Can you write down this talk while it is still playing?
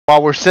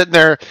while we're sitting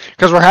there,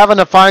 because we're having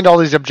to find all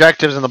these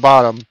objectives in the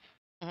bottom.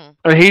 Mhm.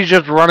 And he's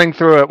just running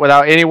through it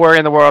without any worry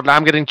in the world, and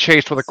I'm getting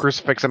chased with a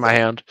crucifix in my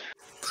hand.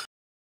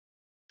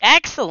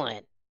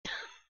 Excellent.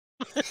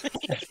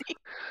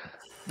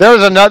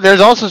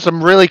 There's also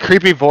some really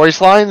creepy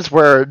voice lines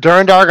where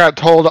Durandar got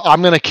told,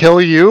 "I'm gonna kill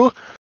you,"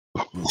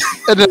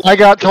 and then I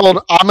got told,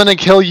 "I'm gonna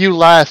kill you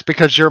last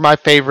because you're my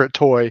favorite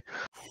toy."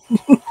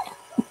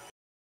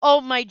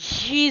 Oh my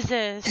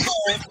Jesus.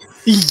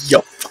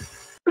 Yup.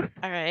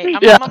 Alright, I'm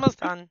Yeah. almost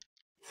done.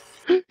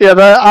 Yeah,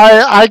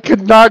 I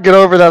could not get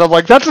over that. I'm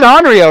like, that's an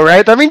Onryo,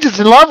 right? That means it's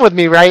in love with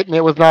me, right? And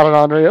it was not an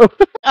Onryo.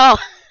 Oh.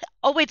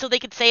 Oh wait, so they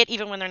could say it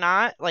even when they're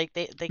not? Like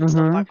they can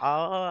still Mhm. talk.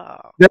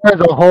 Oh.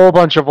 There's a whole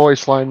bunch of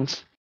voice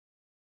lines.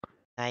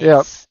 Nice.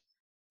 Yep.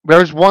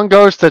 There's one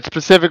ghost that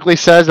specifically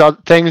says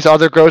things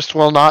other ghosts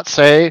will not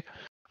say.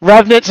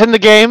 Revenant's in the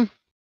game.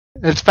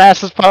 It's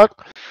fast as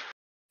fuck.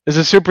 Is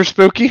it super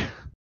spooky?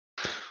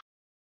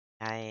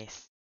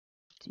 Nice.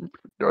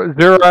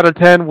 0 out of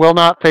 10 will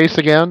not face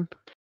again.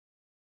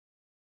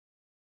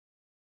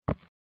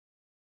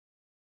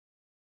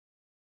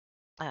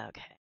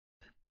 Okay.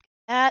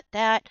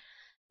 That.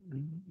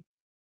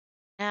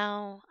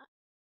 Now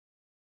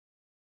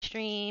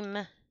stream.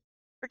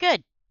 We're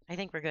good. I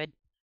think we're good.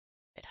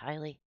 Good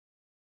highly.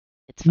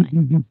 It's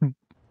fine.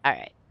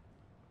 Alright.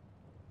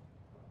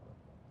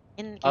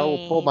 In the I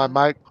will pull my game-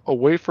 mic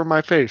away from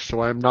my face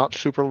so I'm not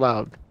super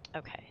loud.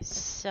 Okay,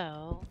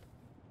 so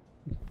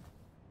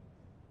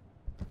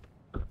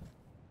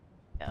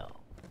go.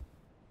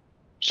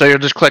 So you'll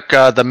just click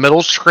the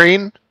middle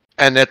screen,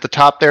 and at the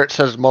top there it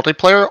says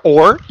multiplayer,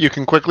 or you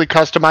can quickly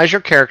customize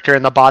your character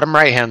in the bottom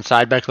right hand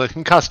side by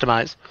clicking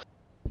customize.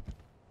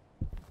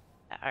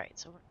 Alright,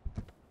 so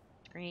we're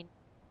screen.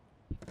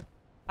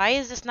 Why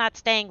is this not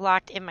staying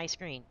locked in my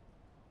screen?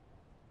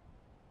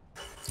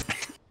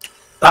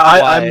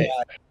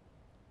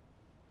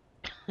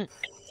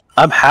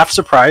 I'm half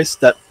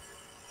surprised that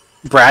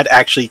Brad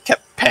actually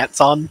kept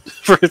pants on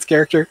for his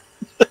character.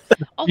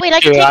 Oh wait, I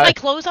can Yeah, take my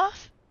clothes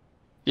off?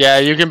 Yeah,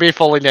 you can be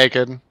fully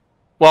naked.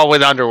 Well,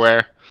 with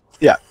underwear.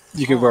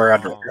 You can wear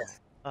underwear.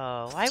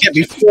 Oh, why You can't would be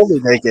you fully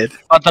naked.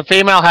 But the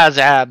female has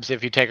abs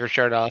if you take her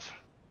shirt off.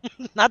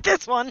 Not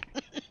this one.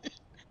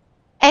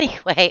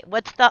 Anyway,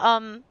 what's the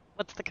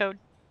code?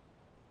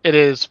 It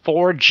is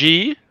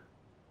 4G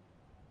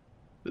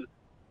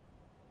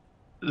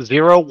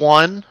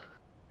 01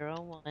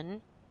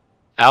 01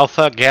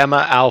 Alpha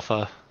Gamma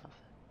Alpha.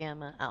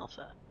 Gamma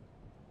Alpha.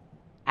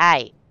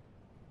 Aye.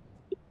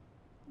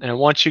 And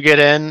once you get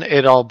in,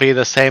 it'll be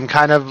the same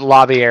kind of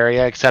lobby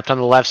area, except on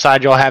the left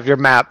side you'll have your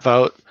map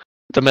vote.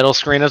 The middle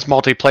screen is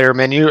multiplayer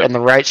menu, and the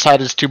right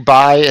side is to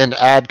buy and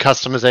add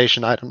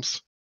customization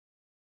items.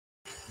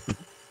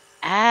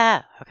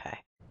 Ah, okay.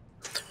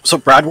 So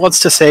Brad wants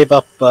to save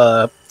up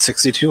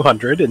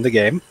 6,200 in the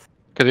game.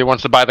 Because he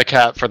wants to buy the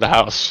cat for the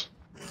house.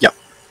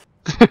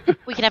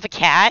 We can have a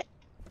cat?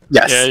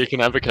 Yes. Yeah, you can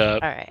have a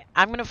cat. Alright,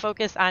 I'm gonna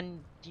focus on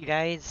you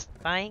guys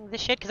buying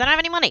this shit, because I don't have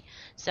any money.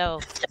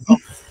 So,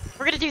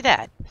 we're gonna do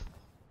that.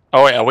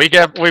 Oh yeah, we've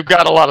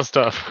got a lot of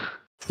stuff.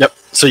 Yep.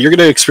 So you're going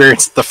to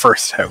experience the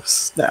first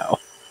house now.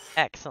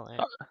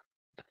 Excellent.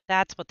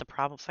 That's what the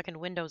problem. Fucking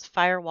Windows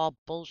firewall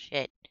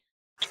bullshit.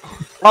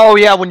 Oh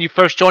yeah, when you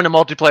first join a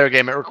multiplayer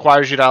game, it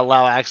requires you to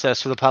allow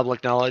access to the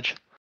public knowledge.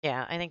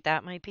 Yeah, I think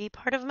that might be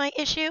part of my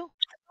issue.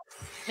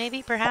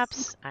 Maybe,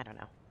 perhaps. I don't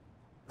know.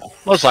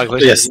 Most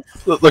likely. Yes.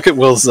 Look at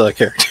Will's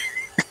character.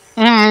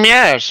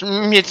 Yes,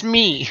 it's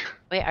me.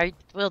 Wait,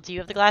 Will, do you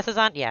have the glasses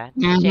on? Yeah.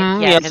 Mhm, yeah,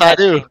 yes, 'cause I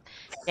that's do.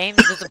 James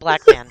is a black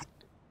man.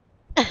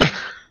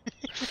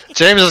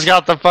 James has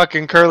got the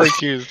fucking curly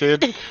cues,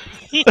 dude.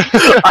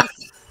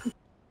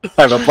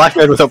 I'm a black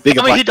man without being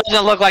a I mean, black he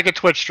doesn't look like a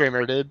Twitch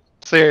streamer, dude.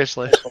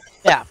 Seriously.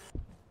 Now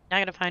I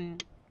gotta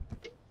find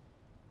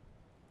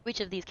which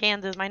of these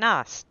cans is my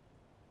NOS.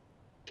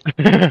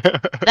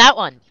 That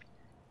one.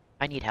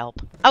 I need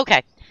help.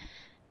 Okay.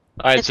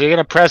 Alright, so you're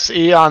gonna press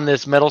E on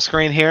this middle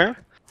screen here,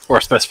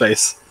 or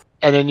space.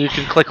 and then you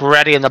can click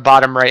ready in the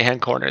bottom right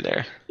hand corner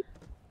there.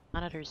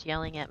 Monitor's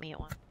yelling at me. It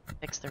wants to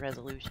fix the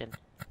resolution.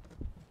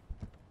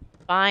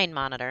 Fine,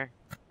 monitor.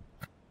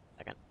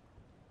 Second.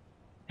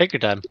 Take your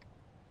time.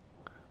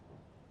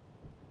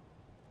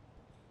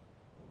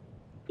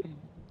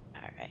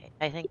 Alright,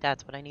 I think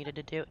that's what I needed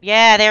to do.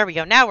 Yeah, there we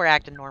go. Now we're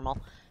acting normal.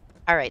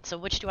 Alright, so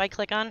which do I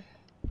click on?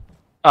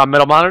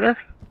 Middle monitor,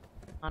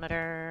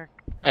 Monitor.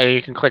 and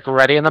you can click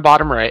ready in the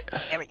bottom right.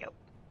 There we go.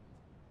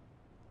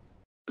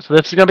 So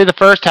this is gonna be the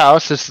first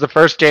house. This is the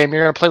first game.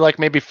 You're gonna play like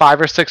maybe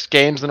 5 or 6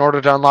 games in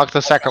order to unlock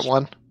the second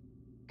one.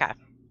 Okay.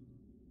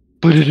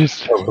 But it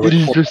is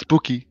just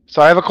spooky.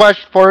 So I have a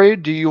question for you.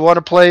 Do you want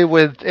to play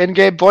with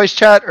in-game voice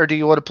chat, or do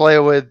you want to play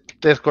with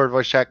Discord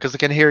voice chat? Because I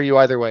can hear you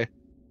either way.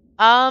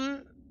 I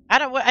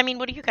don't. I mean,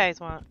 what do you guys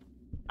want?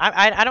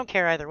 I don't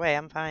care either way.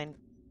 I'm fine.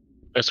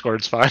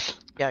 Discord's fine.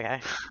 Yeah.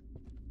 Okay.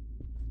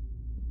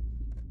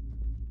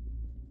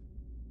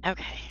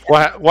 Okay.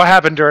 What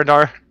happened,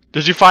 Durandar?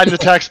 Did you find the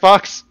text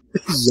box?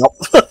 Yup.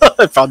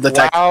 I found the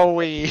text.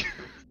 Wowie.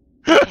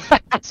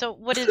 So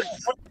what is?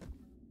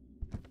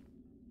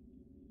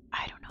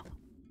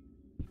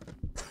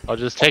 I'll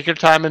just take your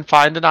time and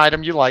find an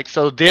item you like.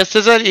 So this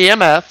is an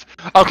EMF.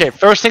 Okay,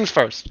 first things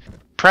first.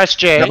 Press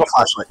J. Grab a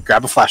flashlight.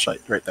 Grab a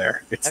flashlight right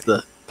there. It's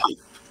the pipe.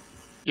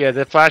 Yeah,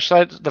 the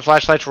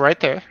flashlight's right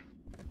there.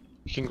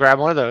 You can grab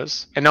one of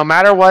those. And no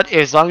matter what,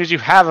 as long as you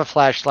have a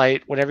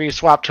flashlight, whenever you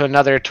swap to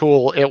another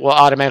tool, it will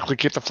automatically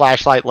keep the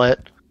flashlight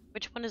lit.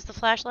 Which one is the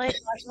flashlight?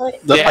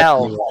 The pipe.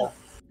 L.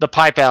 The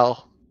pipe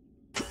L.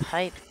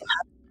 Pipe.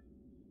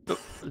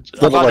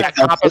 Above that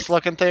compass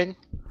looking thing.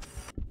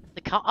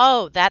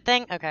 Oh, that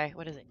thing? Okay,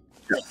 what is it?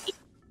 Yeah.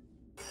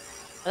 Oh,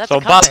 that's So a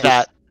above compass.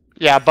 that.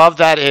 Yeah, above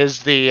that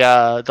is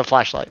the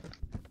flashlight.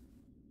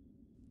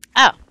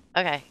 Oh,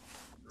 okay.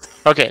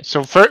 Okay,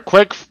 so for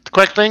quick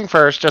thing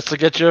first, just to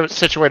get you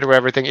situated with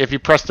everything, if you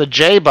press the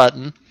J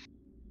button,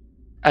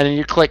 and then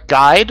you click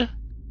guide,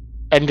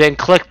 and then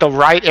click the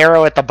right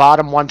arrow at the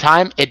bottom one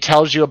time, it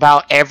tells you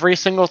about every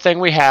single thing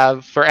we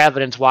have for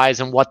evidence-wise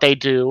and what they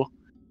do,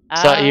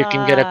 so you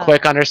can get a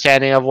quick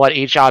understanding of what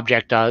each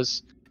object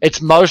does. It's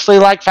mostly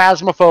like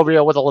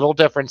Phasmophobia with a little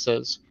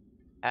differences.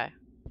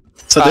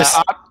 So this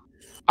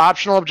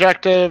Optional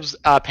objectives,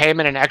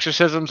 payment, and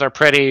exorcisms are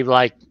pretty,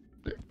 like,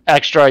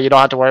 extra. You don't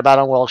have to worry about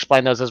them. We'll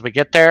explain those as we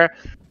get there.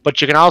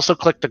 But you can also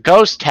click the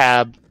Ghost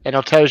tab, and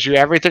it tells you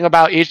everything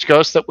about each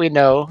ghost that we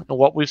know and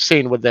what we've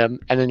seen with them.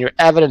 And then your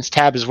Evidence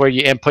tab is where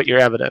you input your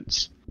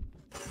evidence.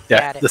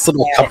 yeah, this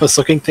little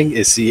compass-looking thing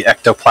is the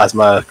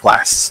ectoplasma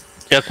glass.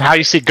 That's how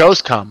you see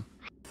ghosts come.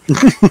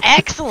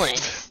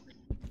 Excellent!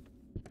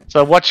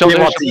 So what you'll We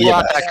do is want the you pull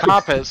out EMF. that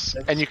compass,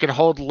 and you can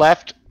hold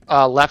left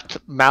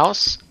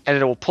mouse, and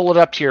it will pull it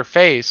up to your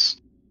face.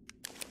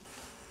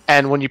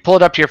 And when you pull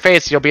it up to your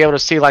face, you'll be able to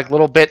see like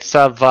little bits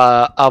of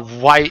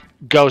white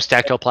ghost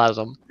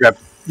ectoplasm.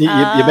 You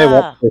may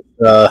want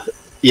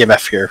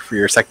EMF here for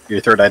your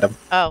third item.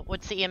 Oh,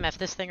 what's the EMF?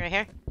 This thing right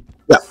here?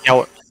 You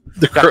know,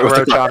 The got the with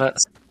roach on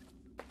it.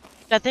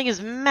 That thing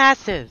is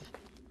massive!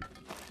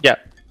 Yeah.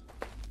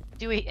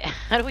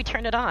 How do we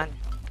turn it on?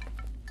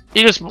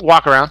 You just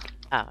walk around.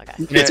 Oh, okay.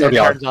 It's it already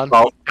turns on.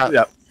 on. Oh,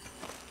 yeah.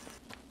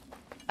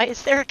 Why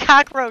is there a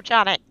cockroach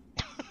on it?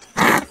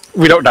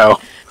 We don't know.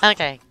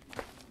 Okay.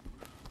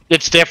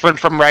 It's different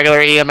from regular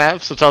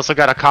EMFs. It's also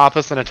got a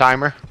compass and a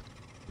timer.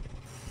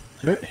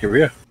 Here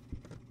we are.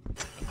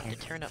 I need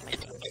to turn up my...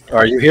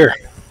 Are you here?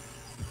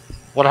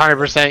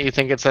 100% you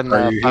think it's in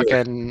Are the you here?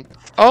 fucking...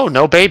 Oh,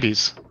 no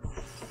babies.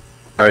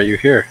 Are you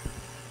here?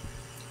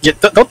 Yeah,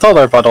 don't tell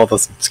her about all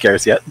those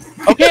scares yet.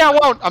 Okay, I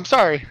won't. I'm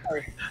sorry.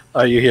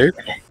 Are you here?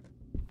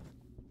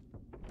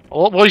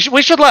 Well, we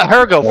should let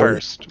her go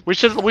first. We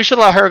should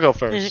let her go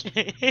first.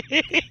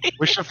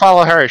 We should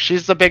follow her.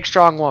 She's the big,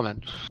 strong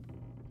woman.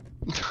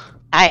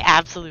 I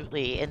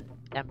absolutely am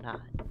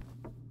not.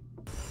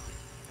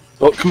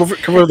 Well, come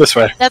over this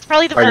way. That's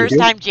probably the Are you first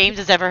here? time James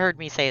has ever heard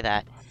me say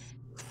that.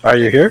 Are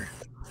you here?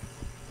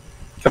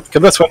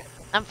 Come this way.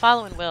 I'm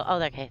following Will.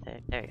 Oh, okay.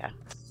 There you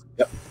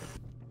go.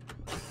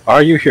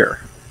 Are you here?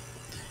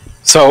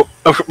 So,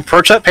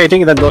 approach that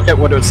painting and then look at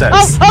what it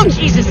says. Oh,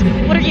 Jesus!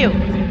 What are you?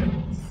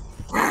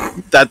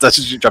 That's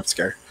just a jump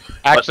scare.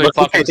 Actually, What's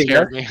the fucking painting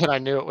scared there? me, and I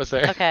knew it was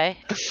there. Okay.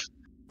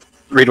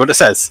 Read what it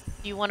says.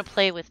 Do you want to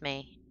play with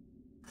me?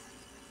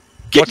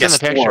 What's in the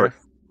picture?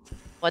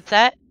 What's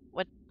that?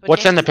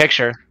 What's in the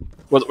picture?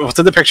 What's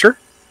in the picture?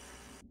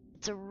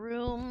 It's a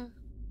room,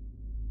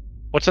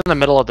 What's in the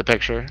middle of the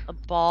picture? a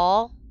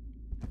ball.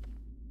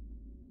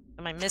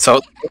 Am I missing? So,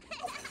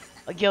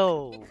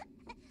 Yo,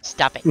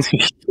 stop it.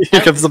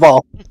 here comes the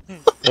ball.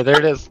 Yeah, there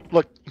it is.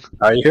 Look.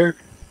 Are you here?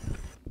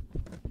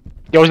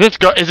 Yo, is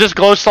this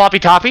glow sloppy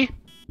toppy?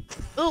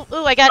 Ooh,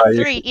 I got Are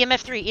you- 3. EMF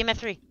 3. EMF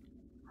 3.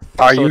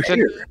 Are So you it's in-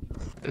 here?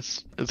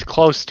 It's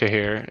close to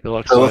here. It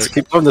looks So let's like.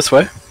 keep going this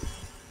way.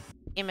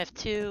 EMF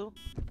 2.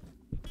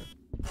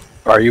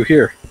 Are you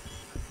here?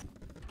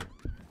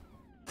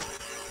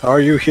 Are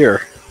you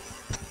here?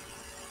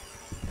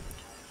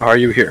 Are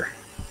you here?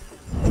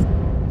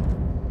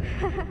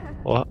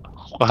 Well,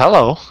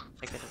 hello.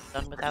 I could have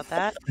done without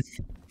that.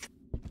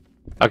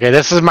 Okay,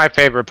 this is my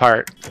favorite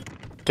part.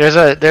 There's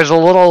a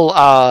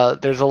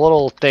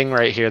little thing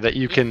right here that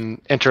you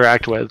can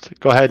interact with.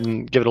 Go ahead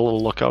and give it a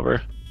little look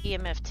over.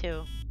 EMF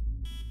 2.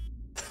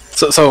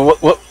 So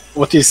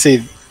what do you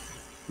see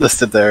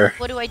listed there?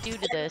 What do I do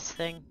to this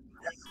thing?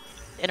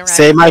 Interact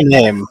Say with my it?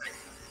 name.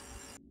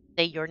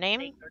 Say your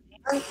name?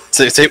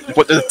 Say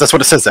what? That's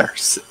what it says there.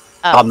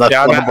 Oh. On the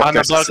Yeah, on the on the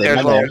it says, book, say there's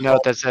my a little name.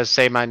 note that says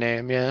 "Say my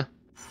name." Yeah.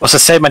 Well, so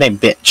say my name,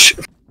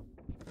 bitch.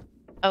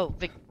 Oh,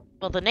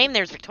 well, the name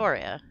there's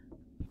Victoria.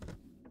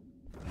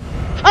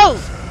 Oh!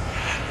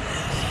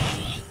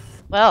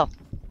 Well,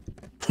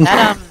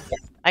 that,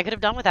 I could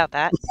have done without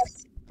that.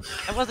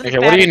 I wasn't as Okay.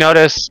 bad What do you as-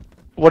 notice?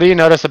 What do you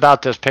notice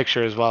about this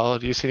picture as well?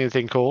 Do you see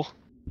anything cool?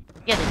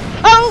 Yeah,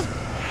 oh!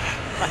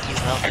 Fuck you,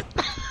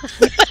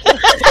 Will.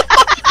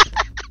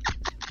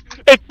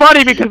 It's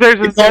funny because there's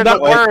a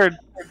that way. word.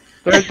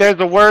 There's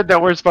a word that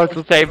we're supposed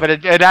to say, but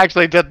it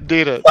actually didn't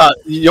need it.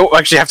 You don't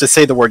actually have to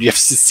say the word. You have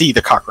to see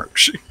the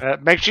cockroach.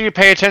 Make sure you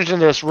pay attention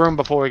to this room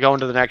before we go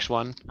into the next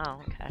one.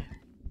 Oh, okay.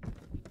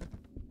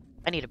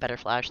 I need a better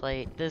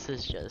flashlight. This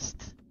is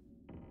just...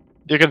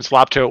 You can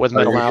swap to it with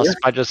middle you're mouse here?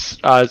 by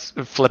just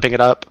flipping it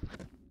up.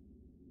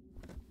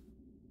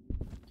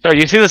 So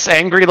you see this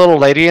angry little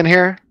lady in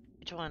here?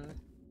 Which one?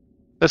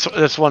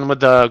 This one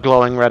with the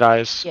glowing red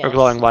eyes or Yes.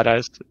 glowing white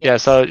eyes. Yeah.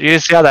 Yes. So you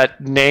see how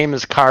that name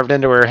is carved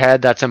into her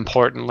head? That's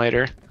important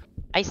later.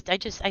 I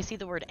see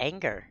the word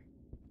anger.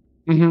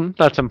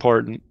 That's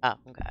important. Oh,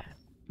 okay.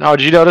 Oh,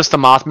 did you notice the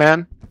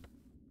Mothman?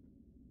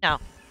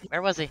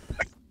 Where was he?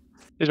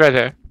 He's right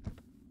there.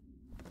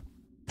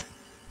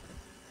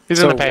 He's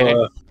in the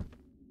painting.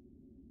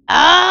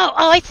 Oh,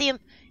 I see him.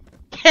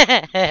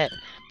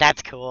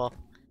 That's cool.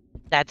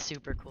 That's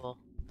super cool.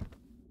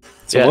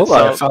 So, Yeah, I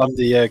so- found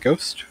the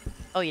ghost.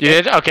 Oh, you You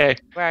did? did? Okay.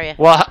 Where are you?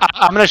 Well,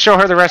 I'm gonna show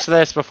her the rest of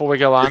this before we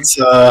go on. It's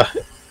There's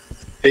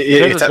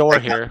it's a door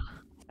here.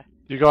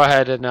 You go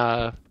ahead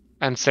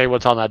and say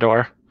what's on that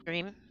door.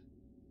 Dream?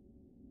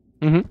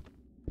 No,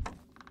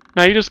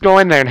 you just go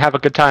in there and have a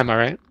good time,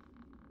 alright?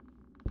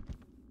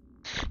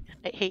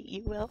 I hate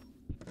you, Will.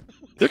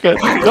 You're good.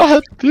 Go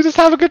ahead. You just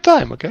have a good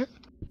time, okay?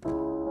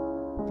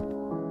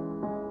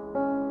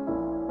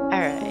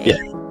 Alright. Yeah.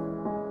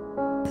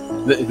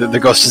 The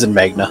ghost is in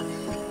Magna.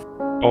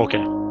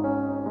 Okay.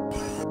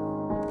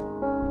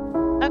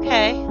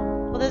 Okay.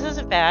 Well, this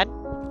isn't bad.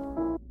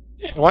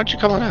 Yeah, why don't you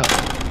come on out?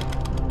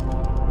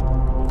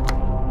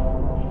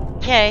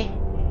 Okay.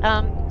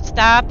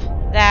 Stop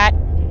that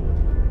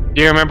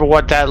Do you remember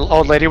what that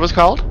old lady was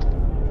called?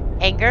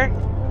 anger.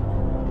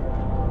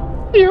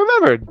 You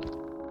remembered.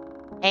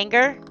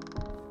 Anger?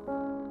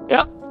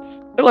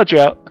 They let you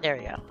out. There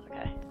we go.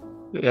 Okay.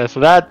 Yeah, so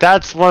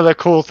that's one of the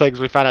cool things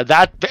we found out.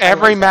 That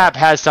every like map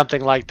has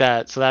something like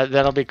that, so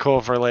that'll be cool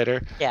for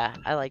later. Yeah,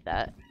 I like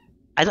that.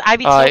 I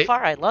mean, so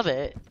far, I love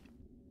it.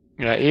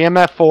 Yeah,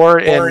 EMF 4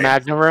 in Or-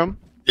 Magna Room.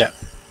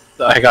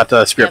 I got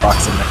the spirit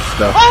box in there.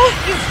 So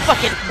Oh, you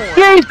fucking whore!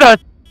 Jesus!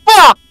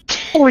 Fuck!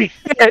 Holy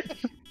shit!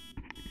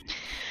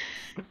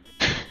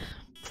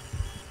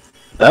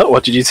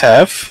 what did you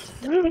have?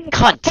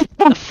 Cunt!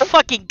 The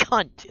fucking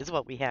cunt is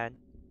what we had.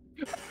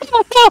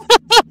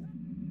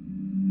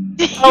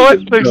 I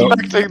wasn't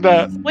expecting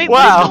that. Wait,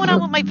 wow. what is going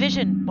on with my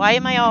vision? Why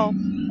am I all...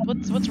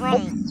 What's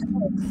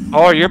wrong?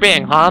 Oh, you're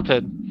being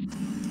haunted.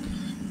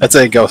 That's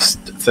a ghost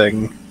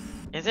thing.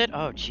 Is it?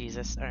 Oh,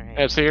 Jesus. Alright.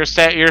 Yeah, so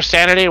your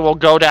sanity will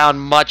go down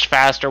much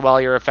faster while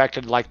you're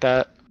affected like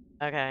that.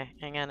 Okay,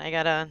 hang on. I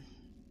gotta...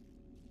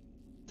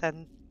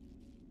 send...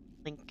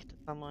 link to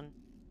someone.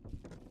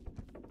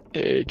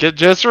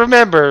 Just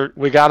remember,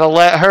 we gotta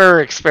let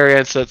her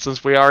experience it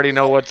since we already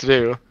know what to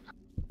do.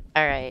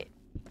 Alright.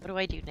 What do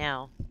I do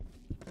now?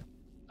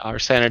 Our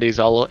sanity's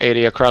all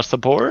 80 across the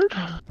board.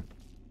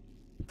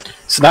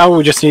 So now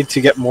we just need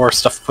to get more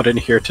stuff put in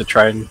here to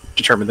try and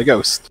determine the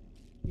ghost.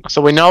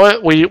 So we know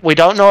it. We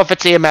don't know if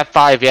it's EMF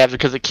 5 yet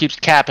because it keeps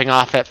capping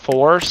off at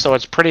 4. So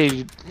it's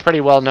pretty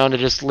well known to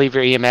just leave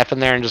your EMF in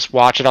there and just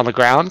watch it on the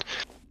ground.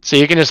 So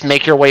you can just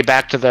make your way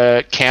back to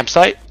the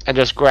campsite and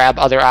just grab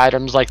other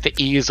items like the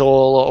easel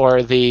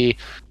or the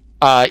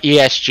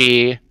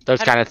ESG,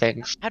 those kind of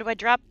things. How do I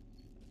drop?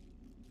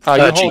 You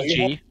G. hold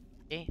G.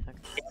 Okay.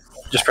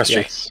 Just press G.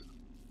 Yes.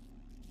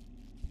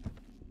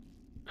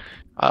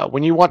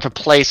 When you want to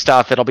play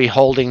stuff, it'll be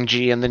holding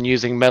G and then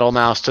using middle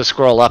mouse to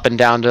scroll up and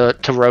down to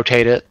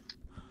rotate it.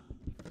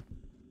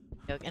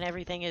 And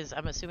everything is,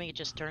 I'm assuming it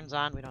just turns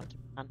on, we don't have to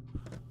turn on.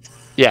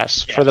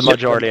 Yes, for the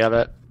majority of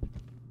it.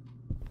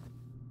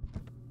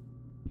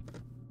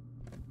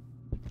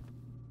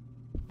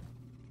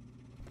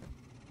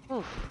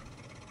 Oof.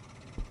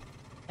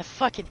 That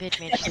fucking bitch,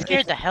 man, she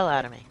scared the hell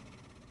out of me.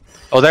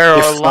 Oh, there are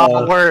If, a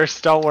lot worse,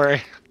 don't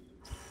worry.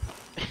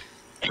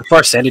 If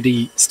our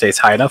sanity stays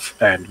high enough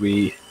and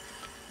we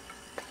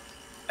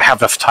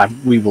have enough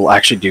time, we will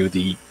actually do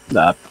the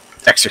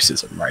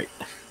exorcism, right?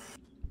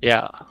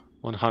 Yeah,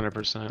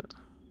 100%.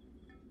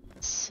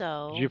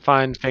 So... Did you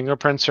find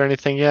fingerprints or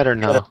anything yet, or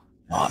no?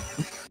 Not.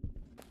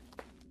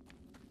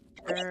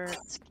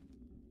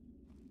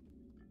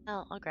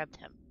 I'll grab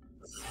Tim.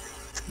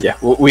 Yeah,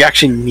 we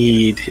actually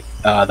need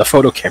the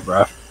photo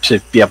camera to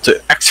be able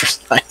to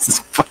exercise this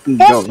fucking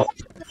go.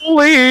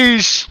 Holy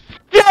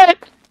shit!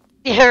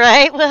 Yeah,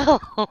 right, Will?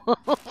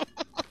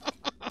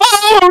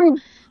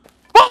 Bone!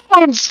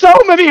 Bones! So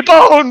many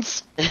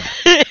bones!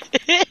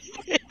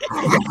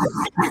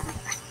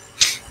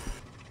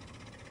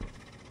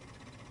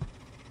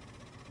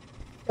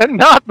 And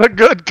not the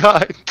good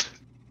kind.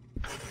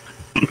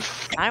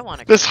 I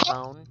want to This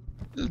bone.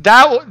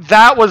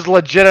 That was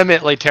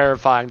legitimately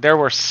terrifying. There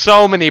were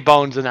so many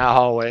bones in that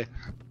hallway.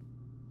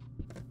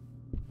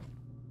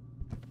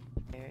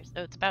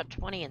 So it's about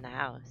 20 in the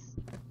house.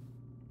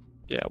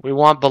 Yeah, we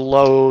want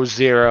below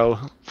 0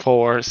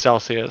 for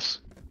Celsius.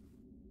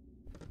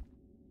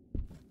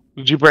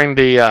 Did you bring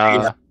the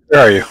Where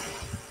are you?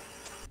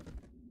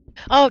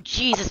 Oh,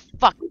 Jesus,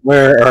 fuck.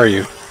 Where are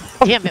you?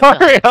 Damn it, Will.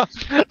 Mario,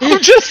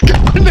 I'm just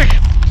going to...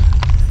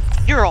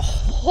 You're a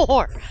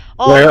whore.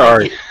 Oh, Where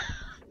are you?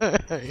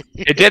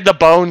 It did the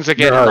bones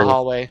again Where in are the you?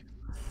 hallway.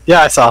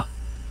 Yeah, I saw.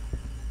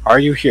 Are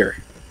you here?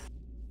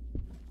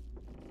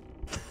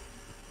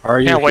 Are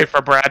you? Can't wait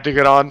for Brad to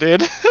get on,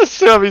 dude. It's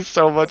gonna be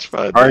so much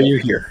fun. Are you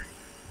here?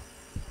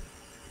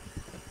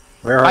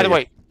 Where are By you? the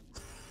way,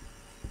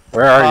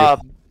 Where are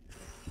you?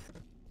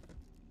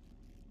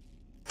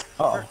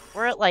 Oh.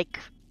 We're at like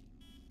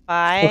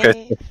 5.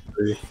 Okay.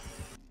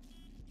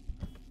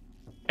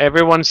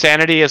 everyone's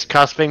sanity is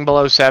cusping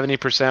below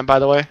 70%. By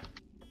the way.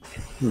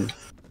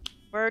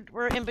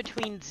 We're in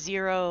between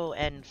 0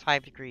 and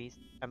 5 degrees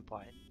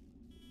temp-wise.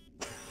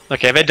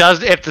 Okay,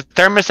 if the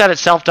thermostat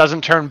itself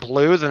doesn't turn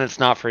blue, then it's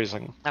not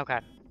freezing. Okay.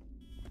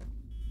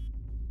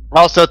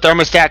 Also,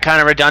 thermostat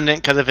kind of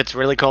redundant because if it's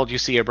really cold, you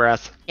see your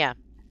breath. Yeah.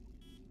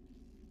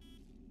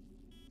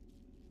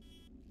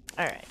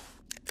 All right.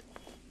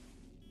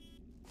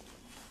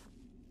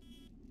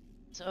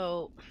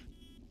 So,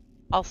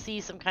 I'll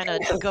see some kind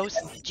of ghost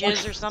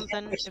jizz or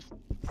something.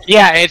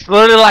 Yeah, it's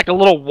literally like a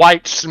little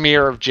white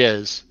smear of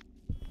jizz.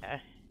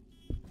 Okay.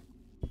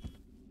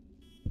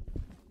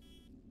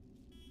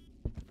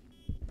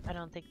 I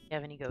don't think we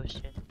have any ghost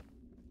shit.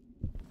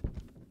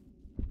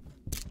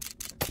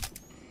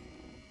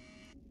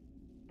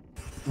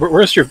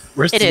 Where's the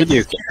It is.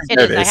 video? It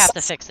is. I have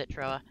to fix it,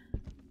 Troa.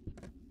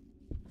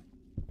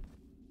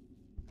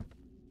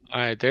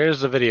 Alright, there's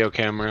the video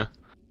camera.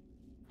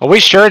 Are we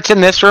sure it's in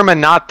this room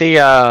and not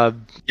the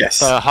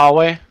Yes.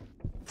 hallway?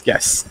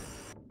 Yes.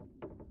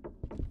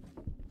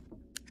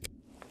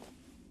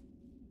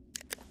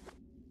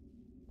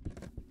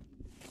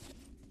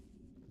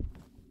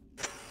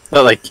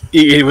 But, like,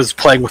 he was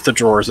playing with the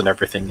drawers and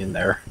everything in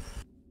there.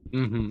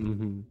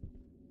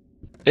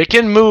 It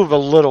can move a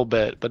little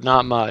bit, but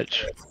not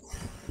much.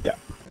 Yeah.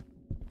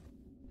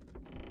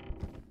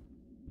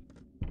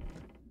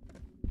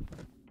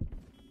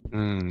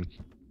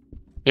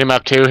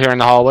 EMF 2 here in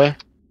the hallway.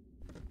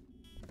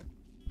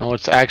 Oh,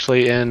 it's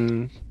actually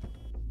in...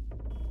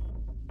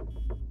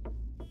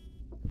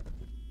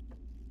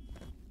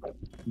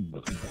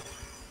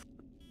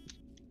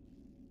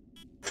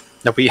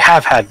 Now, we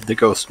have had the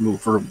ghost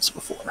move rooms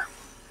before.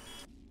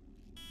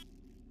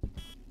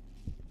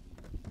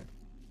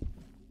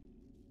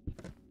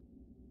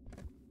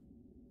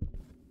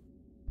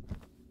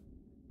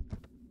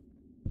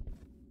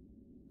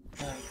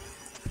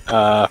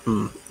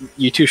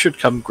 You two should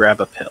come grab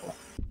a pill.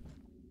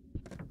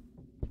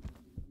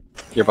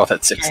 You're both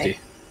at 60. Okay.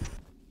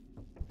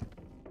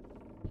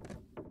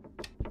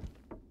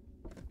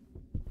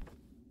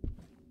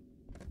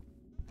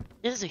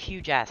 This is a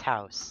huge ass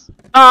house.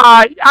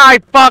 I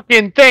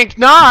fucking think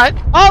not!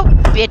 Oh,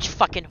 bitch,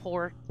 fucking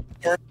whore.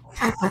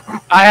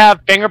 I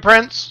have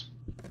fingerprints.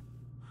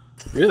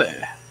 Really?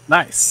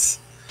 Nice.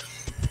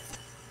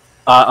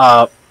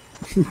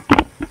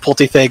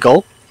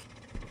 Pultithagel.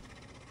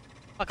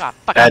 Fuck off.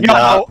 Fuck And,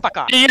 off. Fuck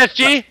off.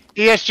 ESG?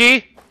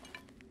 ESG?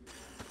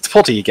 It's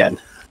Pulty again.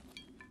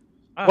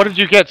 Oh. What did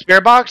you get?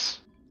 Spirit box?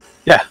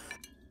 Yeah.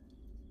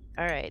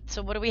 Alright,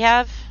 so what do we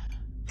have?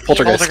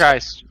 Poltergeist.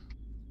 Poltergeist.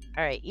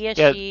 Alright,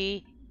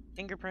 ESG,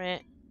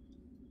 fingerprint,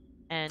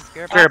 and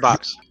spirit box. Spirit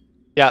box.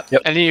 Yeah.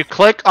 Yep. And then you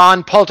click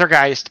on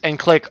Poltergeist and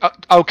click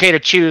OK to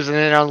choose, and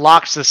then it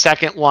unlocks the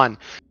second one.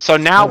 So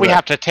now we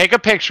have to take a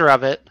picture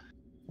of it.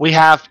 We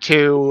have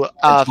to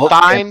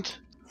find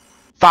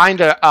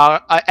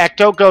a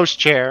ecto ghost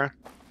chair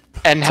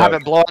and have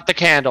it blow out the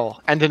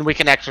candle, and then we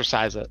can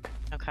exercise it.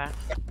 Okay.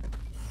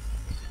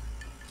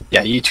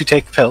 Yeah, you two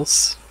take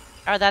pills.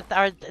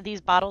 Are these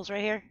bottles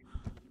right here?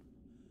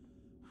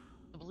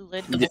 The blue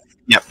lid?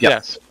 Yep.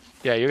 Yes.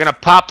 Yeah, you're gonna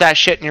pop that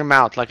shit in your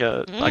mouth like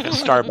a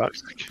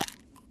Starbucks.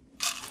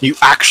 You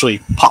actually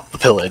pop the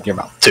pill in your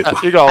mouth too.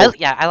 You go.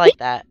 Yeah, I like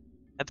that.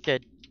 That's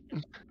good.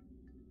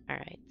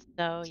 Alright,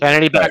 so...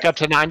 Sanity back up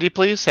to 90,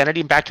 please.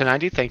 Sanity back to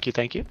 90. Thank you.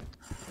 Thank you.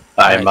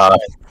 I'm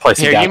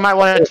placing Here, down. you might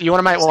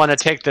want to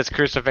take this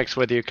crucifix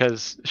with you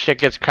because shit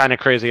gets kind of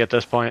crazy at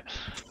this point.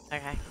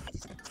 Okay.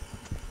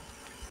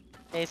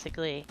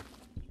 Basically,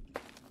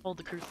 hold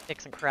the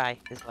crucifix and cry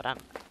is what I'm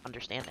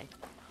understanding.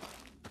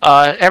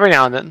 Every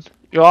now and then.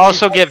 You'll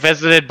also get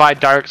visited by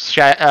dark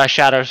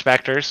shadow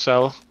specters,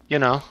 so, you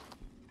know.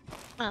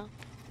 Well,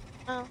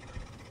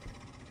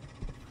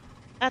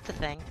 that's a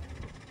thing.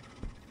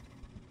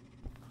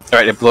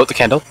 Alright, I blow out the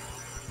candle.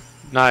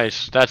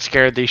 Nice. That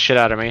scared the shit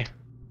out of me.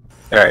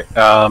 Alright,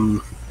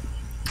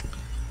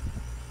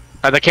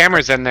 The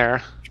camera's in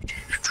there.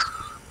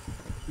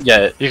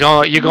 yeah, You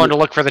going to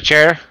look for the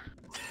chair?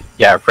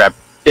 yeah, grab.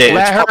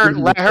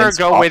 Let her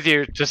go with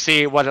you to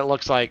see what it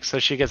looks like, so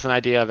she gets an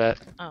idea of it.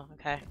 Oh,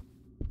 okay.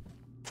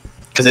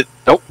 Because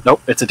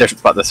nope, it's a different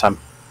spot this time.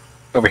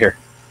 Over here.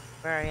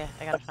 Where are you?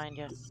 I gotta find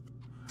you.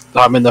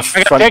 I'm in the I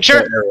got a front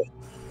picture? area.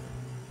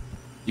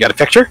 You got a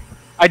picture?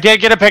 I did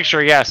get a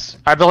picture, yes.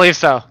 I believe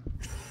so.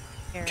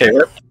 Here. Okay,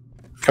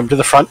 come to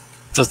the front.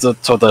 To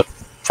the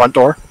front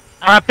door.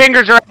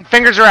 Fingers are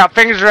out,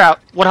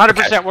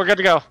 100%, we're good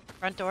to go.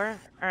 Front door?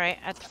 Alright,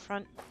 at the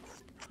front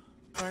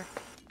door.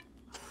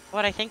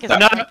 What I think is...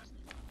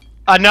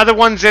 Another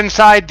one's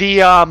inside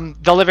the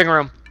living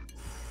room.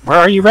 Where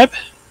are you, Reb?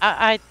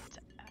 I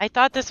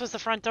thought this was the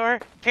front door.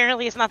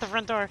 Apparently it's not the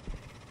front door.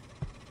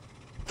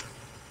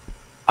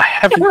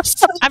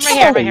 heavens. I'm right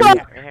here, I'm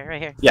right here,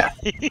 right here. Yeah.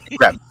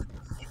 Grab.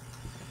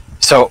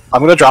 So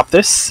I'm gonna drop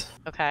this.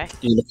 Okay.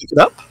 You gonna pick it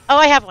up? Oh,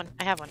 I have one.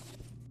 I have one.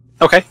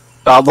 Okay.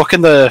 Look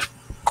in the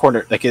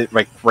corner, like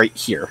right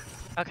here,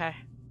 Okay.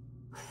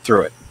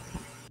 through it.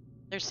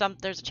 There's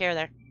a chair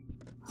there.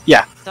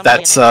 Yeah, Somebody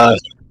in it.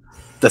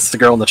 that's the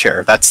girl in the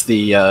chair. That's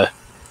the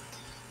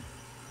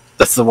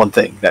one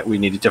thing that we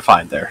needed to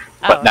find there.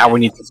 But Oh, now okay. we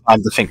need to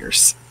find the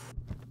fingers.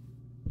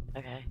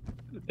 Okay.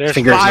 There's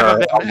Fingers 5 are of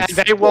them, on and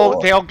the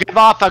they'll give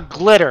off a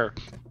glitter.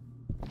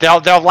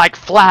 They'll like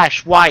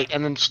flash white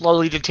and then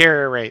slowly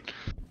deteriorate.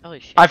 Holy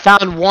shit. I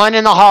found one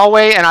in the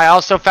hallway, and I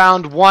also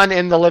found one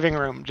in the living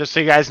room, just so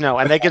you guys know.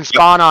 And they can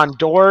spawn on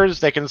doors,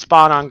 they can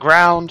spawn on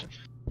ground.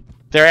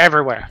 They're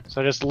everywhere,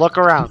 so just look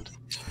around.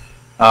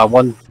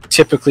 One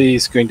typically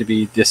is going to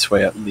be this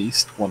way at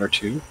least, 1 or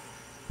 2.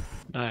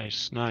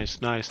 Nice, nice,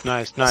 nice,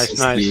 This is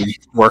nice. the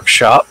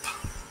workshop.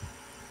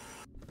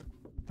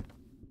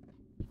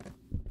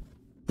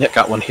 Yeah,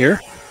 got one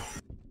here.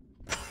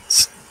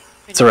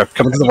 So Rip,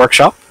 come into the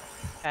workshop.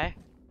 Okay.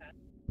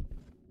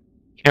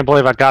 Can't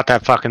believe I got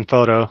that fucking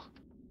photo.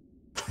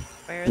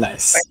 Where is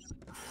Nice.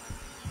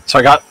 So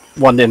I got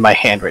one in my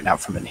hand right now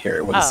from in here.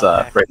 It was Oh,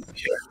 okay. right in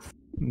here.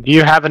 Do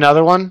you have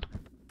another one?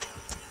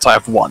 So I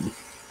have one.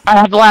 I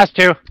have the last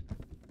 2.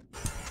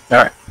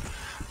 Alright.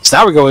 So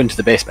now we go into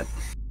the basement.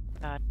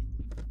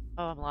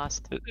 Oh, I'm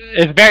lost.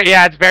 It's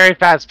very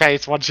fast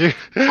paced once you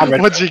I'm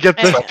ready. once you get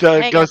Hang the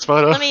on, hang ghost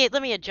on. photo.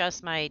 Let me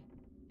adjust my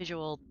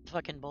visual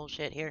fucking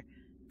bullshit here.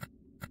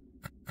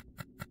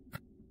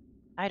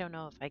 I don't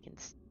know if I can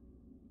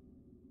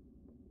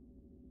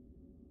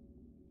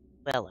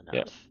well enough.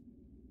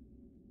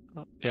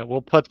 Yeah. Yeah,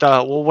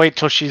 we'll wait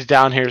till she's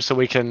down here so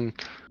we can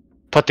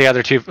put the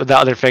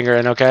other finger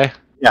in, okay?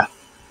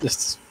 This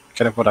is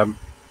kind of what I'm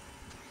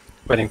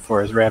waiting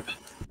for is ramp.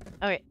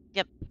 Okay,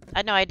 yep.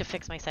 I know I had to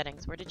fix my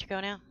settings. Where did you go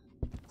now?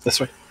 This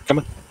way. Come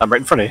on. I'm right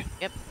in front of you.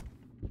 Yep.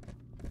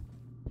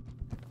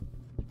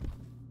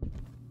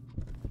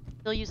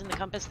 Still using the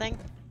compass thing?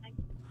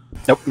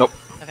 Nope.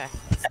 Okay.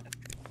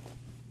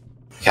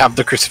 Have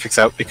the crucifix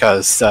out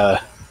because Oh,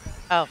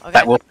 okay.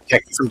 that will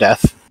protect you from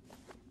death.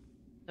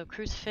 So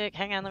crucifix.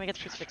 Hang on, let me get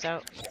the crucifix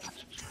out.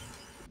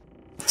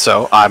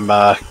 So I'm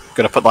gonna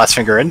put the last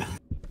finger in.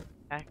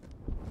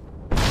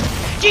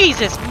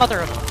 Jesus, mother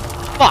of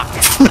fuck!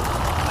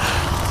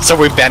 So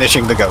we're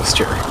banishing the ghost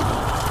here.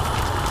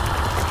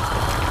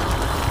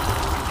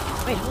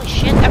 Wait, holy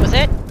shit, that was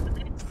it?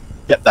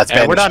 Yep, that's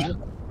Yeah, banished. we're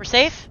done. We're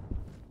safe?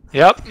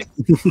 Yep.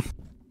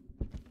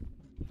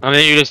 I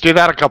mean, you just do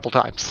that a couple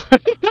times.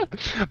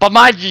 But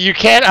mind you, you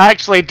can't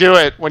actually do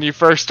it when you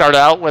first start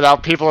out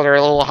without people that are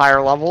a little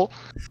higher level.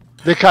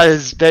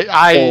 Because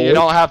you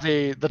don't have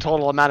the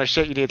total amount of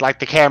shit you need, like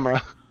the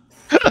camera.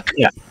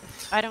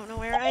 I don't know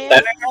where I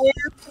am.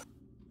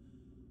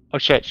 Oh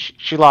shit,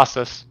 she lost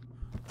us.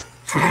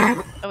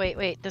 Oh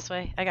wait, this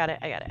way. I got it.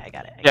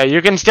 Yeah,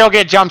 you can still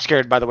get jump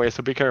scared, by the way,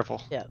 so be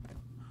careful. Yeah.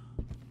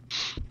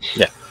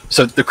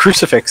 So the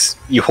crucifix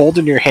you hold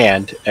in your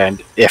hand,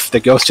 and if the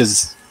ghost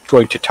is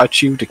going to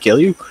touch you to kill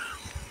you,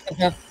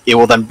 it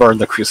will then burn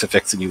the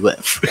crucifix and you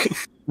live.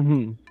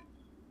 Mm-hmm.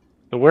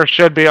 So we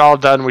should be all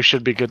done. We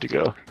should be good to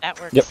go. That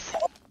works. Yep.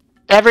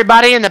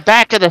 Everybody in the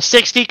back of the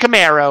 60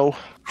 Camaro.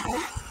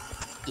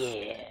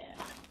 Yeah.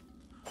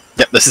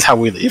 Yep, this is how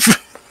we leave.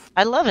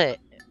 I love it.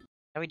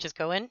 Can we just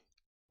go in?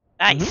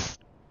 Nice.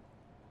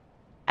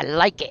 I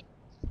like it.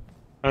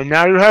 And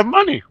now you have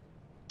money.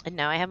 And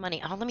now I have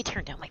money. Oh, let me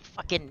turn down my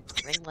fucking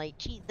ring light.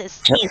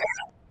 Jesus.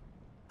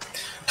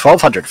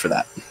 1,200 for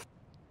that.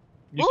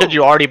 You said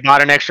you already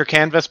bought an extra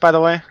canvas, by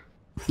the way?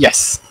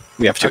 Yes,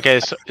 we have 2. Okay,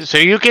 so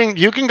you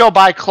can go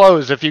buy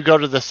clothes if you go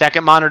to the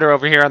second monitor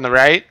over here on the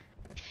right,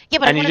 Yeah,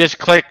 but and I you wanna, just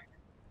click.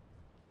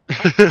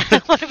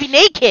 I want to be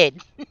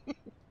naked.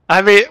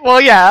 I mean,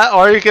 well, yeah,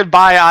 or you can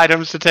buy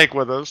items to take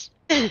with us.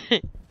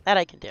 That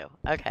I can do.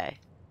 Okay.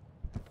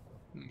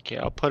 Okay,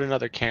 I'll put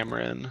another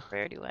camera in.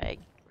 Where do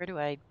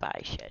I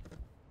buy shit?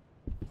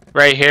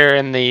 Right here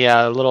in the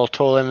little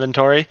tool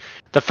inventory.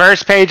 The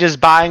first page is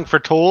buying for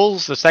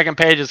tools. The second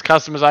page is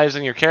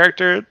customizing your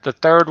character. The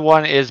third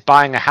one is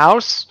buying a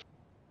house.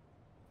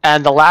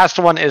 And the last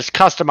one is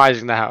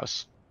customizing the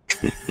house.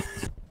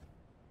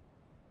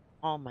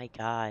 Oh my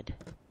god.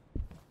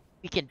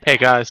 We can. Hey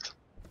guys,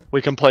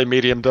 we can play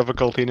medium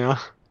difficulty now.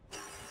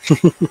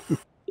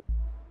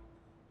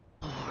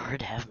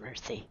 Lord have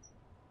mercy.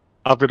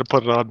 I'm gonna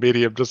put it on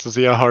medium just to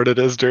see how hard it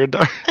is during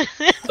dark.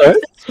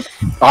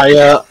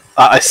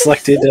 I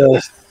selected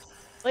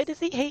Why does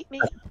he hate me?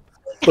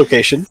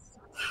 location.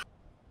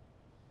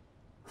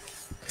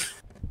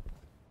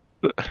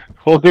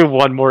 We'll do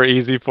one more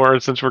easy for her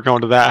since we're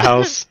going to that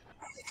house.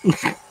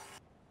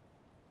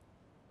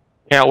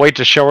 Can't wait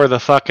to show her the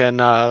fucking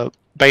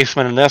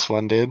basement in this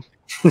one, dude.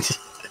 I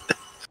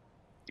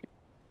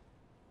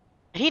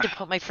need to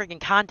put my freaking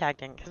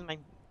contact in because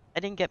I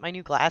didn't get my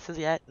new glasses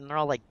yet, and they're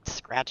all like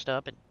scratched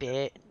up and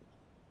bit.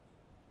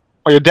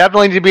 Well, you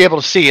definitely need to be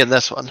able to see in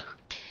this one.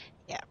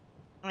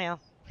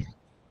 Well,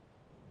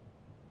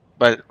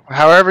 But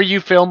however you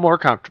feel more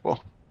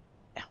comfortable.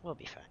 we'll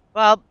be fine.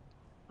 Well,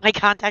 my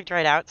contact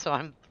dried out, so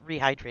I'm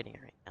rehydrating it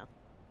right now.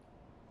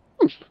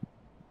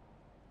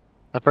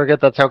 I forget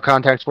that's how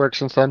contacts work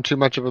since I'm too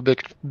much of a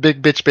big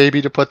bitch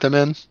baby to put them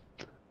in.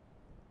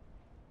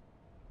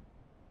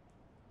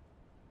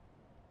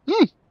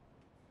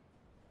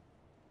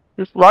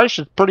 This rice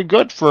is pretty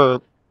good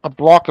for a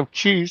block of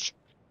cheese.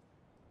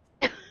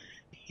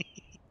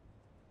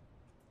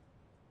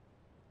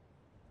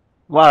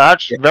 Wow,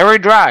 that's very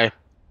dry.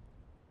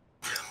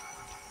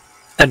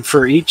 And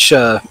for each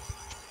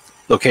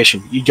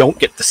location, you don't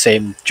get the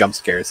same jump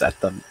scares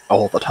at them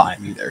all the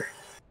time either.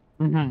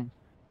 Mm-hmm.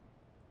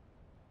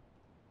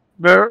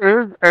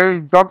 There is a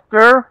jump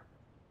scare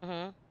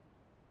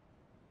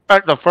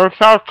at the first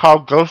house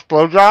called Ghost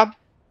Blowjob.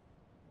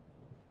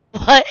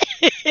 What?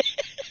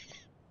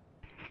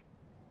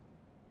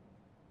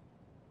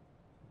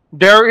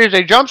 There is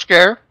a jump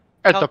scare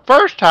at the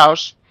first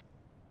house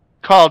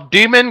called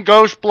Demon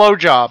Ghost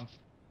Blowjob.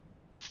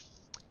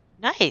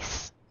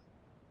 Nice.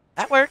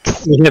 That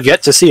works. We have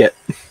yet to see it.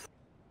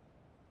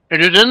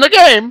 It is in the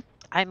game.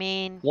 I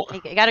mean,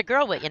 you got a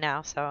girl with you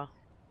now, so.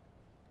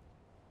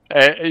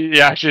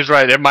 Yeah, she's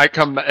right. It might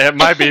come. It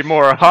might be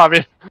more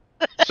obvious.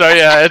 So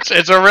yeah,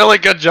 it's a really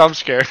good jump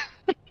scare.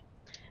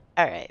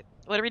 All right.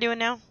 What are we doing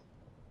now?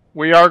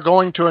 We are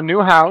going to a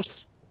new house.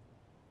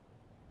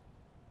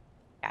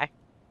 Okay.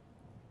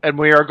 And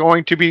we are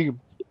going to be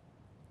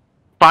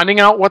finding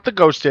out what the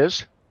ghost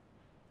is,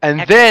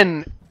 and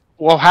then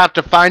we'll have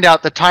to find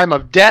out the time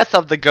of death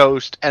of the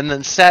ghost, and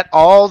then set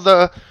all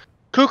the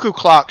cuckoo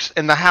clocks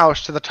in the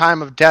house to the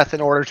time of death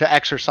in order to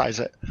exorcise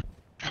it.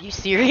 Are you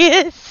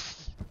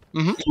serious?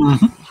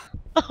 Mm-hmm.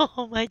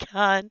 Oh my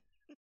god.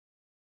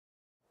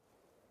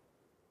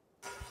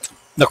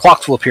 The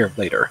clocks will appear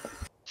later.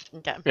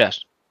 Okay. Yes.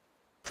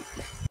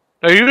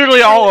 They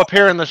usually all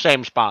appear in the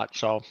same spot,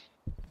 so.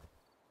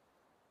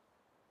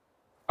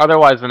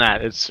 Otherwise than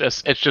that, it's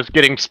just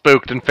getting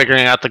spooked and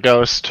figuring out the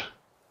ghost.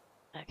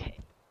 Okay.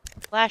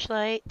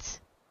 Flashlight.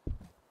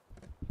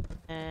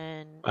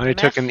 And I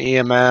took an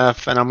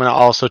EMF, and I'm gonna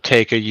also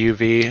take a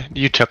UV.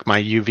 You took my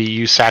UV,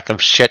 you sack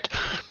of shit.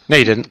 No,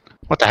 you didn't.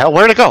 What the hell?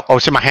 Where'd it go? Oh,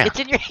 it's in my hand. It's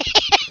in your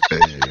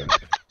hand.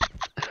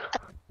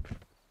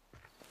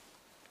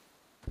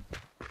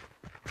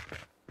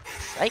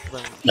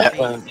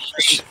 Cyclone.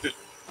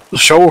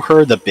 Show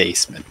her the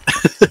basement.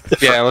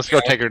 Yeah, let's go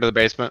take her to the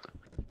basement.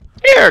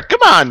 Here,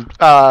 come on.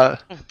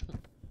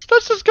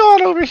 Let's just go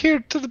on over here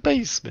to the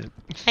basement.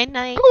 Hi,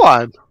 Night. Go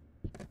on.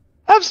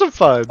 Have some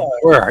fun.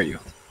 Where are you?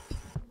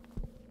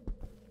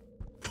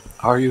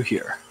 Are you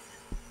here?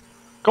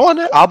 Go on.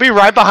 I'll be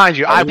right behind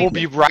you. I will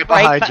be right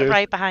behind you.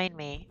 Right behind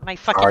me. My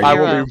fucking Are you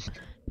hero.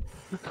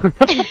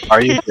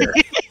 Are you here?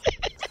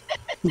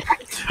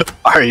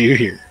 Are you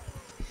here?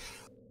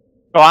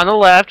 So on the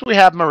left, we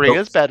have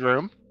Maria's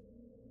bedroom.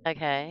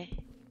 Okay.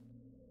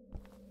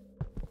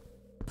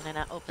 And then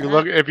I open You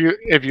look up.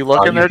 if you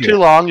look in there too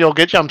long, you'll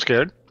get jump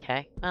scared.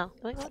 Okay. Well,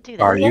 we won't do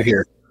that. Are you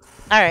here?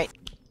 All right.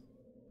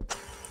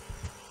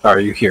 Are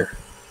you here?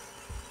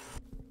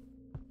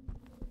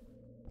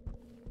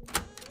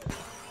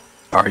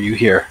 Are you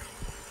here?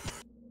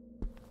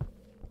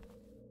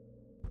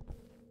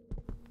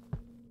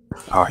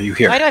 Are you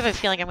here? Why do I have a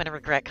feeling I'm going to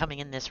regret coming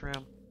in this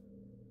room?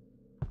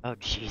 Oh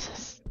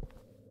Jesus.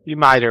 You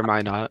might or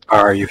might not.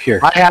 Are you here?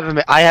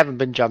 I haven't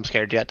been jump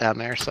scared yet down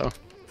there, so.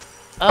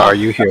 Oh, Are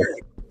you here?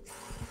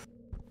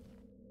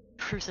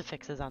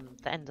 crucifixes on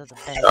the ends of the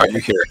bed. Are you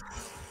here?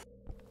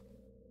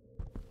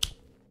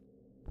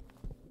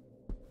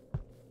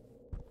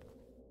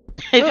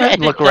 Go ahead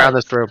and look around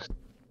this room.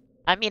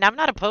 I mean, I'm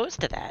not opposed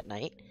to that,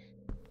 Knight.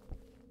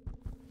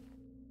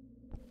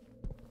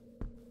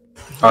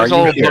 Are There's a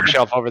you little here?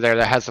 bookshelf over there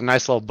that has a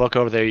nice little book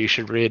over there you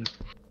should read.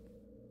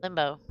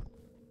 Limbo.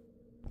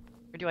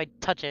 Or do I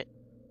touch it?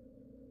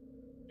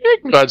 You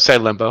can go ahead and say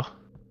limbo.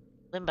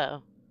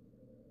 Limbo.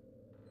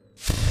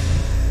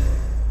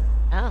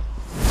 Oh.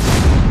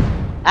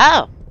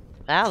 Oh!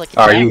 Wow, look at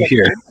that. Are you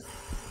here?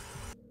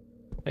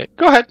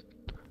 Go ahead.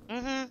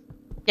 Mm-hmm.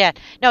 Yeah.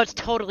 No, it's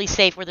totally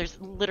safe where there's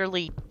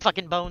literally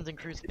fucking bones and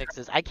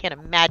crucifixes. I can't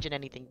imagine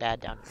anything bad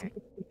down here.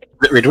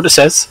 Read what it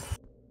says.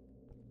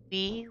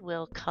 We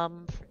will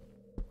come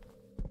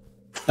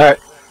Alright.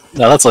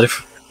 Now let's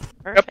leave.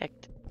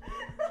 Perfect.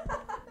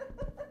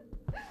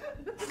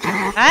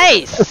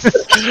 Nice!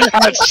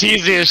 That's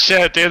cheesy as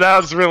shit, dude.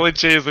 That was really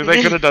cheesy.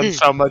 They could have done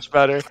so much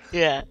better.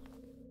 Yeah.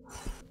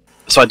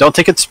 So I don't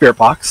think it's Spirit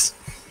Box.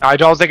 I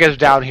don't think it's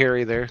down here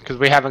either, because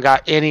we haven't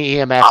got any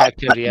EMF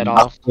activity at all.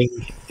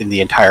 Nothing in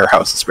the entire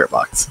house of Spirit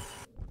Box.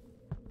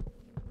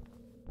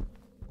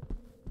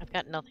 I've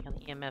got nothing on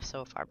the EMF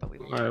so far, but we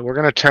will. Alright, we're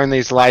gonna turn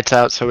these lights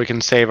out so we can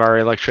save our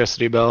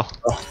electricity bill.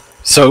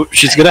 So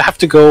she's gonna have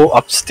to go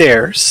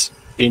upstairs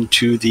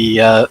into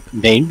the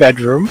main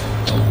bedroom.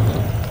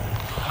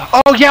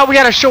 Oh yeah, we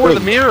gotta show her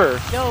the mirror.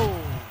 No!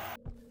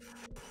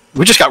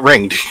 We just got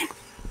ringed.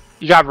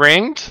 You got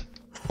ringed?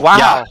 Wow.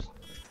 Yeah.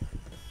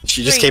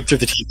 She just Three. came through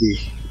the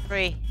TV.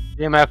 3.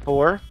 EMF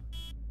 4.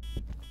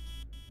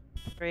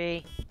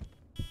 3.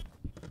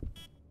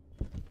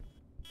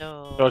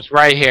 So So it's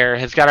right here.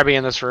 It's got to be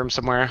in this room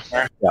somewhere.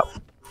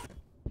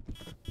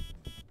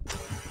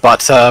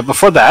 But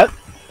before that,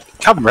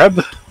 come, Reb.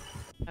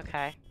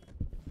 okay,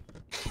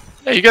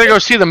 Hey, you gotta go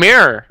see the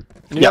mirror.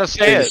 And you Yeah, gotta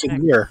say it. it's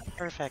in here.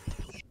 perfect.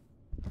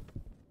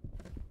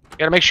 You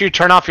gotta make sure you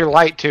turn off your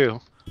light too.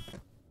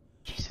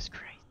 Jesus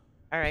Christ.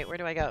 All right, where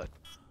do I go?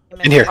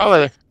 In here. Oh,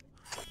 All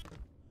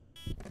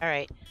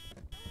right.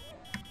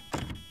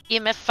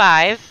 EMF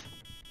 5.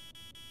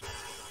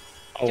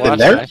 oh In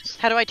that's there? nice.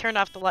 How do I turn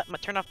off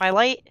turn off my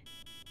light?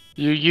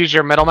 You use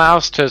your middle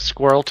mouse to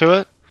squirrel to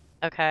it,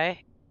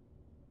 Okay.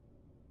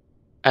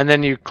 and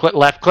then you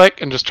left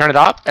click and just turn it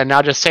off. And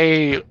now just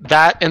say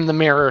that in the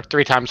mirror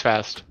 3 times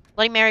fast.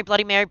 Bloody Mary,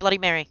 Bloody Mary, Bloody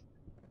Mary.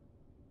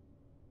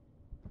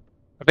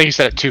 I think you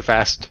said it too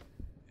fast.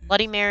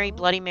 Bloody Mary,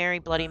 Bloody Mary,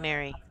 Bloody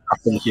Mary.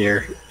 Nothing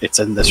here. It's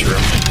in this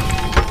room.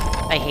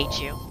 I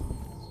hate you.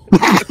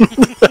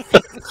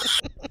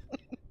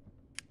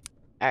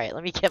 Alright,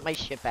 let me get my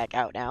shit back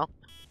out now.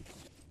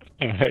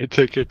 Alright,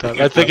 take your time.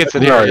 I think it's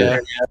in Where here.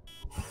 are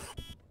Yeah.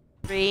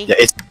 3. Yeah,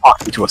 it's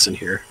talking to us in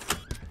here.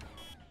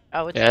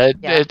 Oh, it's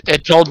Yeah,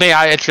 it told me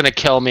it's gonna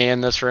kill me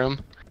in this room.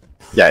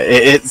 Yeah,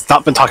 it's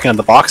not been talking on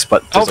the box,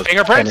 but Oh, there's a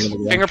fingerprints! painting in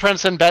the room.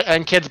 Fingerprints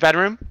in kid's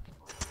bedroom.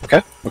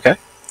 Okay, okay.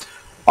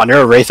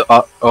 Honor, Wraith,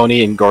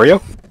 Oni, and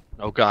Goryo.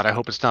 Oh god, I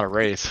hope it's not a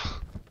wraith.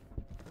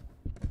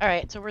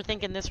 Alright, so we're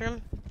thinking this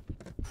room?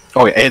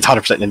 Oh yeah, it's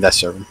 100% in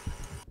this room.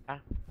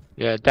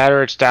 Yeah, that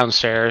or it's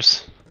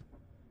downstairs.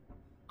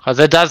 Cause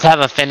it does have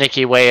a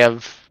finicky way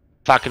of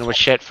fucking with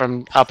shit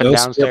from up and No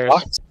downstairs. spirit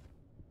box?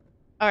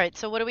 Alright,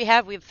 so what do we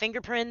have? We have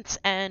fingerprints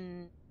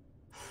and...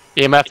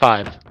 EMF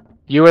 5.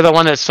 You were the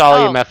one that saw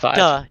oh, EMF 5.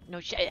 duh. No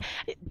shit.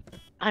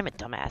 I'm a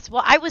dumbass.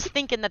 Well, I was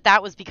thinking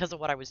that was because of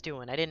what I was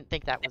doing. I didn't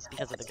think that was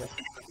because of the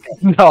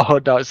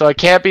ghost. No. So it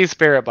can't be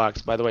spirit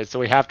box, by the way. So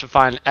we have to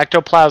find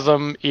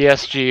ectoplasm,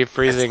 ESG,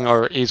 freezing,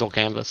 or easel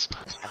canvas.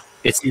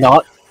 It's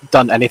not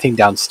done anything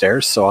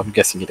downstairs, so I'm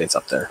guessing it is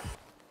up there.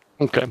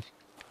 Okay.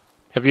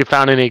 Have you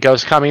found any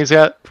ghost commies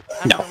yet?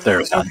 No,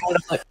 there's none.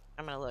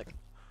 I'm gonna look.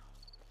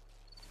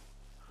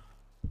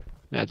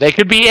 Yeah, they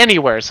could be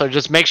anywhere, so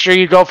just make sure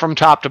you go from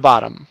top to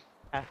bottom.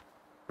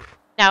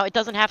 Now, it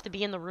doesn't have to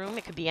be in the room.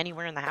 It could be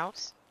anywhere in the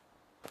house.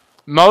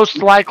 Most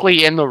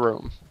likely in the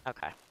room.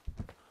 Okay.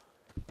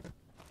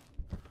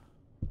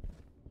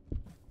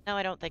 No,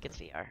 I don't think it's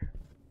VR.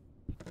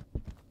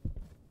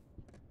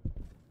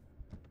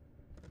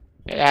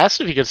 It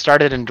asked if you could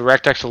start it in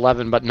DirectX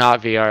 11, but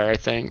not VR, I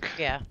think.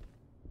 Yeah.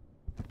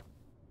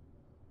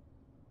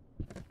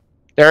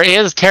 There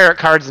is tarot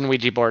cards and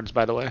Ouija boards,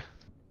 by the way.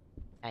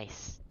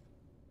 Nice.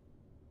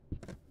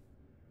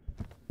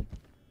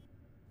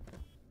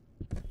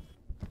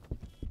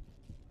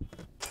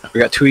 We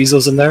got 2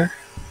 easels in there.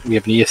 We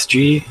have an ESG.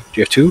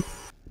 Do you have 2?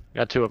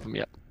 Got 2 of them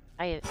yet.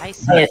 I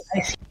see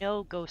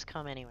no ghost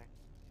come anywhere.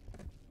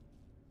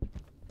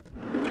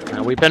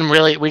 We've been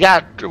really we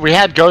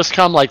had ghosts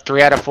come like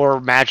 3 out of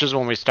 4 matches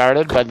when we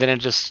started, but then it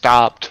just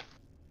stopped.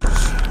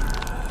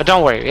 But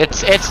don't worry,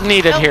 it's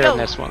needed here in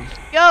this one.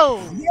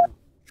 Yo!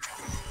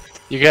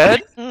 You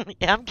good?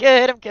 Yeah, I'm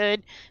good. I'm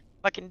good.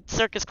 Fucking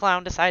circus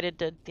clown decided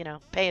to,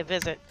 pay a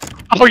visit.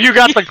 Oh, you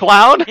got the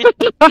clown?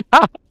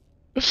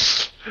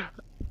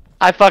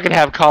 I fucking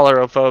have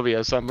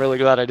cholorophobia, so I'm really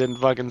glad I didn't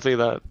fucking see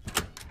that.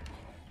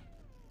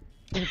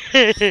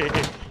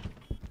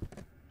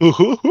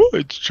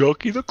 It's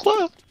Chucky the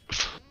Clown.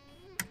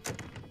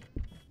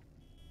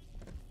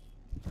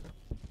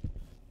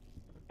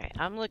 Okay,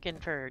 I'm looking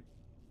for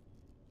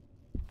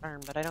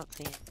Burn, but I don't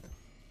see it.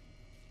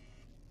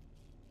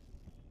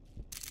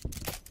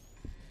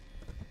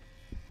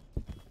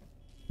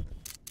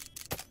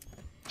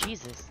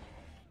 Jesus.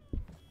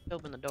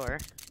 Open the door.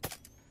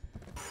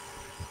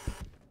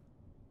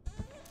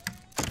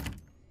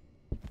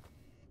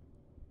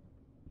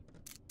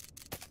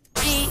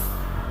 Gee. The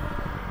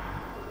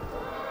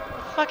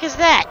fuck is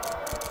that?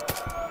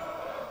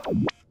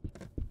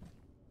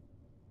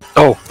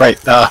 Oh, right.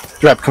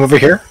 Rep, come over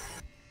here.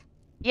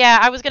 Yeah,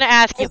 I was gonna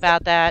ask you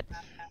about that.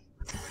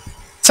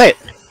 Say it.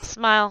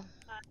 Smile.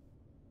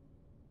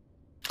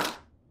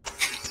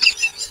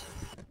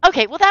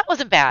 Okay, well that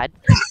wasn't bad.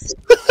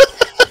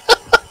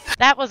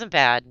 That wasn't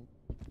bad.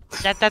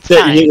 That's Yeah,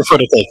 fine. you get your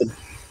photo taken.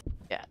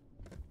 Yeah.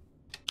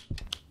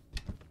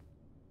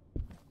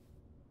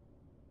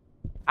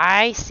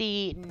 I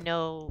see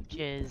no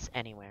jizz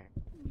anywhere.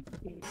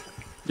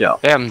 Yeah.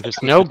 Damn,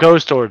 there's no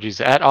ghost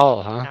orgies at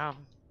all, huh?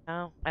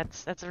 No,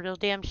 that's a real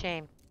damn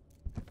shame.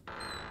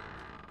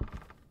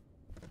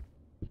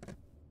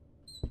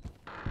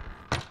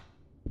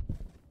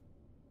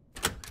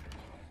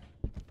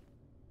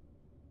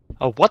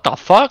 Oh, what the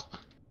fuck?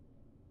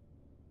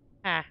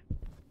 Ah,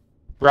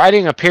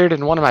 Writing appeared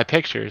in one of my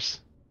pictures.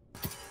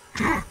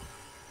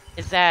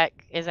 is that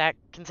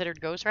considered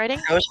ghostwriting?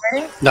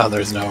 No,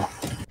 there's no.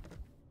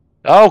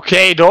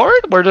 Okay, Dord,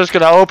 we're just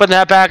gonna open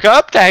that back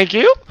up, thank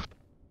you.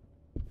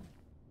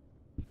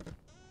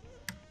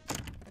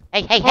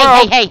 Hey, hey, hey,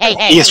 Well, hey, hey,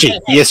 hey, hey!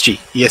 ESG.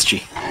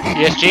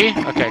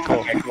 ESG? Okay,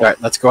 cool. Alright,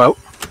 let's go out.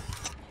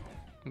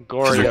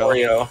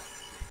 Goryo.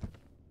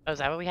 Oh, is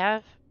that what we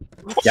have?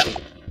 Yeah.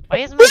 Why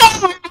is my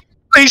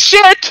Holy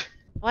shit!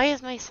 Why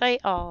is my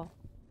site all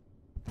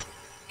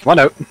Come on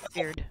out.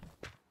 weird?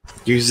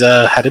 Use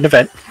had an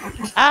event.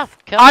 Ah,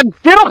 cool. I'm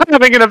still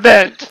having an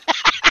event!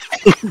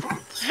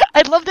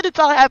 I love that it's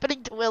all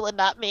happening to Will and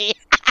not me.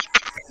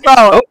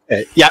 Bro,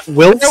 Okay. Yeah,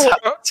 Will's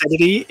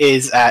sanity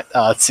is at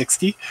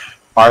 60.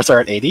 Ours are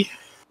at 80.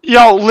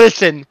 yo,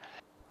 listen.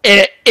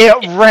 It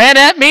ran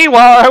at me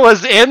while I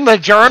was in the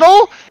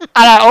journal, and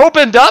I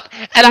opened up,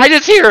 and I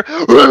just hear...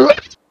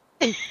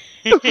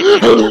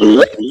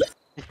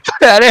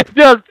 and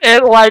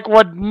it like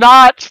would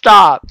not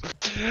stop.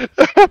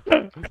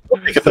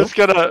 Just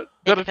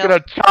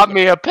gonna chop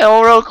me a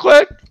pill real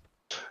quick.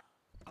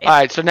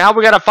 Alright, so now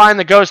we gotta find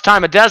the ghost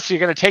time of death, so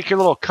you're gonna take your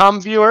little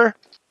cum viewer,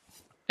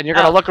 and you're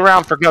gonna look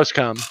around for ghost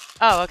cum.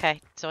 Oh,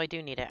 okay. So I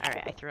do need it.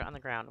 Alright, I threw it on the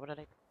ground. What did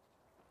I...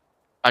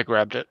 I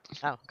grabbed it.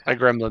 Oh, I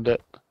okay. gremlined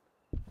it.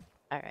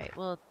 Alright,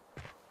 well...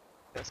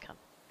 Ghost come.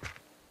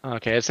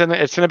 Okay, it's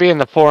gonna be in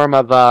the form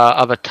of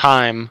a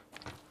time.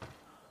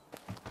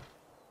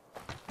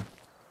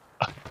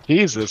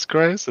 Jesus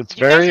Christ, it's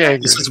very angry.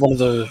 This is one of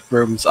the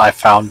rooms I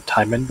found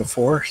time in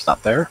before. It's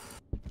not there.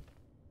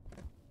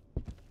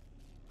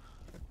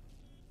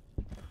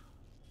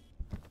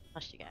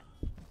 Must you get?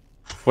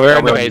 We're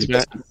in the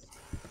basement.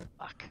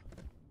 Fuck.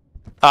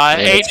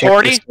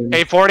 840,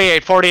 840,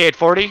 840,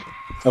 840.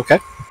 Okay.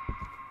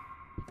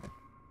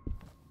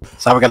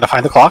 So now we gotta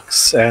find the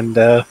clocks, and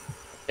They're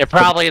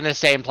probably in the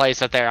same place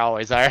that they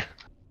always are.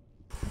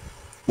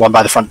 one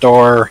by the front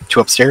door,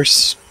 2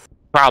 upstairs.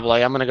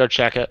 Probably. I'm gonna go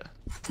check it.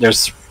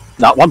 There's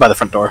not one by the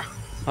front door.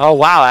 Oh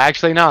wow,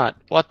 actually not.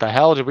 What the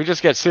hell? Did we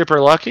just get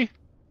super lucky?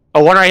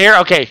 Oh, one right here?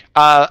 Okay,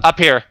 up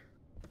here.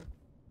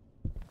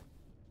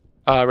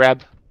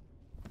 Reb.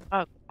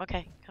 Oh,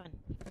 okay. Come on.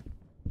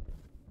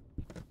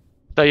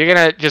 So you're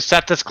gonna just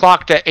set this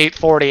clock to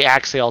 840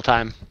 axial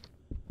time.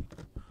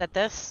 Is that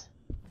this?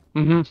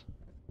 Mm-hmm.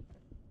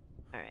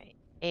 Alright.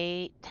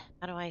 8...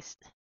 How do I...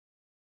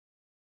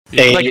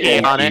 You click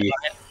A on it,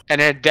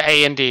 and then the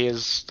A and D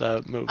is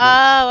the movement.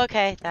 Oh,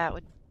 okay. That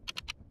would...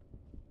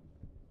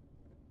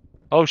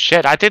 Oh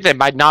shit, I think they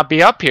might not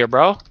be up here,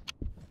 bro.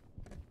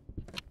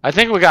 I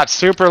think we got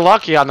super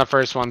lucky on the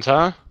first ones,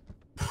 huh?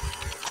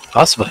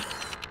 Possibly.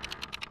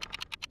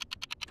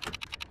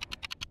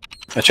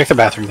 I checked the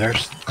bathroom there.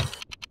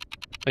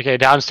 Okay,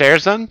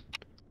 downstairs then?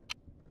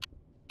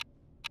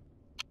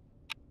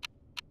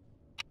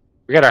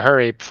 We gotta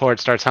hurry before it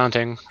starts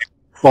haunting.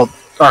 Well,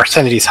 our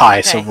sanity's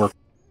high, so Okay. we're... Is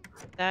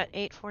that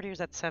 840 or is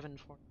that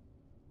 740?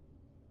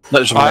 No,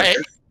 there's one right.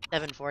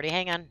 740.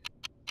 Hang on.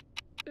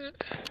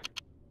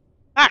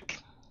 Fuck!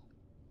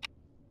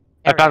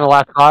 I found the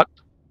last clock.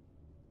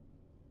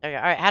 Okay,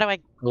 alright, how do I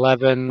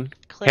 11,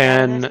 click out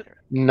of 10, this?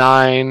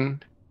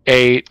 9,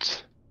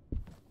 8,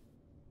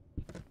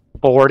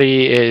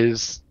 40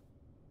 is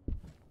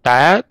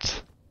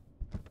that?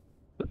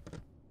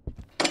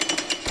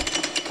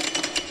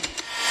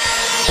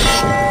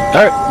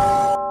 Alright,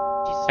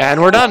 Jesus.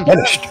 And we're done.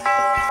 finished.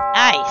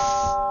 Nice!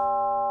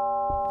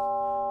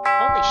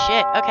 Holy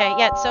shit. Okay,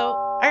 yeah, so,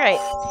 alright.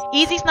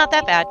 Easy's not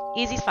that bad.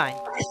 Easy's fine.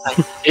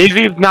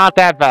 Easy's not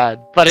that bad,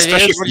 but it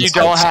Especially is for when you these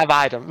don't house. have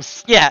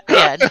items. Yeah,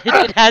 yeah.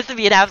 It has to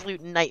be an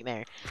absolute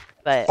nightmare.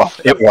 But... Well,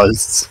 it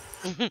was.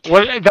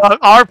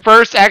 Our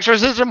first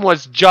exorcism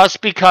was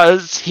just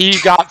because he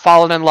got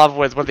fallen in love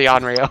with the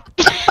Onryo.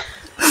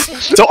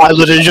 So I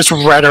literally just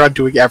ran around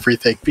doing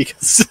everything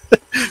because...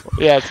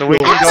 Yeah, so we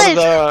can go to Alice!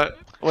 the...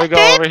 We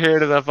go over here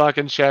to the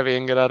fucking Chevy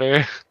and get out of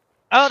here.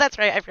 Oh, that's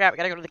right. I forgot. We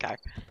gotta go to the car.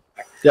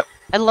 Yep.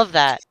 I love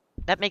that.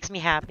 That makes me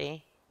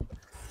happy.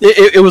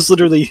 It was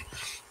literally...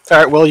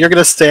 Alright, well, you're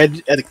gonna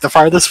stand at the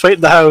farthest point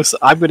in the house.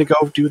 I'm gonna go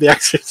do the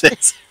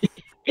exorcism.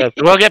 Yeah,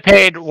 so we'll get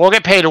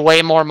paid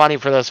way more money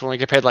for this when we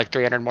get paid like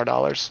 $300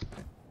 more.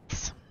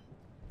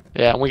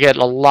 Yeah, and we get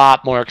a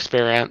lot more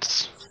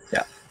experience.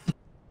 Yeah.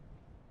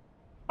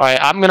 Alright,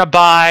 I'm gonna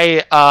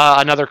buy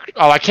another...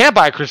 Oh, I can't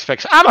buy a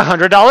crucifix. I'm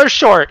 $100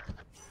 short!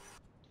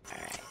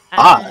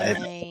 Alright. I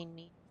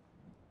need...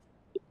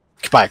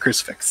 Buy a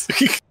crucifix.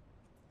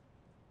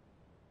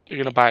 You're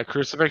gonna buy a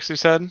crucifix, you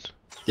said?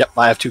 Yep,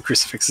 I have 2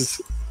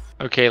 crucifixes.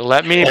 Okay,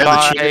 let me And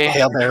buy... the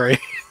Hail Mary.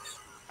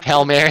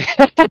 Hail Mary.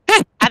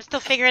 I'm still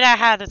figuring out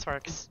how this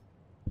works.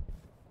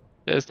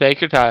 Just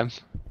take your time.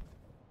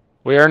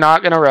 We are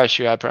not gonna rush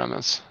you, I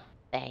promise.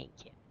 Thank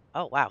you.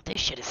 Oh, wow. This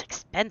shit is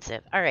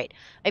expensive. Alright.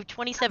 I have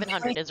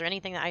 2,700. Is there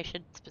anything that I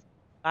should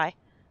buy?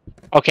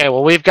 Okay,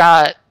 well we've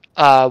got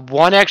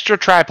 1 extra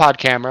tripod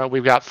camera,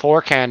 we've got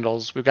 4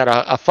 candles, we've got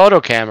a photo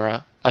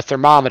camera, a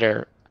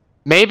thermometer.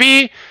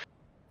 Maybe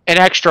an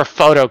extra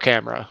photo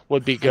camera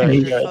would be good.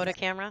 Extra photo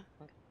camera?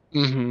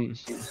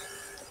 Mm-hmm.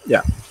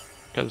 Yeah.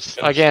 Because,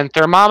 again,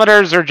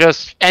 thermometers are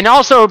just... And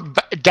also,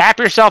 dap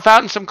yourself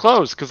out in some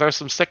clothes, because there's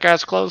some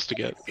sick-ass clothes to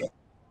get.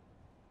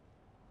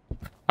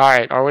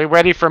 Alright, are we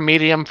ready for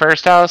medium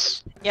first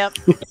house? Yep.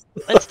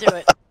 Let's do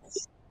it.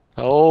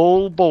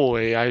 Oh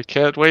boy, I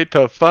can't wait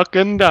to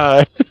fucking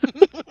die.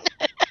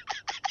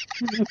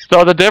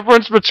 So the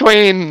difference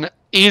between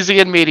easy,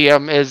 and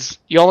medium is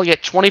you only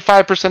get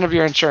 25% of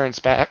your insurance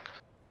back.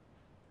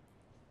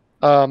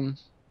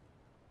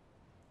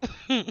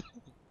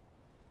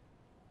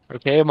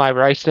 Okay, my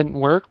rice didn't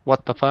work.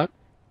 What the fuck?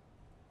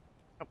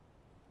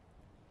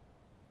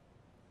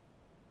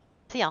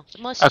 So yeah,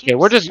 the most Okay,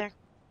 juice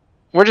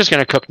we're just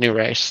gonna cook new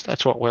rice.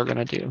 That's what we're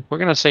gonna do. We're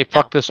gonna say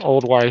fuck No. this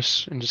old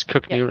rice and just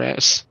cook new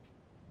rice.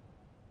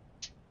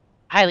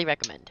 highly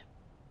recommend.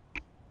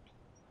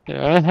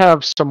 Yeah, I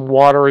have some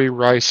watery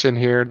rice in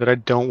here that I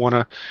don't want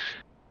to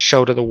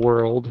show to the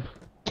world.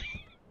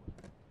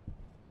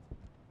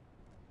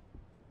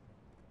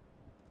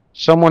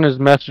 Someone is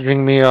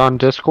messaging me on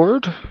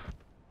Discord.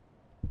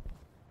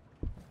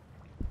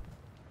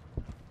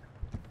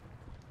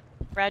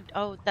 Brad,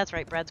 oh, that's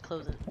right. Brad's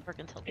closing work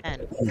until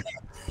 10.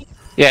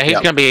 Yeah, he's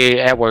Yep. gonna be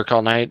at work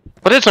all night,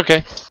 but it's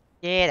okay.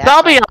 Yeah, that's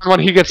I'll be on when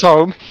he gets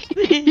home.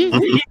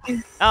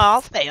 Oh,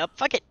 I'll stay up.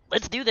 Fuck it.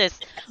 Let's do this.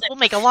 We'll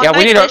make a long Yeah, we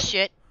night need of a- this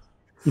shit.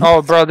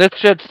 Oh, bro, this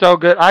shit's so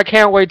good. I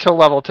can't wait till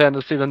level 10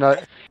 to see the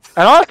nut.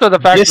 And also the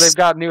fact that they've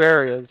got new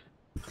areas.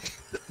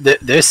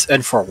 This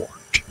and Forewarned.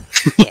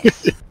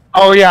 Yes.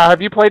 Oh yeah,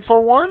 have you played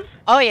Forewarned?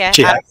 Oh yeah.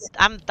 Yeah.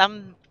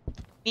 I'm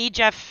me,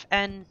 Jeff,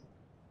 and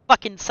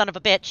fucking son of a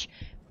bitch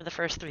were the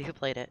first 3 who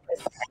played it.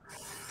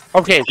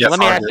 Okay, so Yeah, let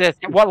me ask fine. this: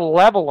 what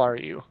level are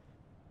you?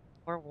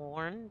 We're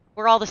worn.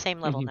 We're all the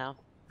same level now.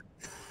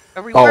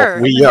 Or we Oh, were.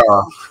 we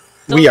are.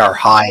 We are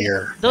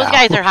higher. Those now.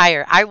 guys are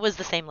higher. I was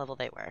the same level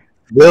they were.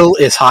 Will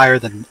is higher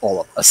than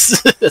all of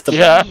us. At the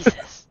Yeah.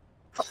 Jesus.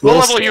 What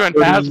Will's level are you in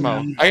 30.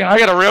 Phasmo? I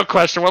got a real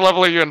question. What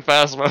level are you in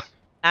Phasmo?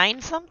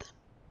 9 something,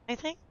 I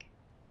think.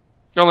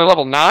 You're only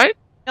level 9?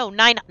 No,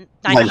 900.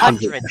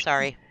 900.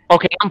 Sorry.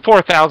 Okay, I'm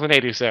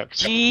 4086.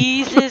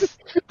 Jesus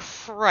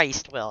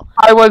Christ, Will.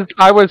 I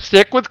was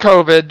sick with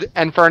COVID,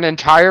 and for an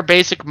entire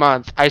basic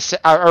month,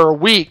 or a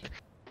week,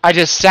 I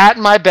just sat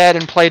in my bed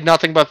and played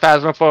nothing but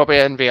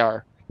Phasmophobia in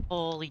VR.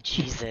 Holy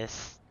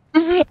Jesus.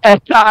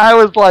 And I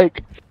was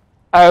like,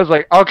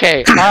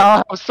 okay,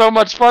 I'll have so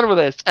much fun with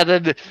this. And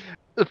then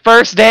the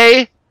first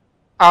day,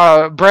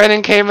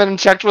 Brandon came in and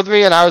checked with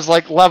me, and I was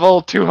like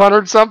level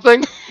 200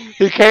 something.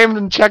 He came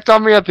and checked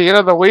on me at the end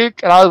of the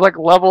week, and I was like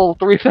level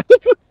 3000.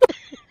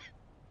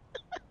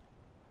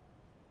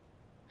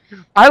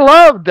 I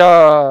loved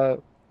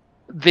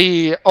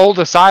the Old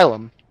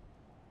Asylum.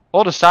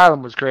 Old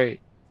Asylum was great.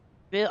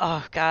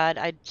 Oh God,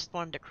 I just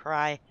wanted to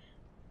cry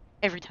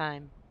every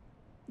time.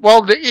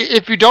 Well,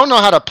 if you don't know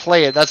how to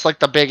play it, that's like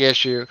the big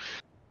issue.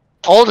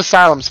 Old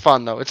Asylum's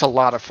fun though; it's a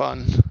lot of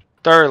fun.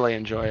 Thoroughly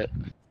enjoy it.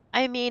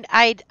 I mean,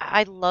 I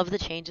love the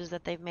changes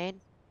that they've made.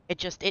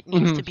 It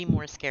needs to be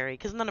more scary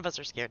because none of us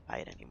are scared by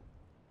it anymore.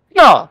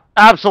 No,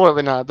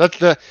 absolutely not. That's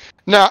the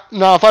now.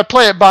 If I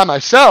play it by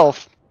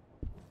myself,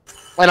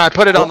 and I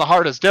put it on the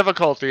hardest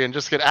difficulty and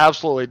just get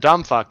absolutely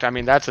dumbfucked, I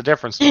mean that's a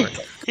different story.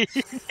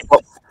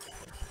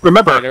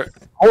 Remember,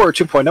 Horror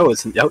 2.0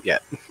 isn't out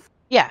yet.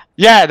 Yeah.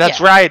 Yeah, that's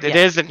Yeah. right. It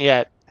Yeah. isn't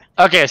yet.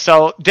 Okay,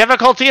 so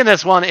difficulty in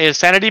this one is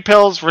sanity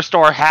pills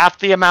restore half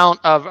the amount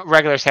of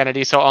regular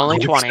sanity, so only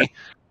 20.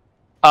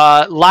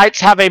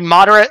 Lights have a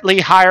moderately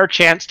higher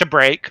chance to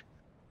break.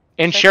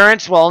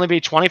 Insurance will only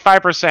be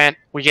 25%.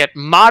 We get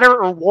moderate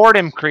reward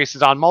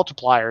increases on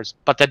multipliers,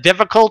 but it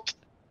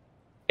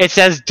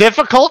says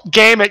difficult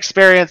game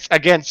experience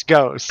against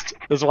Ghost,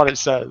 is what it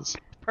says.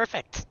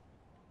 Perfect.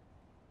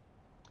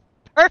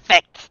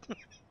 Perfect.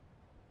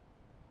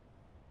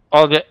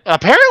 Oh,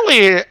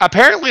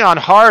 apparently on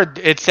hard,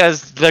 it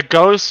says the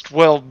Ghost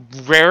will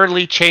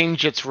rarely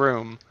change its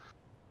room.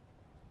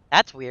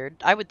 That's weird.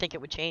 I would think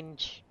it would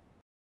change.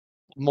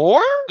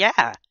 More?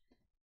 Yeah.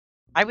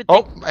 I would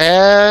Oh, think.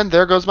 and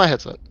there goes my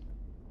headset.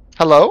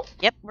 Hello?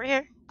 Yep, we're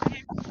here.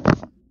 Let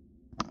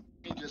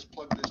me just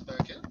plug this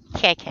back in.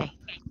 KK.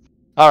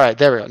 Alright,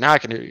 there we go. Now I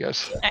can hear you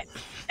guys.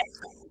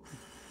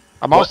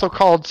 I'm also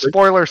called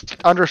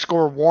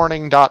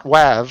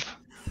spoilers_warning.wav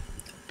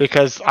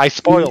because I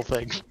spoil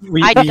things.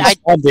 We I-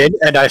 spawned in,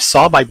 and I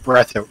saw my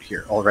breath out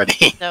here already.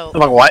 So, I'm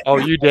like, what? Oh,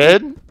 you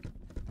did?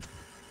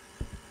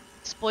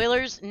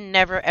 spoilers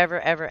never, ever,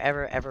 ever,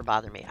 ever, ever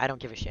bother me. I don't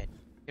give a shit.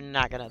 You're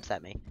not gonna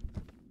upset me.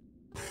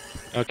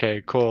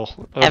 Okay, cool.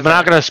 I'm Ever.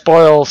 not gonna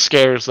spoil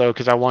scares though,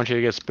 because I want you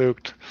to get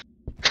spooked.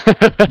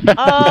 Oh,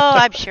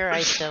 I'm sure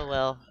I still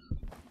will.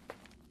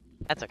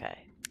 That's okay.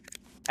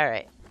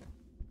 Alright.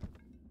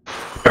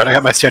 Alright, I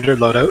got my standard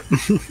loadout.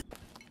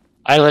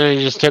 I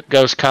literally just took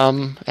Ghost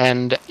Cum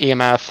and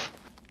EMF.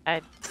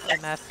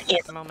 MF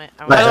at the moment.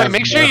 I By By the way, wanna-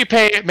 make sure you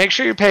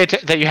pay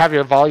that you have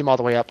your volume all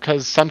the way up,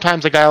 because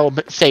sometimes a guy will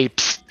say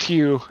psst to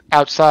you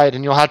outside,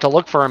 and you'll have to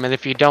look for him, and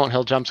if you don't,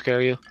 he'll jump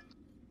scare you.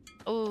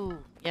 Ooh,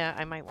 yeah,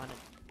 I might want to.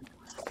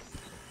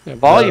 Yeah,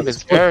 volume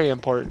is very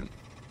important.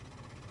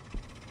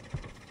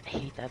 I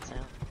hate that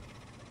sound.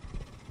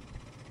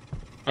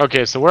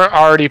 Okay, so we're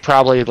already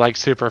probably like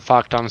super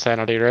fucked on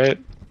sanity, right?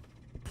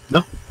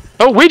 No.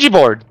 Oh, Ouija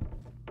board.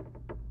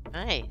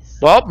 Nice.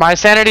 Well, my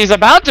sanity's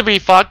about to be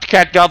fucked,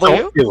 Cat W.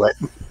 Don't do it.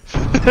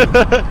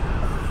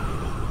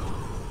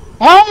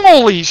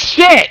 Holy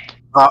shit!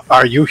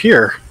 Are you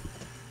here?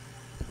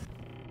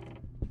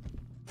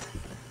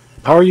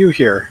 Are you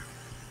here?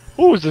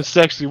 Who's a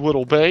sexy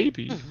little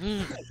baby?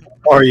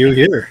 Are you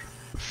here?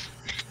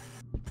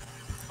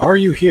 Are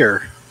you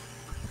here?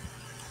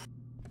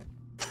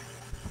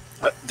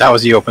 That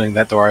was you opening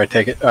that door, I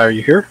take it. Are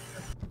you here?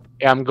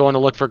 Yeah, I'm going to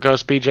look for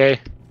Ghost BJ.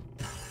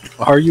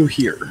 Are you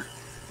here?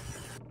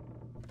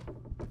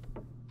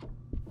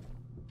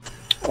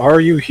 Are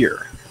you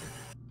here?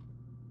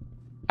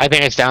 I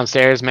think it's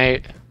downstairs,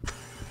 mate.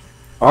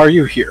 Are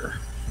you here?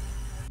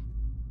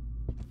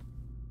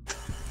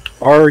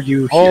 Are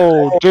you here?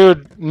 Oh,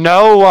 dude,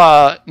 no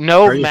Are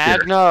you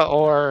Magna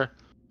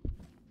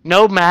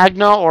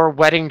or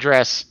wedding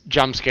dress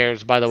jump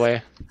scares, by the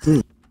way.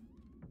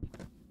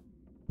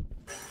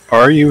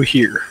 Are you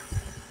here?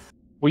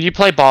 Will you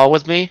play ball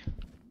with me?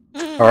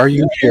 Are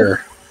you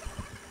here?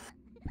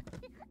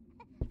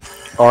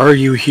 Are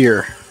you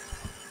here?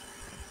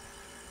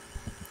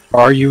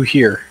 Are you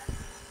here?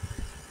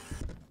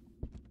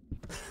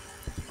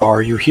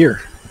 Are you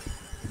here?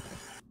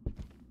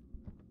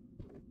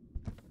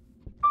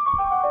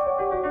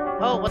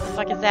 Oh, what the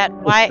fuck is that?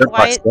 Why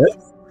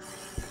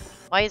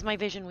is my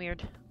vision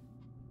weird?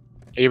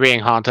 Are you being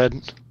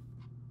haunted?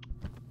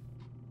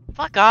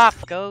 Fuck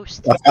off,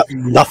 ghost. I've got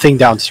nothing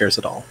downstairs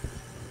at all.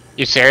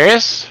 You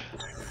serious?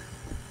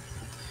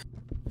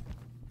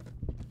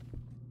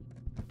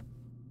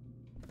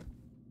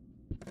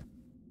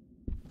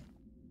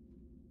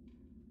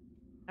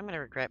 I'm gonna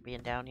regret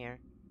being down here.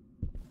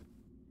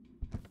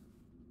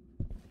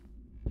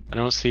 I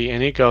don't see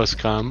any ghosts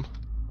come.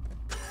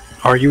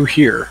 Are you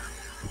here?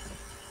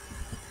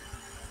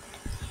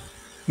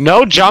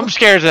 No jump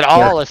scares at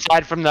all,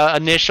 aside from the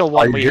initial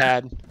one we here?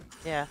 had.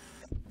 Yeah.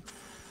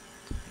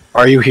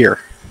 Are you here?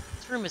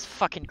 This room is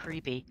fucking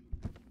creepy.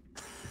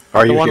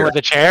 Are The you one here? with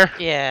the chair?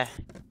 Yeah.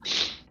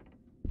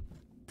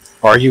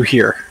 Are you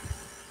here?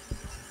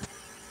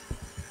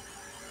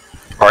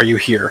 Are you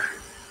here?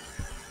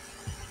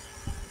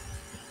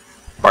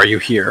 Are you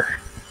here?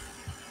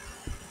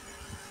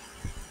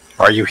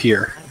 Are you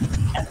here?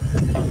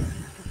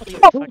 You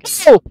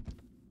fucking...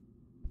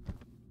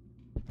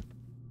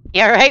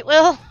 You alright,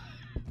 Will?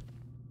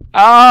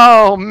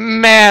 Oh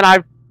man, I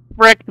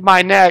fricked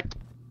my neck.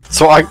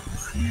 So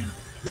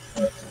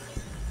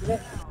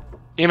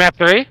EMF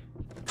 3?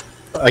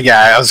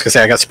 yeah, I was gonna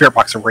say I got Spirit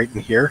Box right in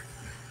here.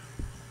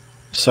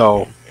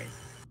 So I'm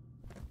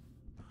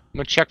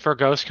gonna check for a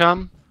ghost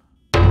come.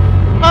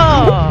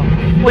 Oh!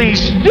 Holy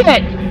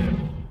shit!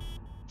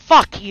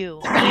 Fuck you!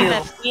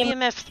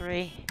 EMF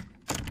 3.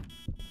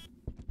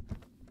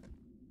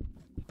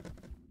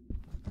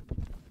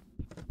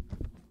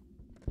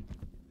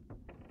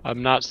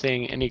 I'm not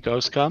seeing any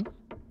ghosts come.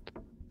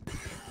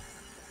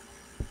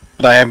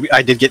 but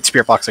I did get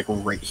Spirit Box like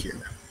right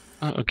here.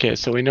 Okay,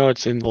 so we know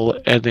it's in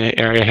the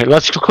area here.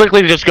 Let's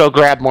quickly just go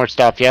grab more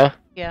stuff, yeah?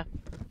 Yeah.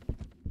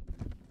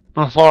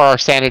 Before our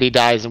sanity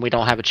dies and we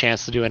don't have a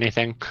chance to do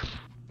anything.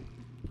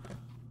 I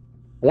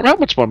wonder how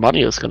much more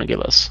money it's gonna give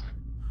us.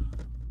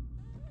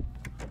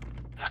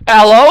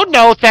 Hello?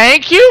 No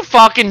thank you,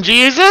 fucking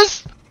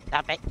Jesus!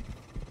 Stop it.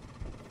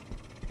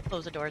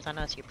 Close the doors on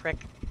us, you prick.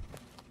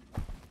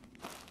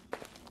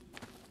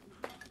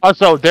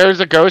 Also,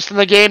 there's a ghost in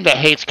the game that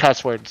hates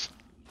cuss words.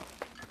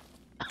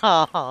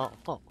 Oh.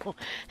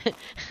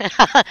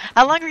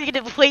 How long are you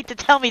gonna wait to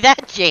tell me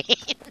that, Jane?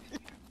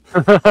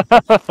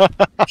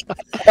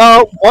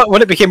 Oh,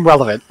 when it became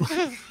relevant.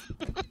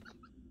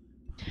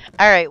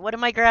 Alright, what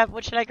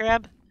should I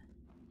grab?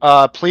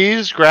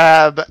 Please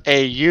grab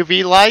a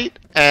UV light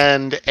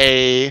and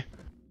a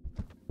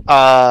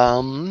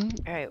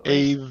Alright,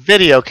 a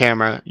video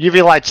camera.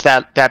 UV light's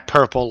that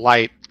purple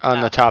light on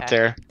the top okay.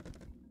 there.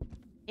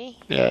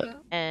 Yeah.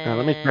 And... Now,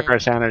 let me check our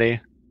sanity.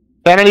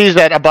 Sanity's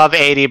at above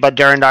 80, but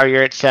Durandar,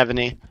 you're at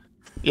 70.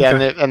 Yeah,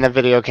 Okay. and the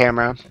video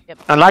camera. Yep.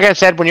 And like I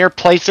said, when you're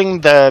placing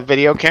the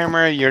video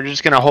camera, you're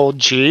just gonna hold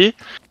G,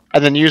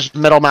 and then use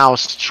middle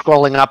mouse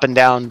scrolling up and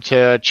down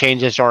to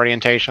change its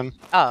orientation.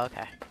 Oh,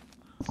 okay.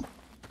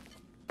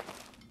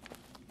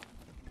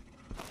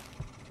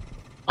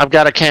 I've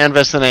got a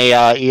canvas and a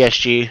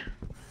ESG.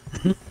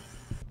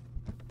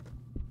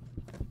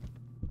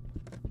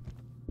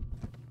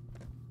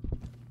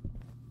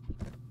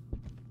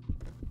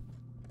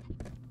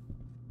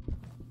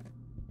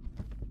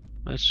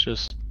 Let's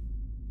just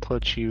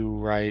put you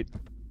right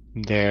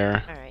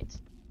there. Alright.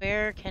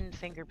 Where can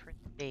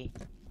fingerprints be?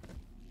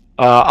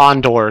 On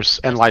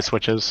doors and light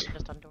switches.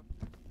 Just on door.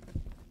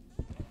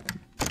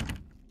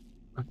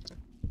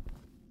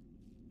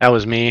 That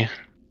was me.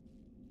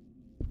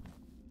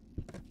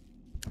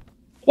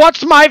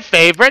 What's my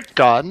favorite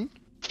gun?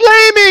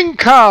 Flaming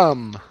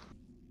cum!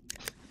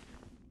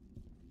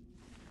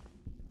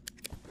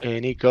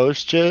 Any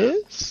ghosts?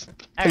 Alright.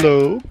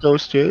 Hello,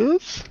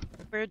 ghosts?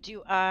 Where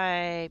do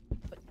I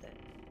put this?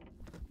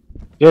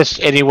 Just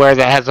anywhere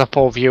that has a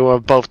full view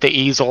of both the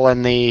easel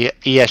and the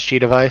ESG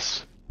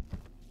device.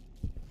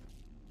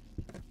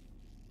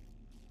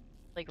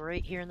 Like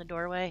right here in the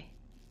doorway?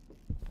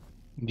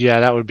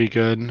 Yeah, that would be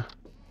good.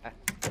 Okay.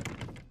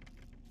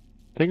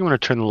 I think I'm gonna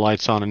turn the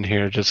lights on in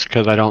here just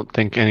because I don't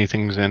think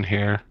anything's in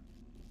here.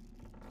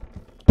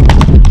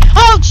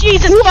 Oh,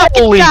 Jesus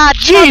fucking Holy God!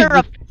 Jesus. Mother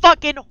of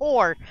fucking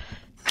whore!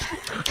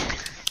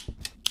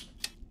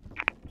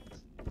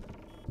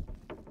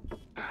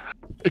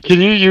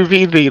 Can you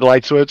UV the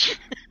light switch?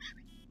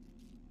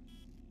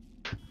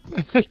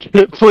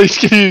 Please,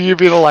 can you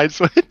UV the light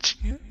switch?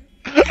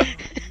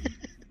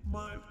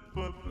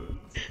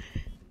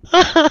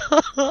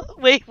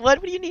 Wait,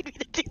 what do you need me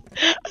to do?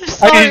 I'm I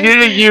sorry.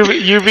 need you to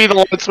UV the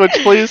light switch,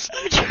 please.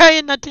 I'm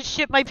trying not to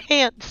shit my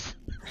pants.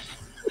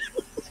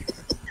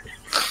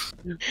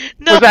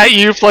 No. Was that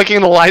you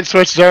flicking the light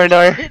switch during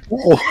there?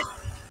 Oh,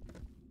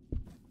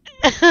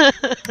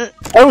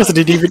 I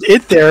wasn't even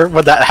in there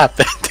when that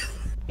happened.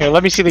 Here,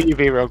 let me see the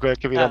UV real quick,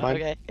 if you Oh, don't mind.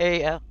 okay, there you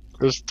go.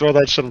 Just throw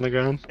that shit on the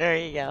ground. There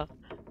you go.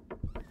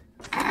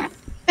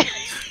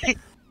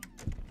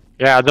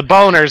 Yeah, the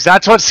boners.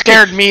 That's what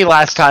scared me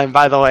last time,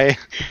 by the way.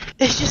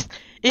 It's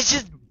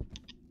just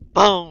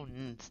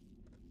bones.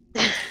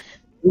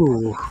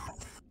 Ooh.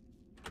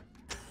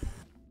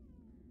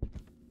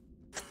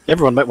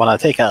 Everyone might want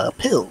to take a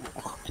pill.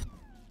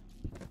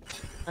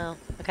 Oh,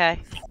 okay.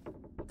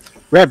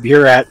 Reb,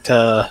 you're at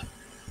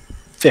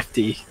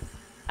 50.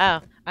 Oh,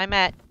 I'm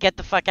at get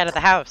the fuck out of the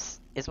house,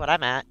 is what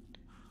I'm at.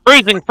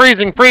 Freezing,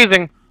 freezing,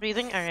 freezing.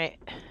 Breathing? Alright.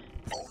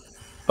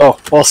 Oh,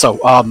 also,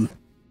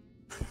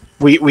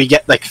 we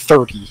get like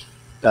 30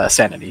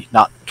 sanity,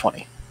 not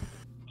 20.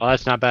 Oh,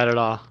 that's not bad at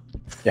all.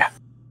 Yeah.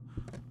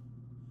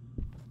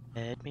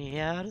 Get me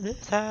out of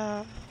this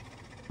house.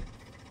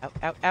 Out,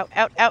 out, out,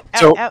 out, out,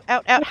 So, out,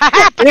 out, out. Ha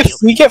ha! Fuck If you!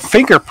 we get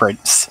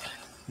fingerprints,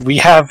 we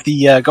have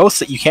the ghost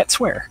that you can't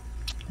swear.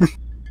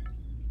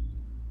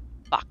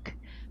 Fuck.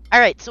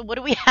 Alright, so what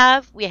do we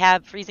have? We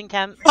have freezing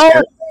temp.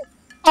 Oh!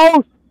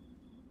 Oh!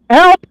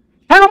 Help!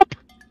 Help!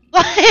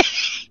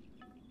 What?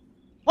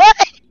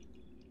 What?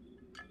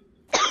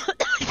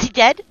 Is he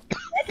dead?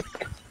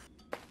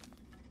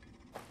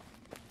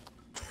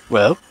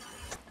 Well,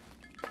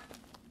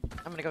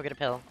 I'm gonna go get a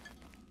pill.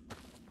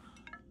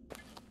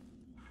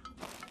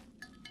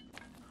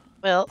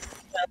 Well,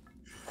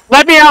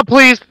 Let me out,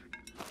 please!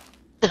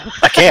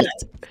 I can't.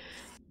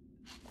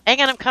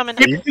 hang on, I'm coming.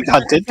 Are you being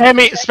hunted?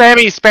 Spammy,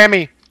 spammy,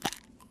 spammy.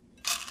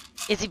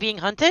 Is he being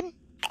hunted?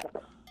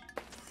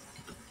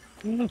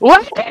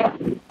 What?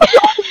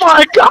 Oh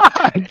my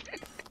god!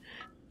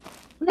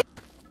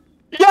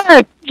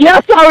 Yes!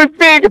 Yes, I was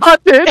being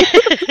hunted!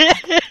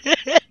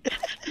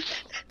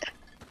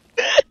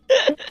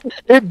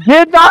 It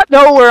did not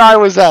know where I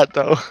was at,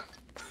 though.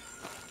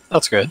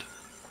 That's good.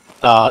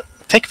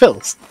 Take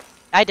pills.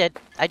 I did.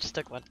 I just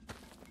took one.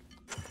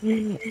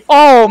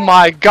 Oh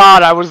my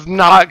god, I was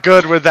not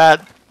good with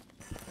that.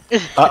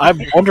 I'm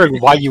wondering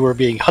why you were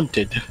being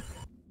hunted.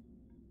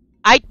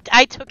 I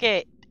took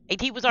it.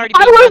 He was already.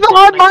 I being was hunted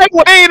on when I my took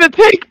it. way to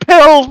take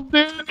pills,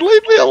 dude!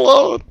 Leave me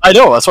alone! I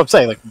know, that's what I'm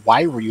saying. Like,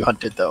 why were you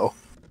hunted, though?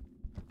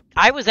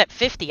 I was at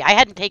 50. I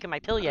hadn't taken my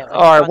pill yet. when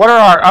Alright, he what are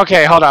our...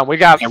 Okay, hold on. We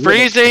got Yeah, we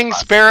freezing, got-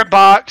 spirit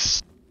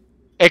box...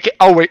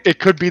 Oh wait, it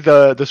could be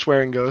the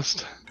swearing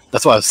ghost.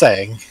 That's what I was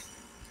saying.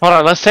 Hold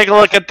on, let's take a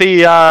look at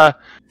the,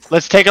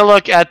 let's take a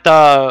look at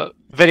the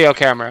video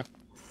camera.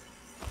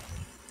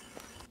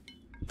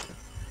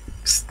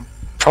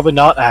 Probably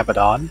not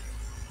Abaddon.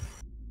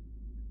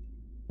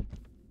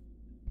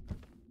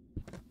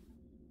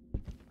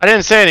 I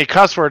didn't say any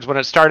cuss words when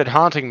it started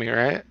haunting me,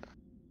 right?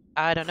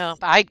 I don't know.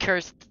 I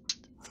cursed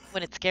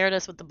when it scared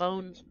us with the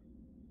bones.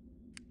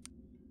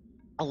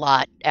 A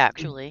lot,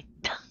 actually.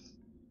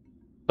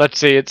 Let's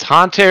see, it's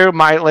Hantu,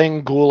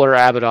 Mightling, Ghoul, or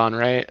Abaddon,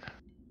 right?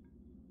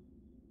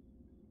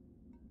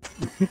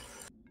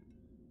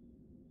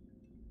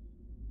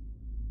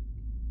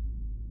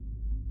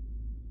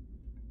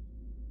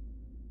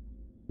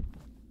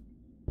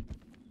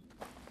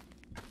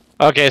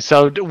 Okay,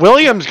 so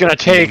William's gonna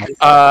take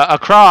a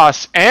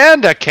cross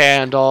and a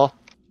candle.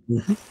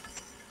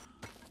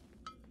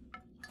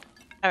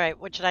 Alright,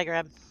 what should I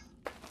grab?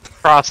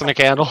 Cross and a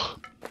candle.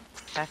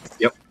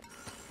 Yep.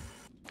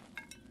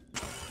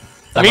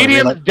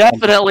 Medium,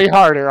 definitely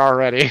harder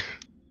already.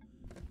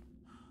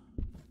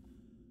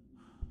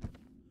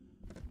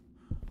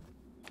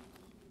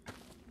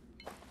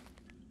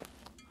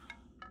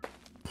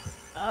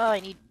 Oh, I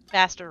need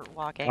faster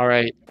walking. All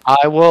right,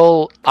 I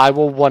will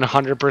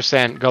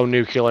 100% go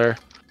nuclear.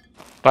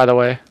 By the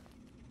way.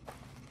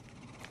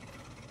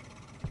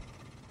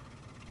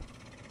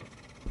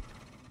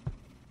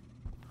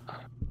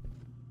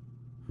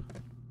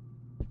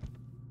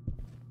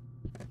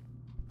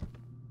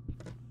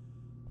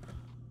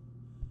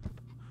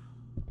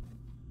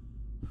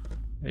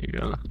 There you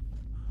go.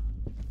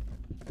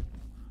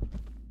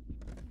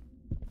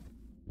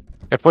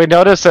 If we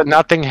notice that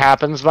nothing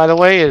happens, by the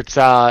way, it's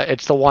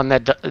the one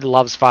that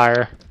loves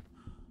fire.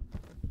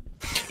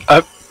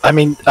 I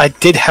mean, I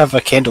did have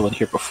a candle in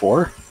here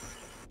before.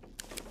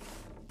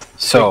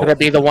 So Could it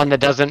be the one that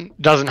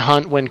doesn't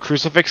hunt when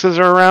crucifixes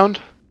are around?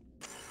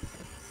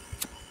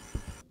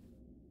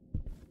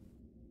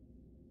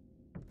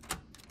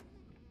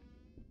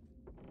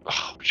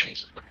 Oh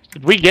Jesus Christ!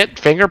 Did we get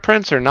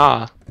fingerprints or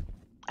nah?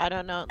 I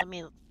don't know. Let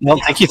me. I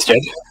don't think he's dead.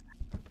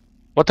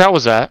 What the hell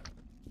was that?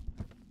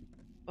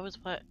 What was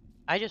what?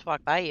 I just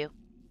walked by you.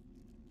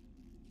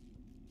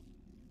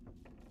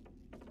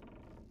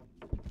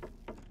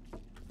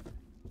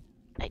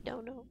 I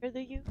don't know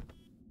whether you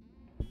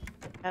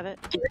have it.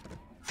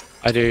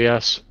 I do,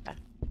 yes.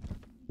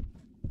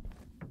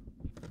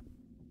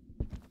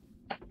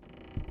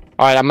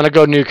 Alright, I'm gonna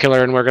go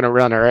nuclear and we're gonna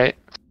run, alright?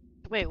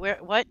 Wait, where?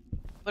 What?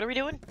 What are we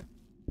doing?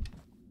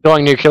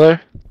 Going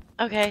nuclear?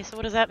 Okay, so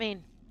what does that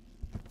mean?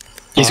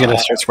 He's gonna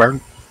start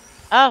swearing.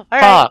 Oh,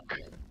 alright. Fuck.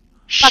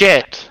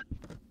 Shit.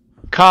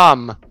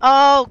 Come.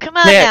 Oh, come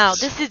on Tits. now.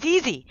 This is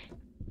easy.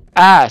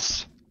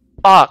 Ass.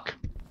 Fuck.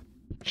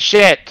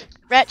 Shit.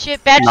 Rat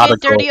shit, bad Not a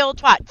shit, dirty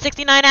old twat.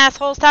 69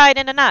 assholes tied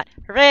in a knot.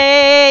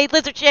 Hooray!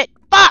 Lizard shit.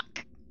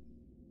 Fuck!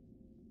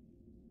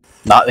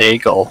 Not a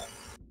goal.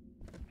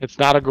 It's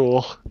not a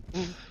ghoul.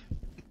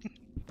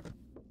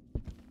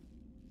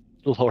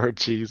 Lord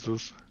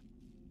Jesus.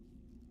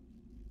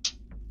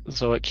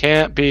 So it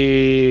can't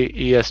be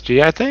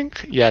ESG, I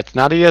think? Yeah, it's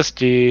not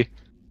ESG.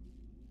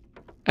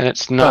 And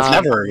it's No, not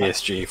it's never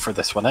ESG for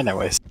this one,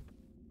 anyways.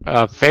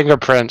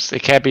 fingerprints.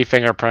 It can't be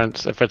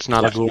fingerprints if it's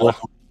not a ghoul.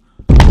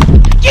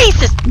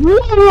 Jesus!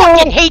 I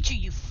fucking hate you,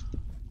 you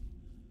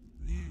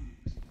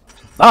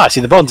Ah, I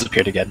see the bones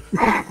appeared again.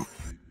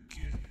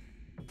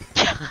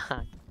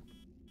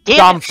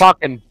 Damn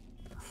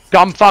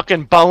Dumb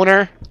fucking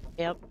boner.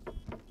 Yep.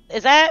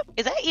 Is that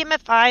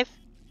EMF 5?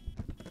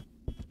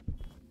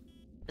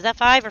 Is that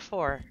 5 or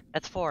 4?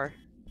 That's 4.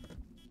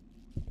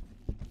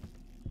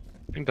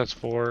 I think that's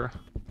 4.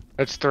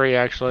 That's 3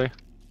 actually.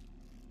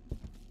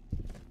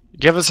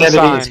 Give us Sanity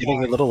a is sign.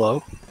 getting a little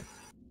low.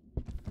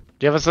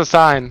 Give us a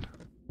sign.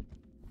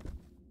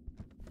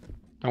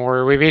 Don't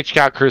worry, we've each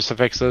got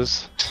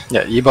crucifixes.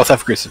 Yeah, you both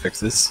have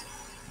crucifixes.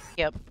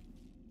 Yep.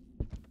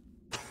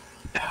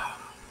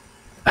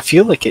 I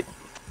feel like it.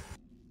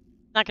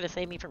 Not gonna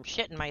save me from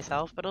shitting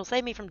myself, but it'll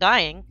save me from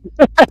dying.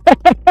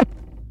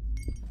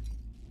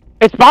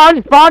 It spawned!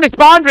 It spawned! It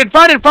spawned! In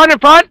front! In front! In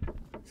front!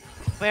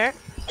 Where?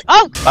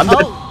 Oh! I'm dead.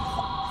 Oh!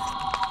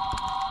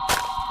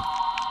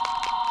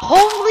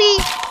 Holy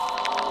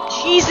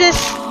Jesus!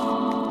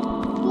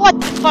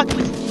 What the fuck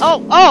was?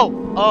 Oh!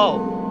 Oh!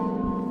 Oh!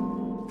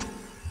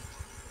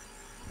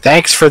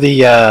 Thanks for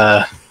the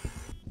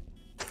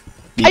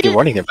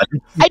warning there,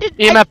 buddy. I didn't.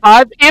 EMF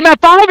 5!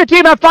 EMF 5! It's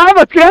EMF 5!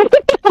 Let's go!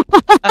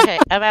 Okay,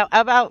 I'm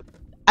out.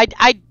 I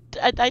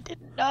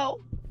didn't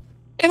know.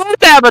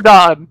 It's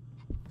Abaddon!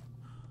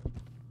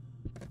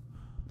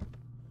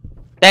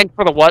 Thanks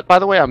for the what, by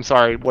the way? I'm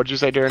sorry. What'd you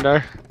say during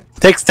there?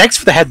 Thanks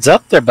for the heads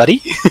up there,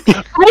 buddy.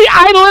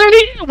 I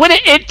literally, when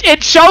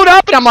it showed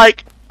up, and I'm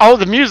like, oh,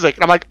 the music.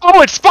 And I'm like,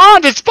 oh, it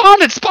spawned! It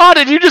spawned! It spawned!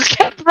 And you just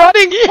kept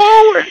running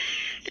forward!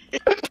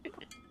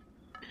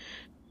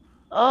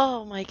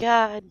 Oh my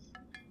god.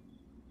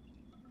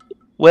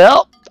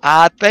 Well,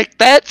 I think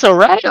that's a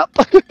wrap.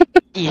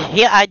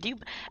 Yeah, I do.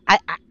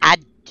 I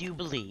do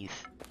believe.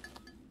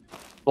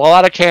 Blow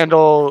out a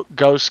candle,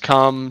 ghost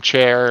come,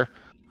 chair,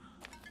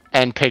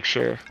 and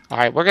picture.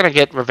 Alright, we're gonna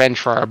get revenge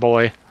for our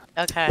boy.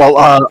 Okay.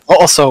 Well,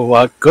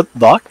 also, good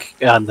luck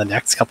on the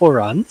next couple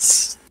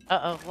runs.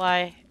 Uh-oh,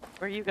 why?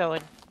 Where are you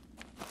going?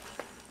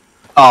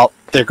 Oh,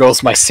 there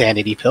goes my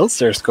sanity pills.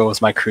 There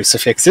goes my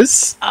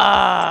crucifixes.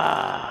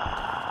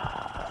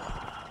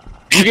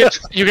 You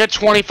get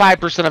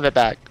 25% of it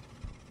back.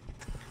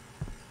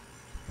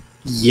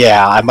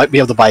 Yeah, I might be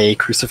able to buy a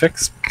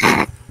crucifix.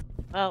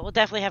 Well, we'll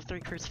definitely have 3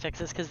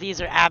 crucifixes, because these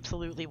are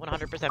absolutely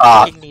 100%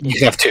 Ah, fucking needed.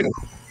 you have 2.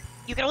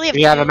 You can only have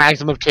We 2? have a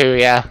maximum of 2,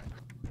 yeah.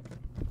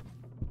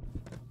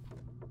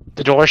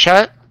 The door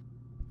shut?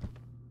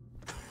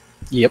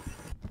 Yep.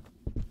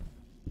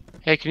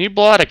 Hey, can you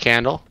blow out a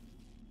candle?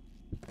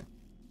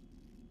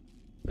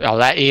 Oh,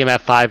 that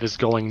EMF 5 is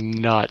going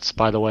nuts,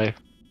 by the way.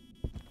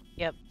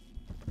 Yep.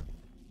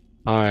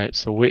 Alright,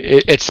 so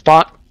it's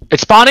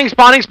spawning,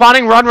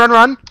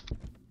 run!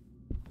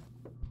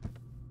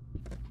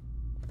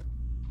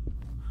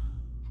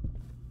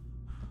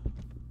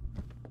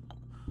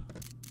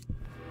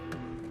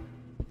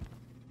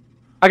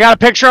 I got a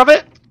picture of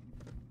it.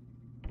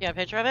 You got a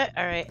picture of it?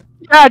 Alright.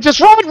 Yeah,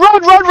 just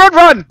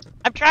run!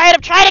 I'm trying to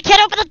get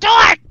open the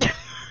door!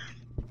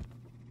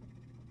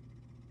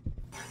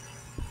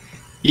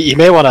 You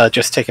may want to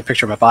just take a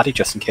picture of my body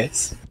just in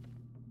case.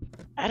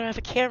 I don't have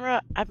a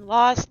camera. I'm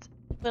lost.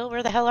 Will,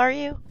 where the hell are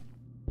you?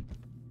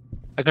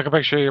 I took a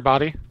picture of your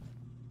body.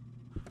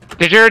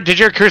 Did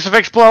your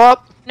crucifix blow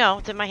up? No,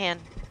 it's in my hand.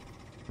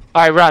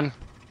 Alright, run.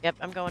 Yep,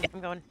 I'm going.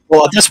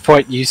 Well, at this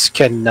point, you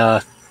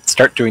can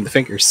start doing the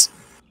fingers.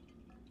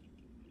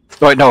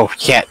 Oh, wait, no, you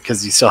can't,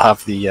 because you still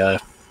have the,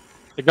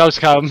 The ghost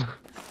come.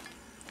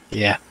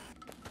 yeah.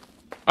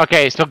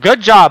 Okay, so good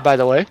job, by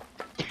the way.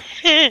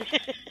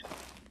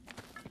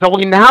 So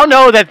we now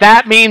know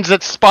that means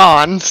it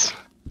spawns.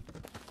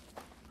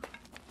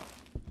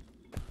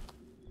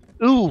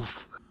 Ooh.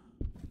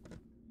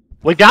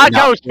 We got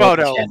Now, ghost blow out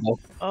the photo. candle.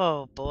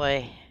 Oh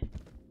boy.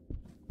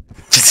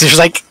 There's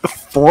like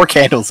 4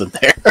 candles in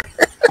there.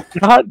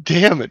 God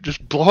damn it,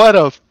 just blow out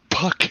a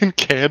fucking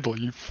candle,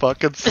 you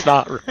fucking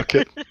snot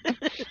rocket.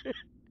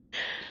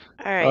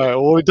 Alright. Alright,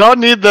 well we don't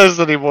need this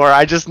anymore.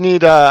 I just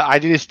need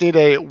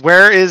a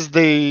where is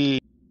the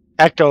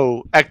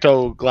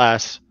ecto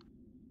glass?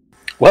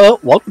 Well,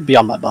 one would be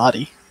on my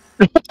body.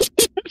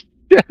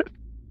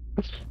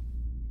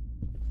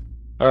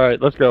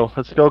 Alright, let's go.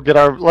 Let's go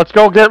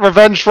get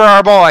revenge for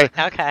our boy.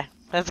 Okay,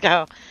 let's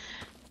go.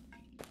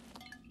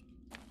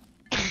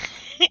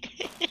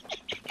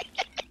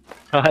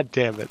 God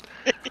damn it.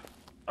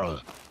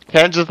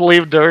 Can't just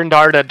leave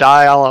Durndar to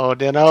die alone,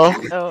 you know?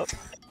 Oh,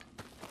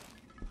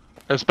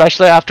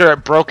 Especially after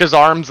it broke his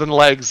arms and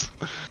legs.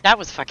 that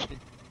was fucking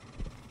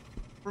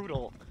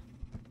brutal.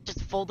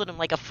 Just folded him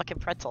like a fucking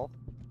pretzel.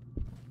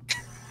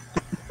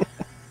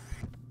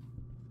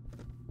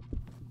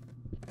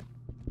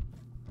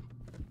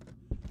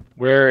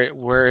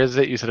 Where is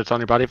it? You said it's on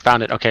your body?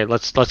 Found it. Okay,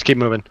 let's keep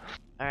moving.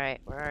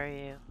 Alright, where are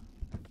you?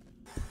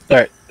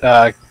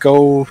 Alright,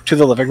 go to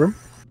the living room.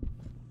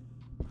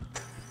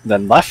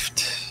 Then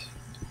left.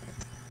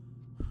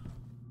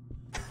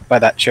 By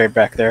that chair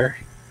back there.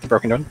 The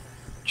broken one.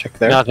 Check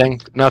there. Nothing.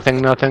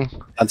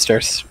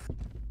 Downstairs.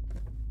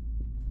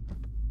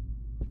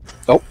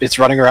 Oh, it's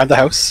running around the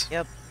house.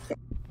 Yep.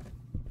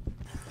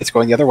 It's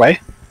going the other way.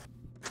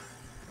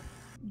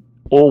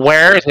 Well,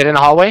 where? Is it in the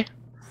hallway?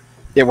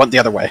 It went the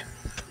other way.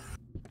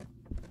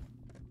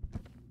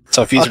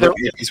 So if he's Okay.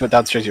 if he's went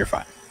downstairs, you're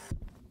fine.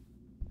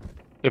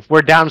 If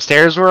we're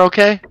downstairs, we're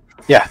okay?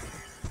 Yeah.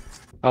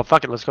 Oh,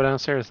 fuck it. Let's go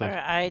downstairs then.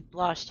 Alright, I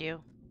lost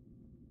you.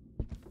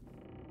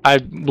 I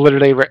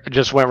literally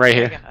just went right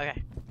There here. we go,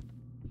 okay.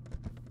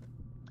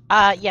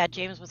 Yeah,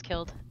 James was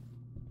killed.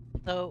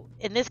 So,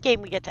 in this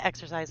game, we get to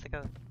exercise the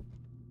code.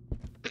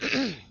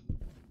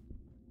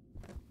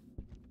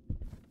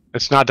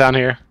 It's not down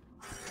here.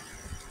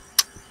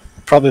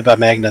 Probably by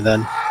Magna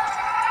then.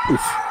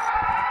 Oof.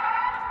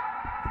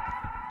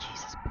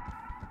 Jesus.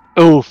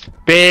 Oof.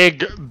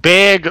 Big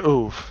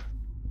oof.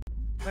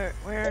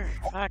 Where?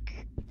 Fuck.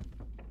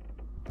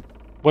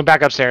 Went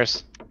back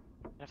upstairs.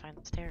 Gotta find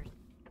the stairs.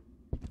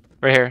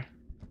 Right here.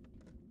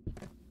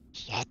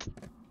 Shit.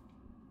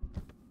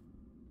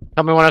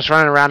 Tell me when it's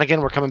running around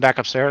again. We're coming back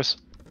upstairs.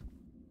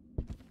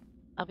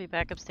 I'll be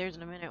back upstairs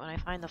in a minute when I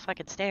find the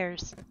fucking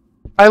stairs.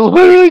 I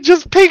literally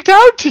just peeked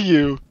out to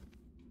you.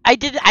 I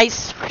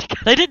swear to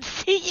God, I didn't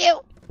see you!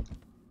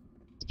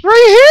 It's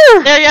right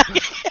here. There you go.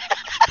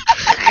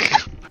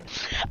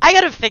 I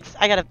gotta fix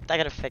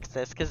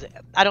this, because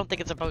I don't think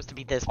it's supposed to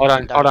be this Hold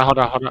on.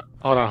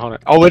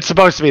 Oh, it's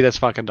supposed to be this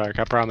fucking dark.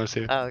 I promise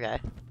you. Oh, okay.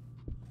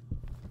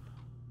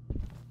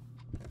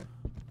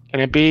 Can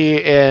it be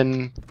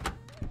in?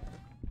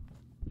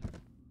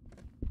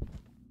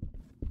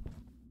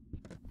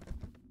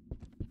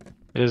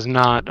 It is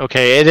not.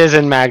 Okay, it is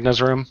in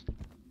Magna's room.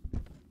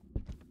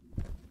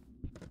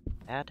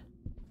 Bad.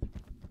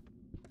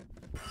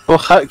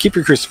 Well, keep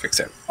your crucifix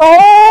out.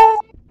 Oh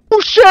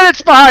shit!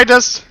 It's behind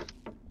us.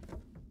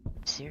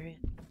 Serious?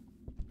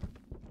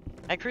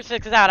 My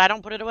crucifix is out. I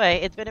don't put it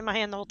away. It's been in my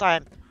hand the whole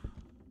time.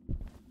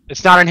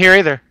 It's not in here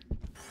either.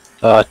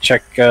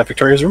 Check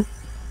Victoria's room.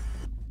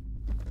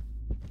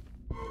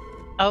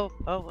 Oh.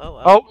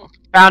 Oh,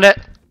 found it.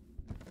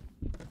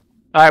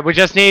 All right, we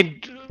just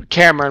need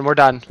camera and we're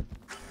done.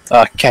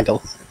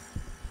 Candle.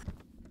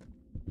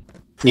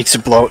 Needs to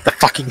blow out the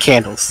fucking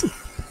candles.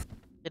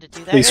 Did it do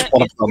that At least yet?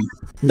 one of them.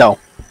 No.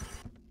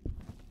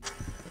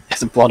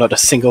 Hasn't blown out a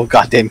single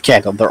goddamn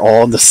candle. They're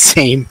all in the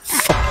same.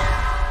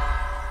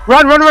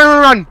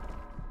 Run!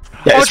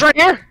 Yeah, Oh, it's right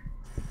here.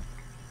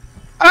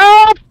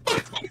 Oh!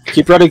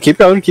 Keep running. Keep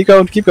going.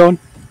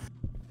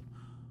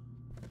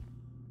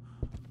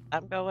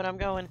 I'm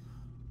going.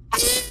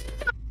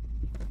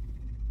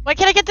 Why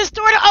can't I get this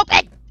door to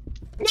open?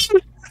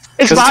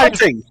 It's behind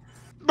you.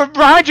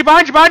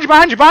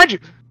 Behind you.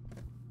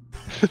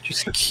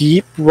 Just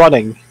keep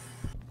running.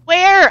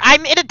 Where?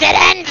 I'm in a dead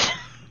end!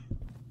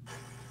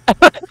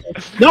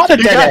 Not a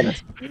dead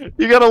end.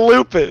 You gotta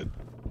loop it.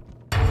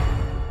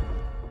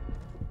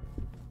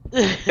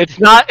 It's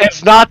not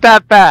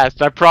that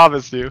fast. I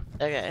promise you.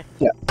 Okay.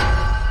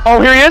 Oh,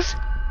 here he is.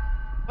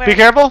 Where? Be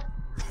careful.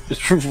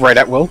 Just right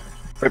at will.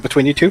 Right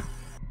between you two.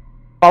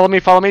 Follow me.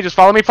 Just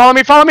follow me.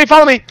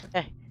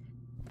 Okay.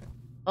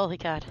 Holy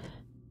God.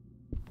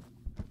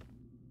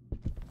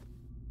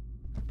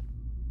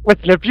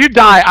 Listen, if you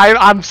die,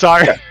 I'm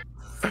sorry.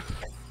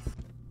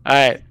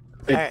 Alright.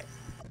 Alright.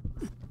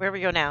 Where we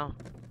go now?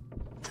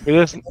 We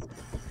just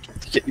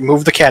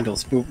Move the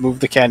candles.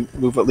 Move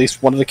at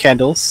least one of the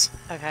candles.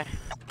 Okay.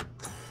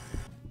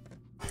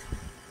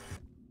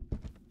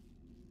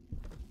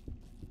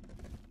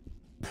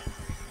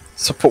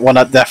 So put one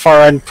at that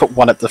far end, put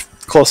one at the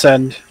close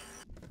end.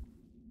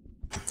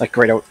 Like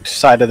right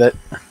outside of it.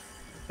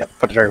 Yep,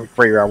 put it right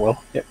where you are, Will.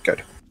 Yep,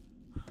 good.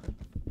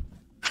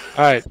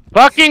 Alright.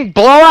 Fucking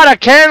blow out a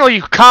candle,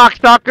 you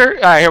cocksucker!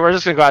 Alright, here, we're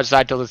just gonna go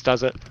outside till this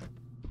does it.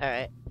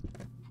 Alright.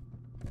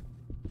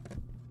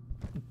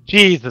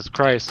 Jesus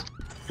Christ.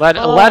 Let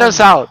us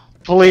out,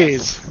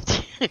 please.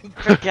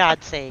 For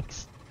God's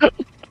sakes.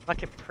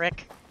 Fucking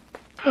prick.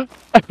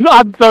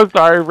 I'm so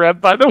sorry, Reb,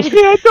 by the way.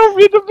 I don't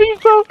mean to be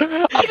so...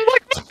 I'm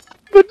like...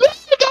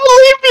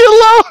 Leave me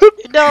alone!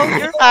 No,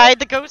 you're fine.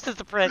 The ghost is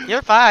the prick.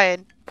 You're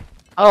fine.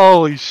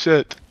 Holy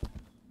shit.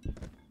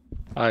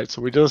 Alright,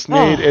 so we just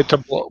need it to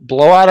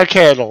blow out a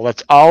candle.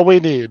 That's all we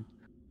need.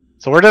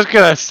 So we're just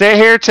gonna sit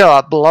here till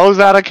it blows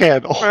out a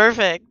candle.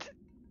 Perfect.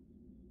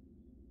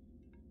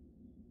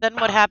 Then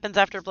what happens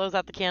after it blows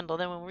out the candle?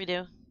 Then what we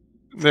do?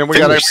 Then we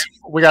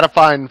gotta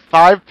find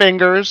 5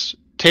 fingers,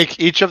 take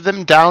each of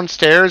them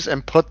downstairs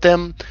and put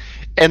them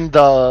in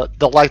the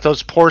like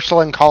those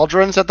porcelain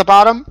cauldrons at the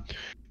bottom.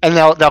 And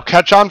they'll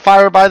catch on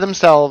fire by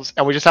themselves,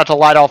 and we just have to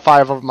light all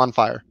 5 of them on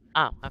fire.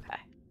 Oh, okay.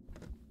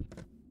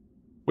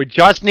 We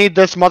just need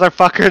this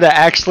motherfucker to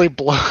actually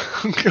blow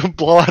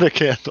out a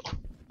candle.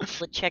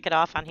 Let's check it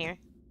off on here.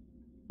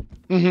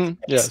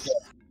 Yes.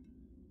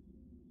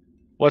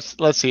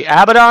 Let's see.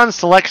 Abaddon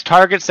selects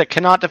targets that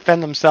cannot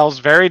defend themselves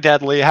very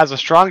deadly, has a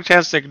strong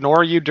chance to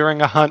ignore you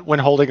during a hunt when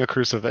holding a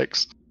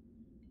crucifix.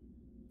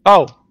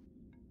 Oh.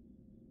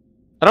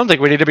 I don't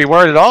think we need to be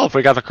worried at all if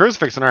we got the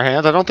crucifix in our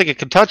hands. I don't think it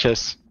can touch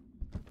us.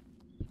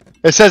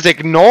 It says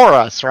ignore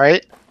us,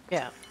 right?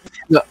 Yeah.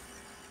 No.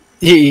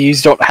 You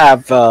don't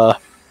have,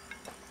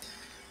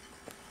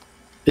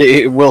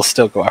 it will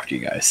still go after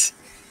you guys.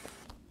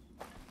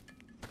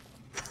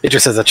 It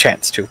just has a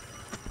chance to.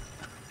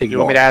 You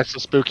want me to ask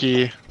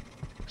the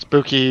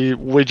spooky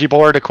Ouija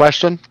board a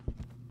question?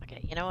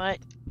 Okay, you know what?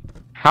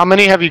 How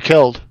many have you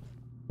killed?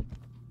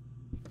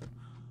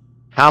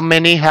 How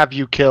many have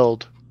you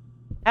killed?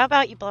 How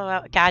about you blow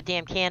out a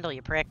goddamn candle,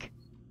 you prick?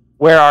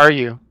 Where are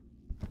you?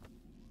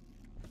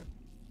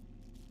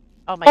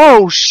 Oh my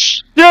Oh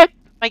shit!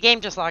 My game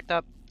just locked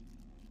up.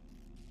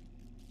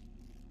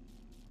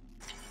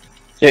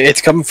 Yeah,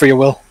 it's coming for you,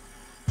 Will.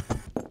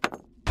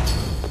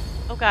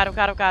 Oh god, oh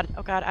god, oh god,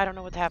 oh god, I don't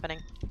know what's happening.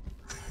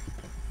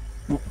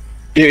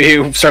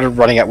 You started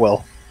running at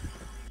Will.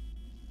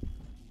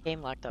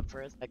 Game locked up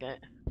for a second.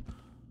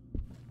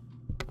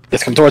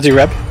 It's coming towards you,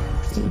 Reb.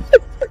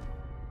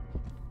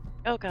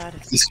 Oh god.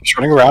 He's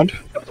running around.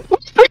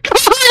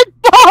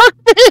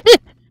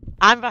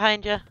 I'm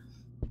behind you.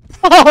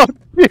 Oh,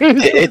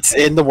 It's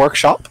in the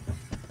workshop.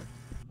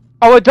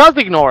 oh, it does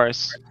ignore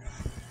us.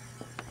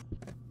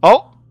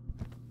 Oh.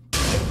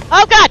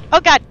 Oh god! Oh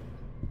god!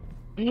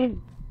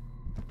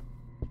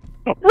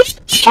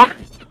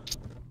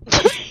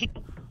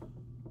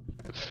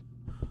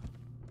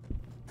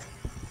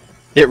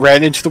 It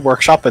ran into the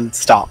workshop and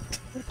stopped.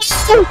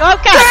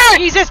 Oh god!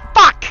 Jesus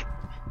fuck!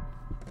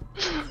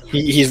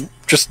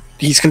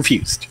 He's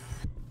confused.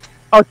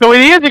 Oh, so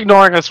he is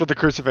ignoring us with the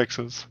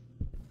crucifixes.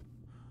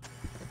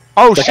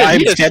 Oh Like, shit! I'm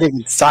He is, standing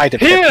inside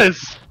of he him. is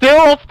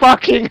still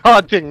fucking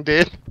hunting,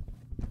 dude.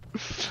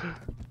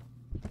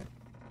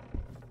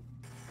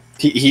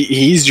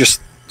 He's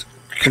just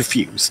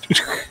confused.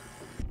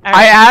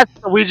 I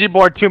asked the Ouija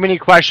board too many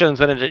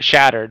questions and it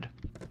shattered.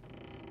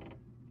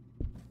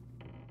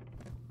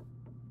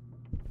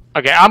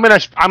 Okay, I'm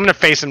gonna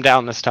face him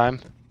down this time.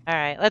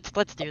 Alright, let's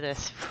do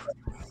this.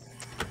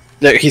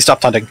 There, he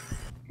stopped hunting.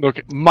 Look,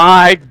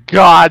 my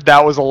god,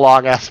 that was a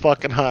long ass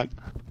fucking hunt.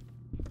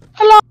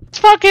 A long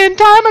fucking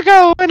time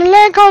ago in a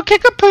land called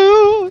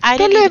Kickapoo. I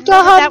there didn't even lived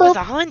know a that was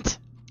humble- a hunt!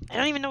 I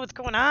don't even know what's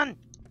going on.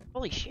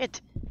 Holy shit.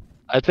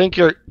 I think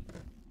your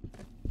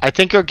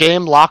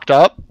game locked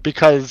up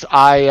because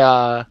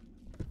I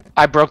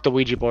broke the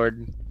Ouija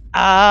board.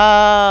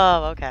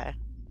 Oh, okay.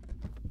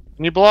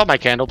 Can you blow out my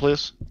candle,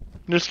 please?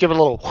 Just give it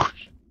a little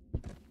whoosh.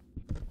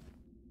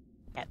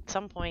 At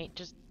some point,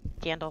 just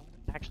candle.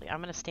 Actually,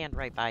 I'm gonna stand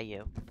right by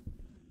you.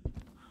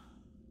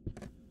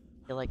 I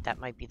feel like that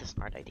might be the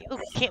smart idea. Oh,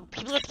 he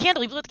blew out the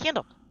candle! He blew out the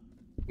candle!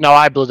 No,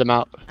 I blew them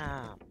out.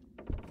 Oh.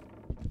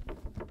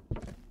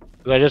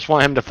 I just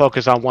want him to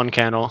focus on one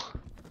candle.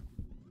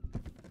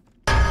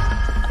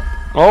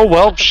 Oh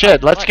well,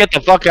 shit. Let's get the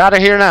fuck out of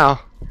here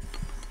now.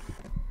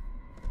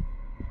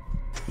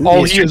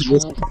 Oh, He's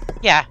he's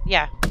Yeah.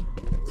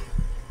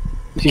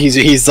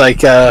 he's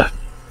like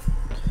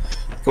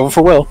going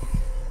for Will.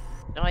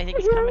 No, I think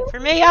he's coming for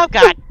me. Oh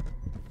god!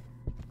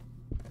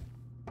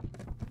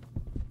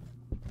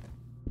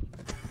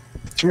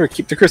 Remember,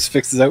 keep the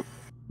crucifixes out.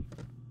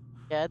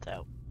 Yeah, it's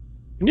out.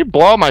 Can you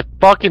blow out my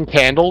fucking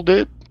candle,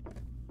 dude?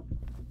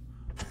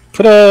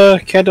 Put a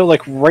candle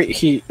like right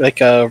here, like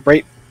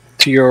right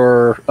to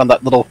your on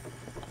that little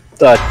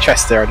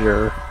chest there on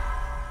your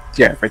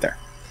right there.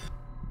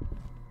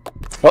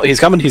 Oh, he's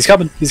coming! He's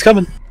coming! He's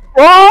coming!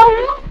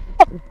 Oh!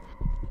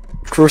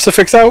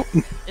 Crucifix out.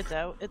 It's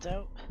out. It's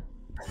out.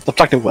 I'm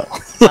talking to Will.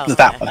 Oh,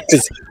 That okay. one,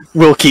 because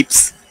Will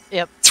keeps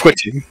Yep.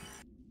 switching.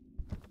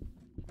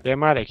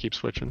 Damn right, I keep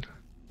switching.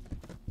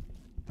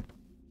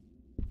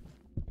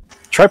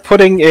 Try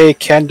putting a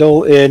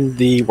candle in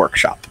the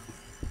workshop.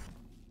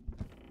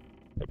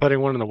 Putting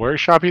one in the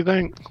workshop, you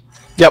think?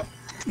 Yep.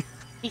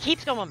 He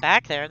keeps going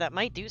back there. That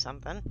might do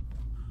something.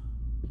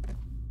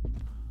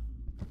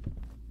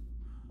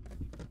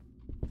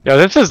 Yo,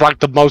 this is like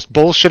the most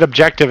bullshit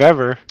objective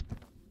ever.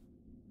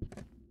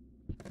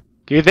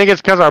 Do you think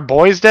it's because our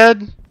boy's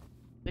dead?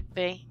 Could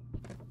be.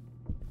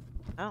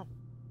 Oh.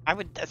 I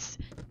would...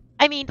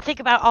 I mean, think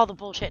about all the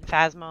bullshit in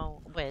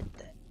Phasmo with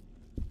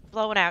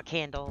blowing out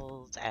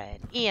candles and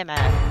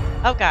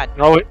EMF. Oh god,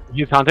 Oh,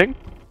 he's hunting?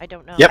 I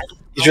don't know. Yep.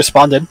 He's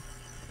responded.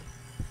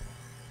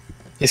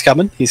 He's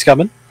coming. He's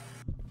coming.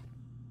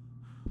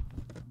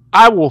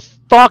 I will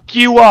fuck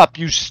you up,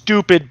 you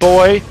stupid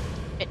boy!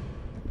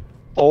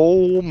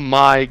 Oh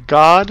my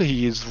god,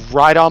 he's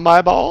right on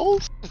my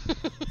balls.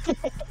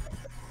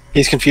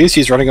 He's confused.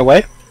 He's running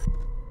away.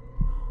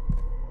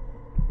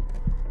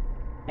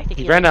 I think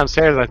He ran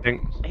downstairs, I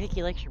think. I think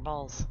he likes your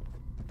balls.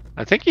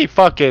 I think he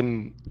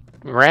fucking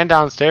ran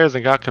downstairs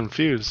and got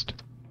confused.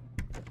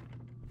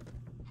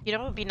 You know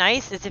what would be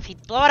nice is if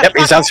he'd blow out Yep. a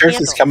He's fucking downstairs.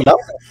 He's candle.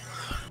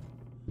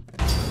 coming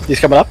up. He's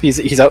coming up.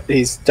 He's out.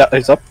 He's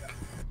up.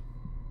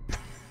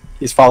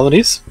 He's following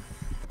these.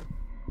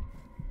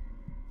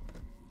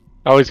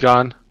 Oh, he's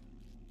gone.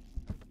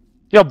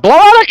 Yo, blow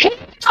out a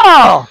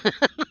candle!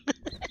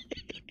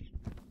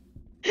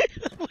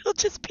 Will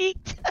just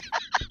peeked.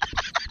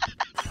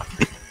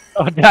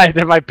 Oh, I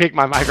did my peek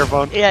my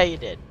microphone. Yeah, you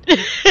did.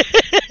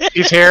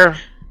 He's here.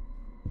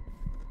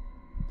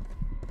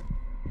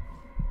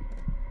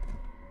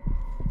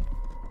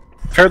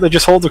 Apparently,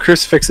 just hold the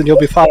crucifix and you'll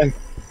be fine.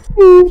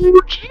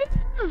 Oh,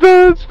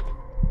 Jesus.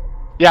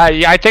 Yeah,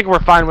 I think we're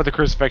fine with the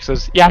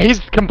crucifixes. Yeah, he's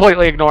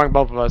completely ignoring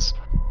both of us.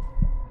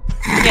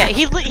 Yeah,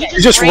 he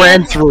just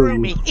ran through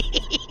me.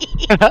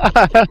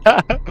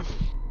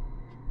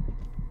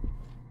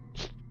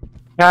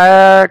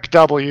 Heck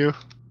W.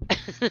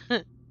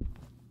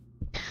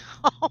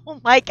 Oh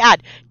my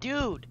god,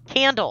 dude,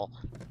 candle.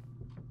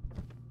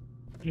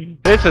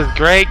 This is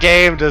great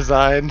game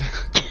design.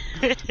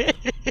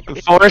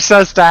 Force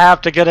us to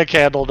have to get a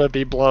candle to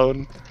be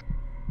blown.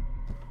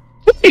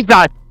 He's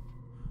not.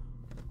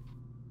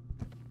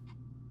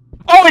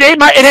 Oh, it ain't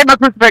my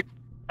crucifix.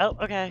 Oh,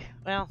 okay.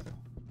 Well,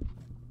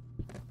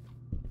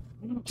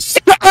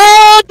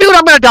 Oh, dude,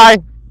 I'm gonna die.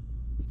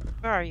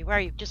 where are you? Where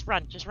are you? Just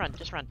run, just run,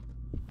 just run.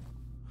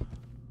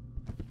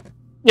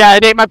 Yeah,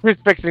 it ain't my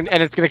crucifix, and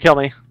it's gonna kill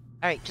me.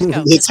 All right, just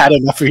go. He's just had go.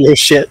 enough of your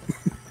shit.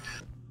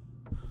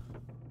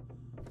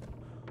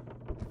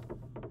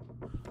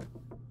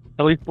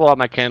 At least blow out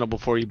my candle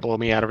before you blow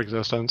me out of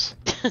existence.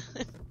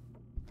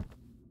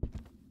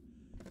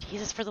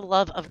 Jesus, for the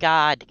love of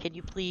God, can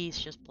you please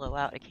just blow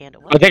out a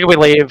candle? I think we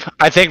leave.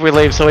 I think we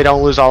leave so we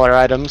don't lose all our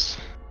items.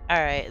 All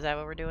right, is that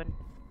what we're doing?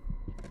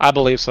 I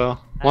believe so.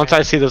 Once Alright.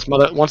 I see this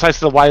once I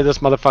see the white of this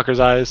motherfucker's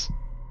eyes.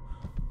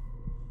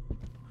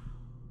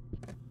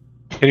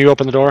 Can you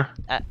open the door?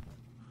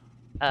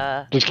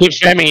 Just keep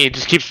spamming.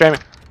 Just keep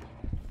spamming.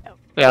 Oh.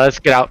 Yeah, let's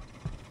get out.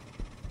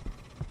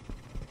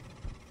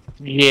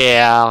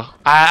 Yeah,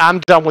 I'm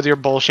done with your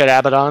bullshit,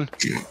 Abaddon.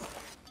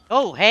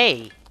 Oh,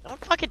 hey, don't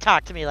fucking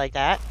talk to me like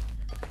that.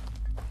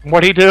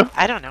 What'd he do?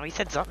 I don't know. He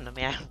said something to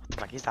me. I don't know what the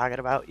fuck he's talking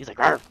about. He's like,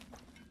 "Arr."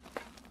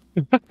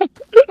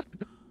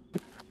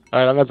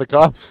 Alright, I'm at the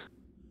car.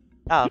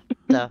 Oh,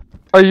 the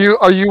Are you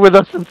with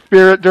us in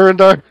spirit,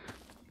 Durandar?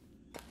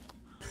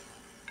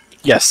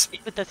 Yes.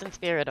 with us in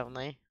spirit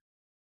only.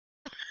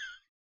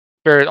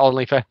 Spirit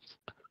only fans.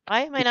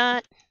 Why am I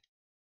not?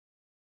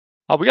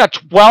 Oh, we got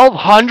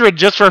 1,200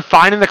 just for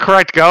finding the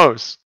correct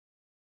ghost.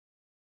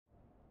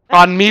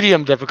 On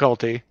medium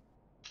difficulty.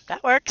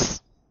 That works.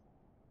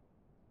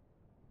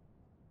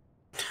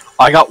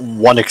 I got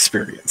 1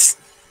 experience.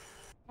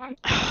 Oh,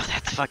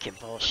 that's fucking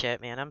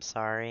bullshit, man. I'm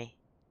sorry.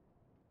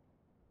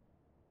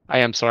 I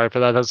am sorry for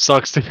that. That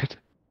sucks, dude.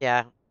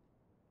 Yeah.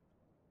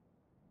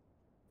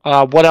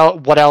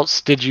 What else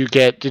did you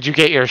get? Did you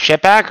get your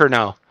shit back or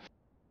no?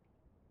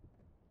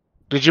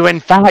 Did you in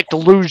fact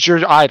lose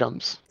your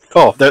items?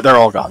 Oh, they're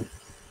all gone.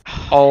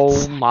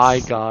 Oh my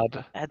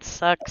god. That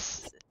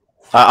sucks.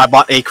 I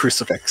bought a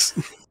crucifix.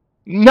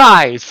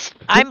 Nice!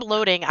 I'm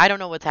loading. I don't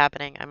know what's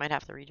happening. I might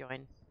have to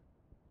rejoin.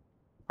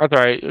 That's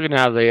alright. You can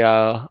have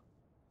the,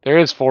 there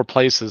is 4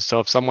 places, so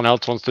if someone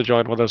else wants to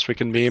join with us, we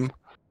can beam.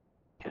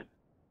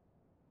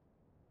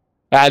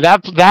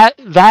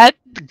 That,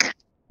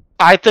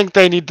 I think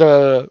they need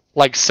to,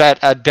 like, set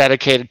a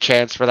dedicated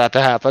chance for that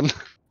to happen.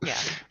 Yeah.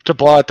 To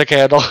blow out the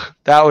candle.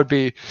 That would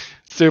be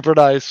super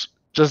nice.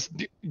 Just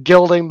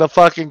gilding the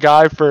fucking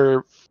guy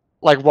for,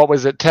 like, what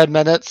was it, 10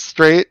 minutes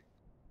straight?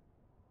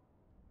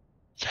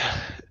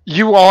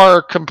 You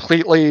are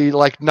completely,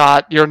 like,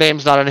 not, your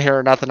name's not in here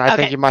or nothing. I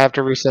think Okay. you might have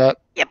to reset.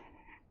 Yep.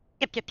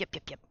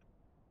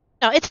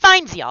 No, it's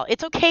fine, y'all.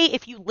 It's okay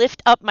if you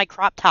lift up my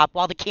crop top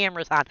while the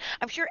camera's on.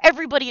 I'm sure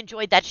everybody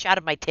enjoyed that shot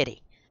of my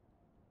titty.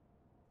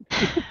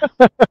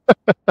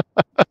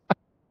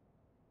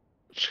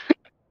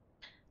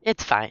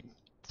 It's fine.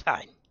 It's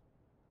fine.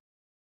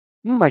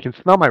 I can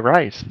smell my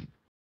rice.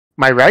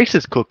 My rice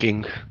is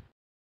cooking.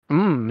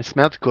 It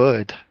smells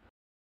good.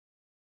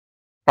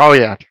 Oh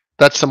yeah,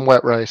 that's some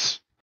wet rice.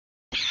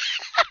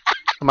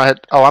 I'm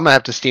gonna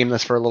have to steam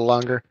this for a little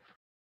longer.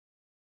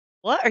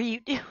 What are you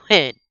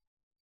doing?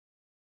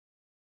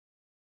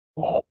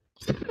 Oh,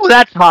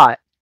 that's hot.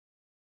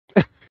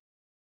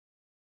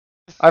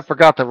 I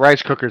forgot that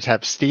rice cookers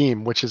have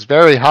steam, which is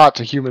very hot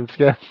to human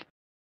skin.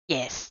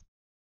 Yes.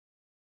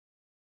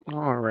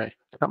 Alright,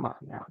 come on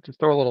now. Just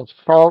throw a little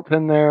salt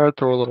in there,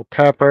 throw a little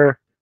pepper.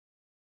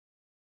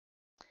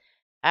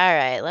 All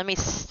right, let me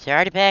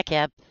start it back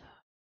up.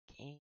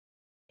 Okay.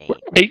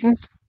 Peyton?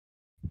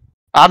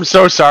 I'm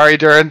so sorry,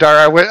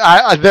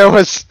 Durandar. There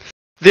was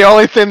the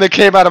only thing that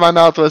came out of my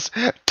mouth was.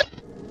 I'm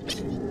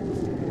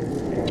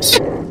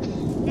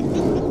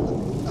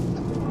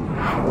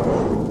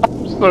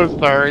so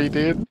sorry,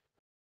 dude.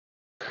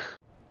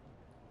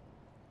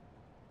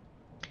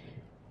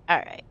 All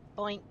right,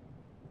 boink.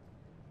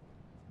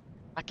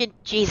 Fucking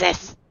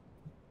Jesus.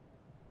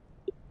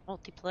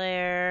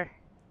 Multiplayer.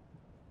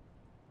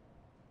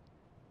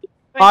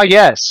 Ah,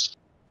 yes.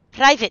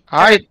 Private.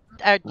 I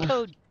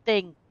Code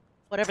thing.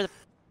 Whatever the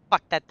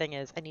fuck that thing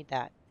is. I need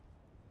that.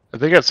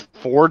 think it's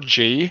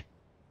 4G.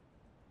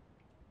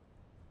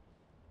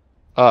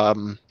 I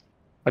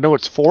know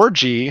it's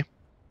 4G.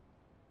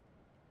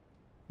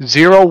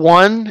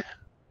 01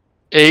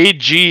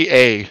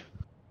 AGA.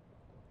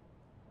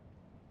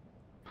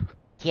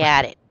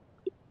 Got it.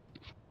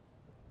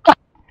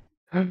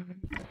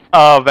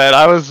 Oh man,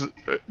 I was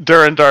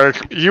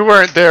Durandar. You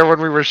weren't there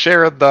when we were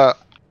sharing the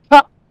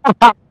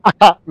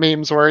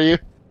memes, were you?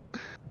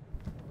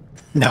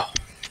 No.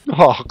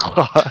 Oh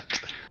god.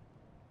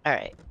 All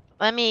right.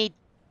 Let me.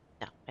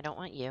 No, I don't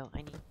want you. I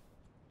need.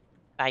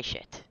 Buy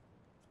shit.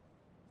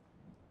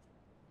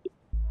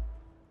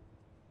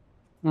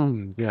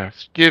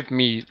 Yes. Give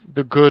me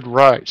the good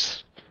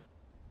rice.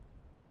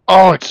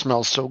 Oh, it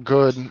smells so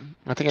good.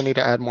 I think I need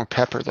to add more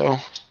pepper though.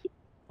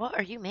 What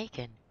are you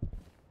making?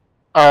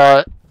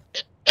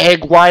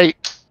 Egg white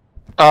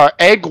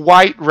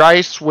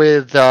rice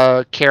with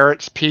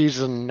carrots, peas,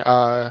 and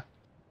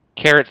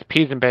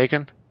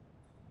bacon.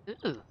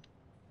 Ooh.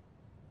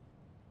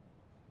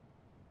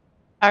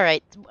 All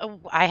right.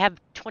 I have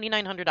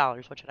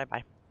 $2,900. What should I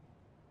buy?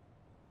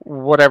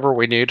 Whatever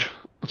we need.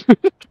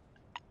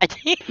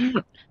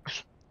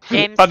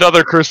 James.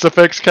 Another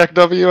crucifix, Keck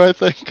W, I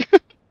think.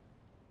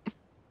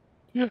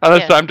 And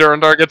this time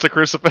Durandar gets a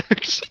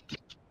crucifix.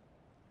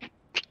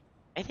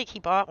 I think he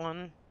bought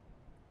one.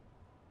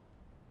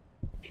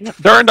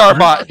 Durandar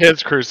bought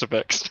his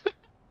crucifix.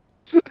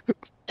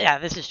 Yeah,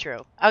 this is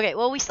true. Okay,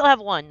 well we still have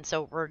one,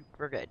 so we're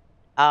good.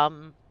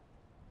 Well,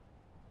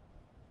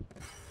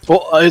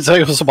 I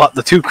also bought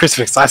the 2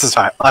 crucifixes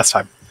last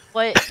time.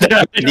 What?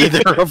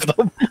 Neither of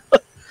them.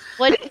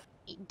 What?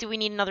 Do we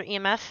need another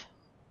EMF?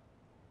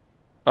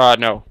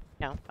 No.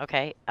 No.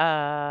 Okay.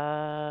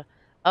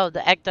 Oh, the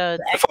ecto.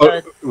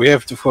 We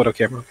have the photo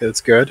camera. Okay,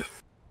 that's good.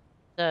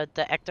 The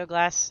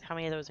ectoglass. How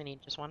many of those I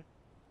need? Just one.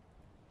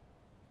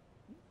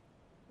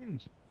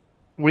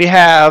 We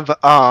have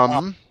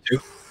 2.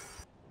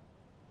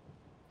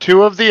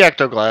 2 of the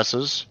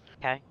ectoglasses.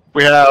 Okay.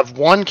 We have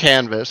 1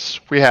 canvas.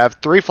 We have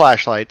 3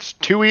 flashlights,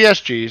 2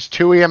 ESGs,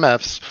 2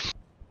 EMFs,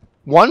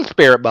 1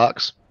 spirit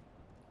box,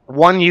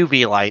 1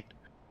 UV light,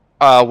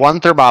 1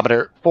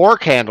 thermometer, 4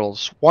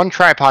 candles, 1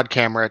 tripod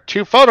camera,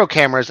 2 photo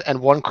cameras, and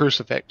 1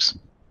 crucifix.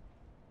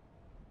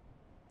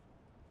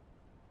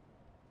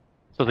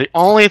 So the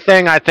only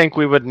thing I think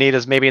we would need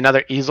is maybe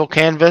another easel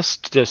canvas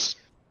to just.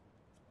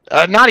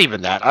 Not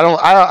even that.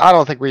 I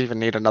don't think we even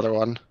need another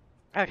one.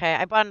 Okay,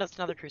 I bought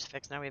another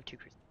crucifix. Now we have 2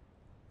 crucifixes.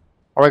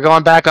 Are we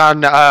going back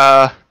on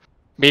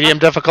medium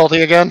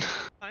difficulty again?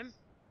 Fine.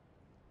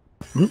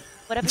 Hmm?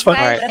 Whatever It's you fine.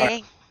 guys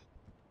Alright,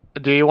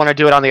 say. Do you want to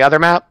do it on the other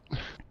map?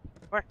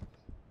 Sure.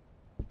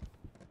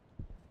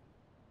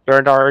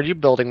 Durandar, are you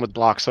building with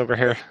blocks over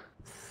here?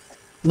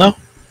 No.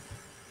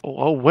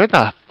 Oh, where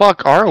the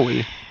fuck are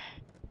we?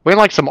 We in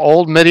like some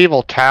old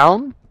medieval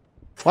town?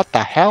 What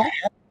the hell?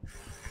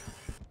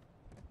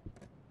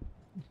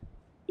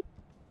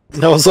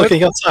 I was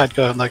looking outside,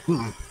 going like,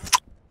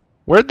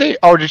 Where'd they?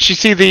 Oh, did she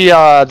see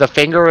the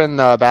finger in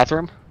the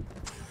bathroom?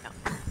 No.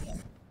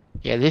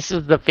 Yeah, this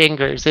is the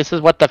fingers. This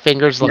is what the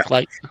fingers look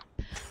like.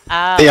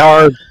 they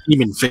are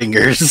demon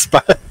fingers,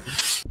 but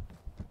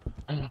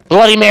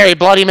Bloody Mary,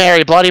 Bloody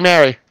Mary, Bloody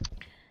Mary.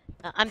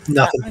 I'm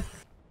nothing.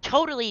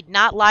 totally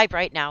not live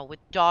right now with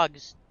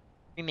dogs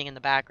screaming in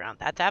the background.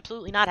 That's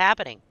absolutely not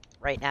happening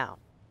right now.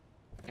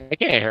 I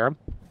can't hear him.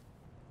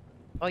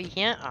 Oh, you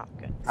can't? Oh,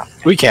 good.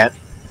 We can't.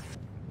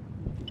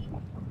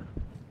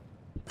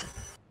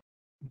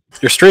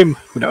 Your stream,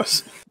 who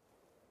knows?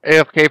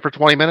 AFK for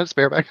 20 minutes,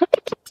 bareback.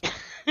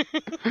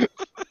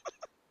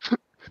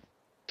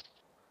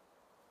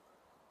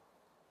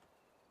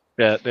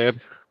 Yeah, dude.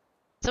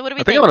 So what do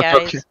we I think think, I'm gonna guys?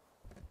 focus-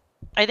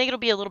 I think it'll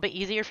be a little bit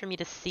easier for me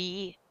to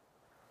see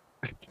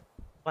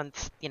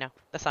once, you know,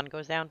 the sun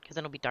goes down, because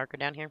then it'll be darker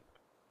down here.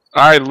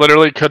 I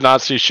literally could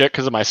not see shit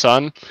because of my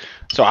son,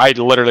 so I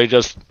literally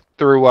just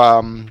threw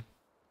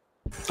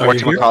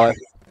whatchamacallit,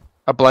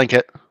 a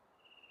blanket.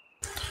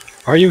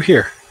 Are you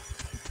here?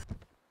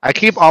 I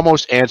keep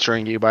almost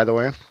answering you, by the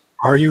way.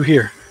 Are you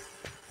here?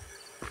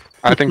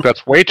 I think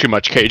that's way too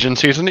much Cajun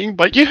seasoning,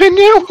 but you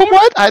know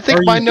what? I think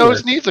Are my you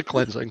nose here? needs a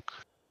cleansing.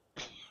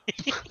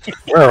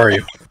 Where are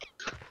you?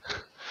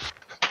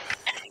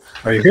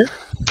 Are you here?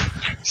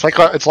 It's like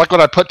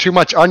when I put too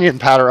much onion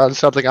powder on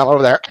something. I'm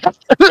over there.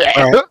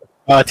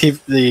 Alright.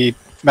 The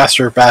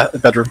master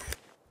bedroom.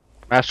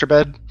 Master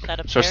bed. That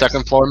So upstairs?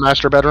 second floor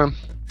master bedroom.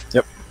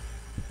 Yep.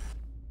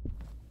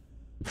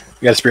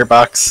 You got a spirit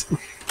box.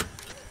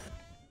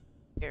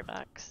 Spirit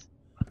box.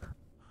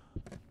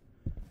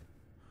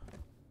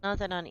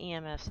 Nothing on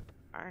EMS.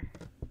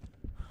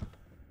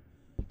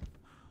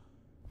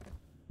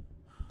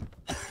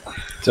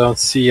 Don't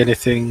see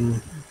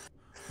anything.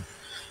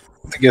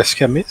 I guess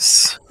can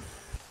miss.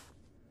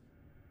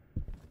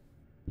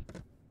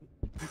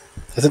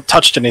 Hasn't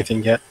touched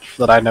anything yet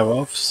that I know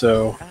of,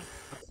 so.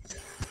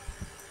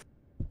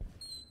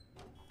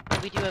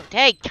 We do have.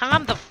 Hey,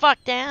 calm the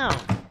fuck down.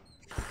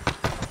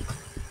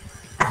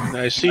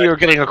 I see you're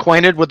getting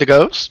acquainted with the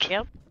ghost.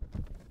 Yep.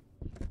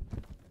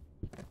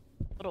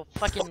 Little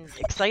fucking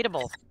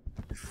excitable.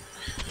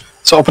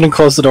 So open and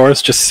close the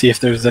doors just to see if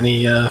there's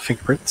any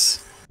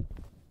fingerprints.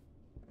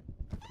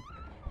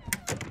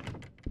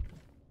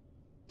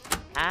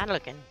 Ah,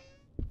 looking.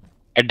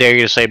 I dare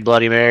you to say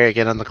Bloody Mary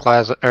again in the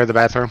closet or the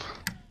bathroom.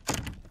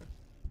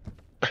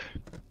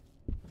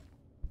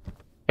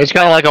 It's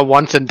kind of like a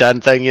once and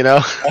done thing, you know?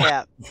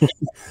 Yeah. But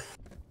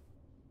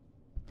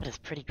it's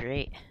pretty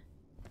great.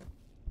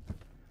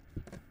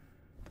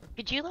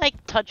 Could you, like,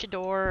 touch a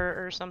door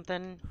or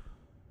something?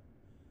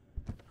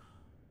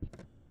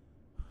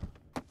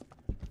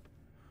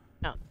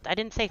 No, I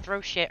didn't say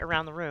throw shit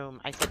around the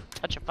room. I said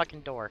touch a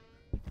fucking door.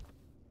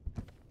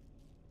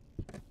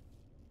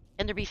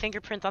 Can there be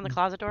fingerprints on the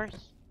closet doors?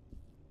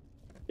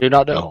 Do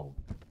not know.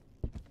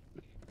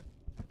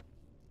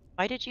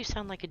 Why did you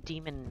sound like a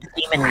demon?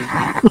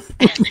 Man?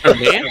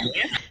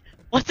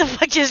 What the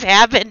fuck just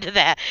happened to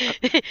that?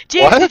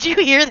 James, What? did you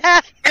hear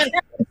that?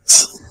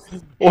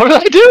 What did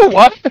I do?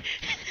 What?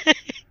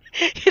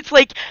 It's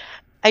like,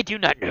 I do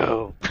not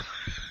know.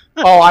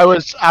 Oh, I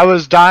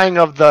was dying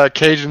of the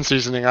Cajun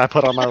seasoning I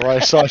put on my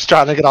rice, so I was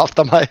trying to get off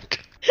the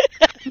mic.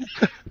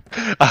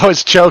 I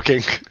was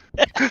choking.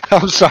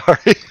 I'm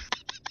sorry.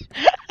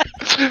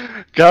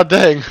 God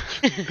dang.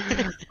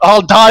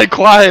 I'll die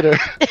quieter.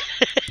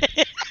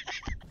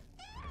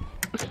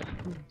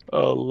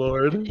 Oh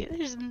lord.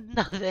 There's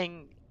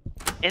nothing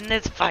in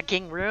this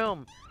fucking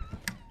room.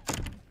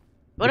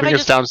 What if I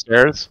just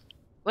downstairs?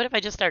 What if I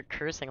just start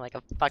cursing like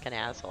a fucking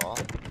asshole?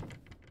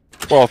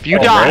 Well, if you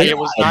die, it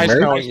was nice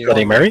knowing you.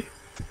 Bloody Mary?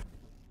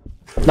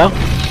 No?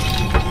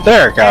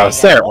 There it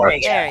goes. There it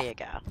works. There you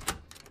go.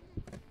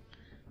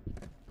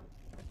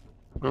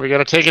 We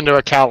gotta take into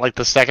account like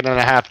the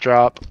 2.5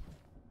 drop.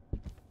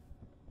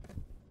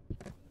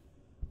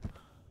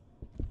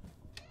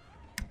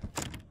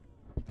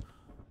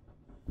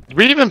 Did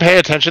we even pay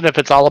attention if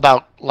it's all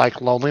about like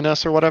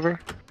loneliness or whatever?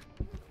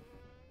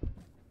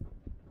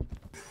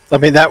 I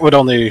mean, that would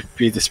only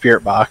be the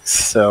spirit box,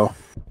 so.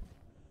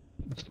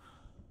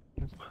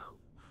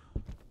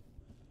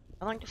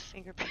 How long does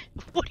fingerprint?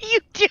 What are you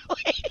doing?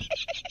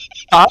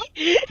 Huh?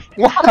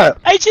 What?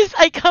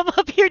 I come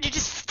up here to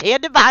just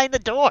standing behind the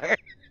door.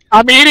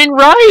 I'm eating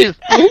rice!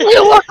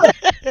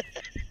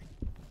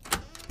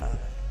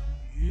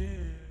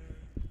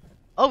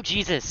 Oh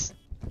Jesus!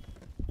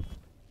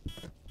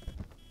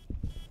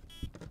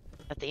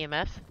 At the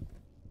EMF?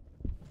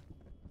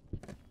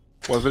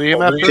 Was it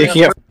EMF?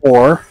 Taking it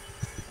 4.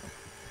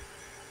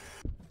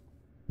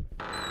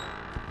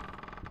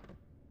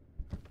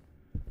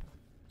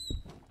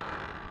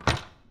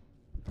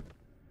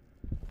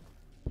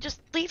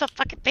 Just leave a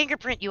fucking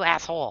fingerprint, you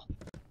asshole!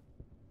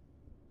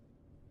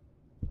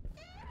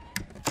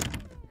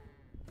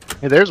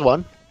 Hey, there's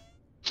one.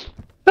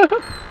 Did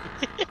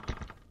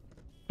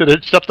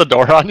it shut the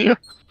door on you?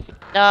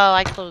 No,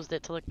 I closed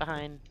it to look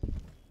behind.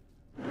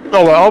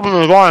 No, I opened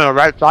the door on the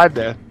right side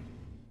there.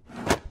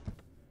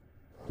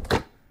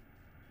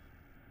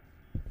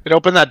 It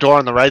opened that door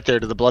on the right there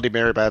to the Bloody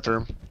Mary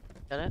bathroom.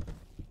 Did it?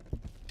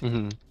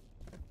 Mm-hmm.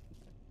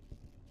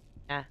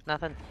 Nah,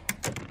 nothing.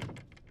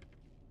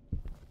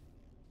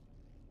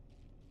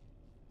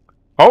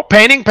 Oh,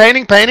 painting,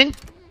 painting, painting!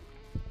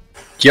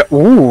 Yeah,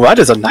 ooh, that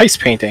is a nice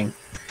painting.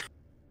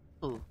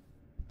 Ooh.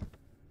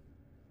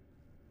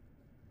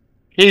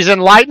 He's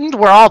enlightened,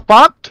 we're all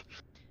fucked!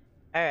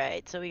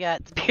 Alright, so we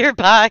got the beer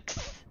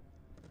box.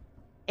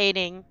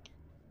 Aiding.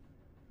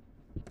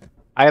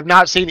 I have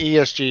not seen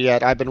ESG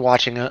yet, I've been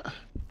watching it.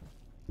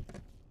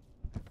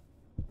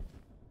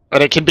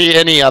 But it can be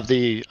any of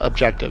the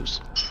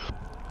objectives.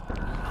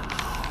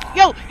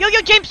 Yo,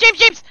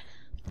 James!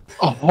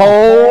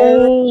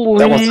 Holy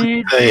That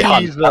wasn't a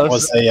hunt, Jesus. that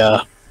was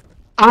a,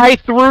 I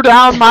threw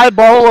down my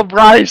bowl of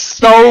rice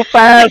so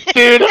fast,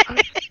 dude!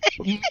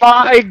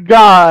 My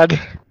god!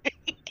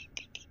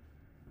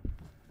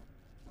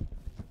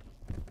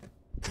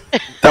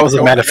 that was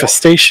a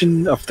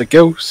manifestation of the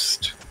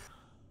ghost.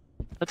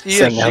 That's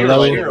Saying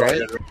hello.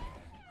 right?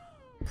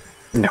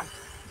 No.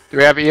 Do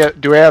we have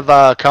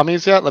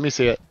cummies yet? Let me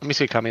see it. Let me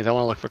see cummies. I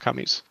want to look for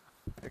cummies.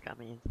 They're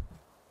coming.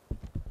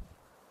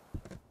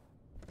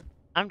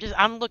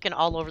 I'm looking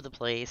all over the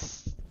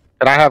place.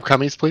 Can I have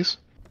cummies, please?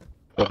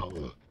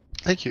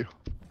 Thank you.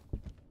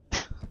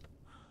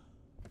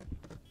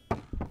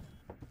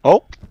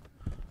 Oh.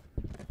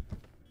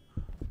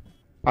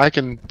 I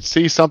can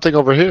see something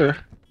over here.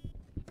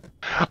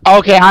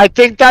 Okay, I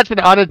think that's an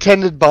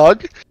unattended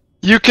bug.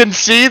 You can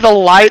see the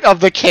light of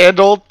the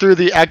candle through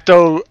the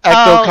ecto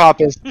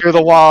compass through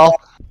the wall.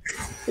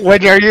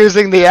 When you're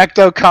using the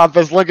ecto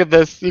compass, look at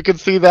this. You can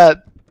see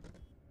that.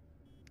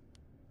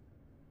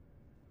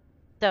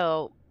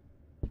 So,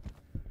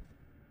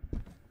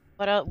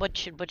 what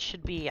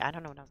should be? I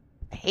don't know.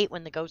 I hate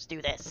when the ghosts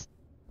do this.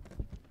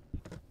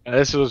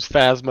 This was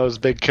Phasmo's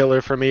big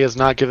killer for me, is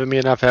not giving me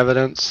enough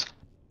evidence.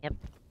 Yep.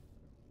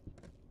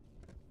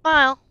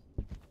 Well.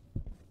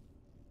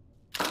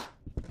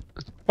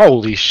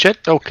 Holy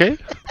shit, okay.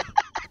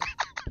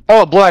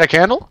 Oh, it blew out a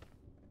candle?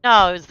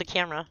 No, it was the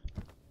camera.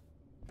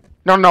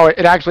 No,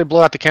 it actually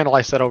blew out the candle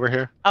I set over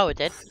here. Oh, it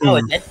did? Oh,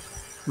 it did?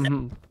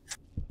 Mm-hmm.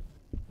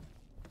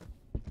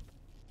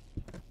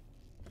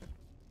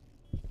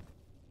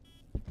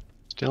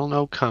 Still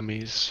no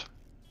cummies.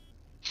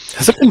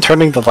 Has it been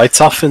turning the lights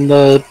off in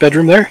the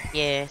bedroom there?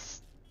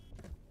 Yes.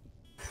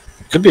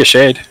 Could be a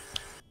shade.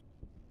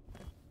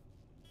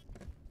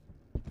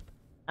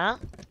 Huh?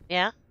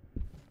 Yeah?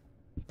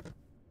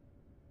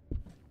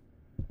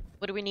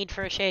 What do we need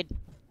for a shade?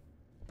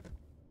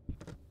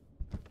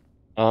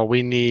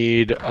 We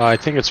need, I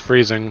think it's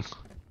freezing.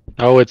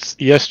 Oh, it's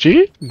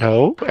ESG?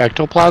 No.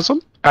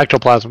 Ectoplasm?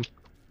 Ectoplasm.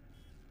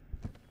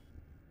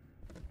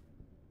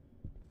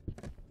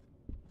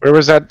 Where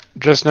was that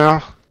just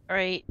now?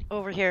 Right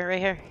over here, right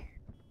here.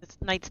 This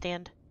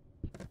nightstand.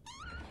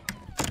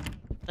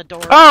 The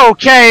door.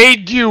 Okay,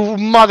 you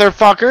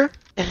motherfucker!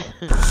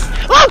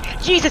 Oh!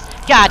 Jesus!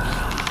 God!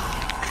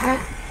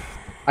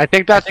 I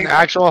think that's an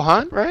actual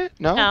hunt, right?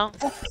 No? No.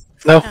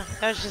 No, No,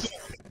 that was just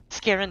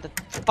scaring the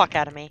fuck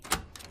out of me.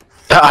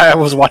 I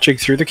was watching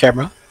through the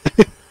camera.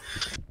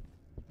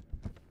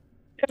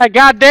 Yeah,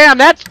 goddamn,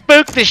 that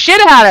spooked the shit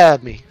out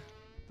of me!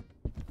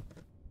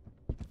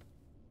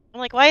 I'm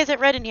like, why is it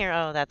red in here?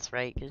 Oh, that's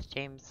right, because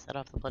James set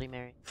off the Bloody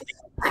Mary.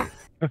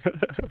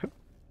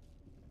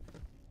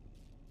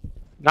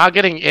 Not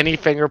getting any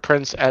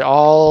fingerprints at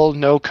all,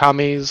 no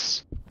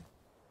cummies.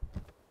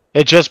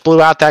 It just blew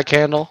out that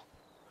candle.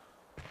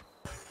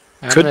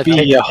 Could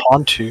be a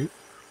Hantu,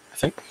 I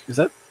think. Is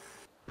that?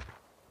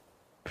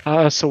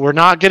 So we're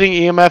not getting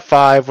EMF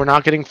 5, we're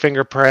not getting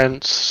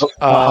fingerprints,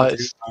 Oh,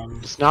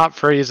 it's not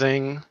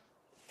freezing.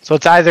 So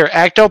it's either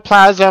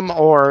ectoplasm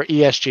or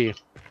ESG.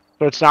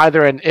 So it's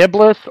either an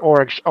Iblis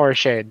or a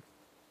shade.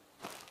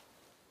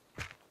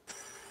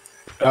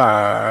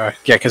 Yeah,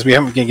 because we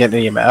haven't been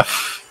getting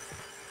EMF.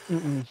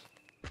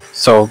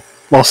 So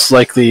most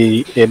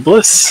likely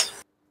Iblis.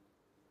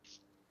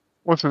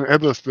 What's an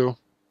Iblis do?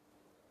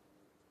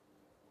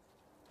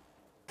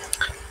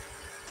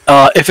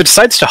 If it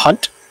decides to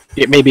hunt,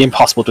 it may be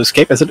impossible to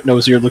escape as it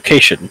knows your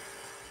location.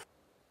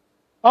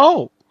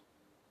 Oh!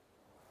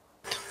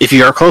 If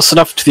you are close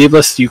enough to the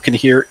Iblis, you can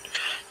hear it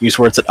use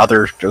words that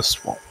other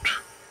ghosts won't.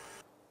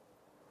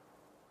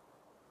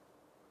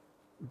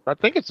 I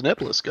think it's an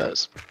Iblis,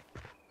 guys.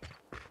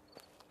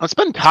 It's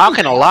been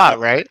talking a lot,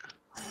 right?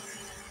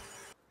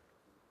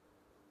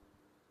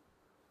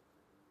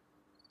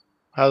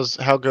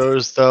 How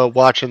goes the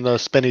watching the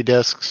spinny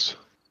discs?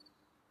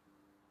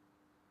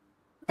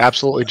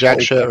 Absolutely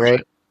jack shit,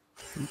 right?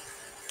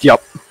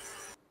 Yep.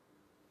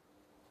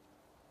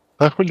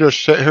 I can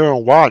just sit here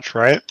and watch,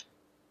 right?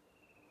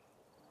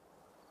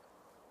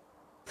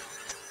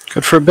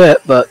 Good for a bit,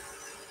 but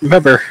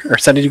remember, our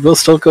sanity will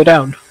still go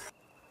down.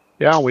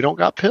 Yeah, we don't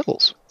got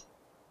pills.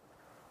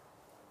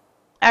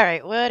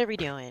 Alright, what are we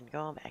doing?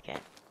 Going back in.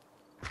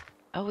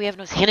 Oh, we have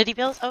no sanity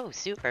pills? Oh,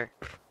 super.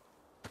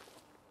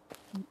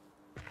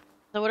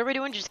 So what are we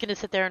doing? Just gonna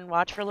sit there and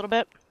watch for a little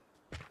bit?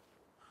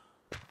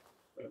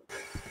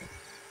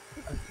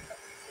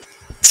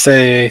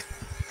 Say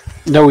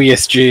no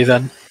ESG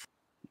then.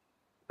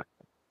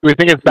 Do we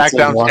think it's back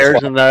It's in one downstairs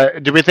spot. in the...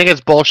 Do we think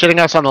it's bullshitting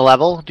us on the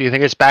level? Do you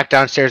think it's back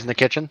downstairs in the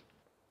kitchen?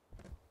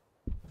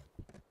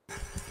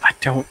 I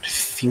don't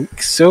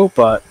think so,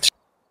 but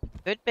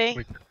Could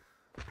be.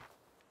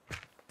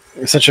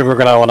 essentially we're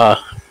gonna wanna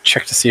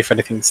check to see if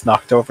anything's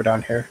knocked over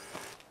down here.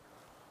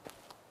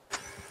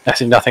 I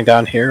see nothing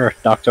down here or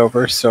knocked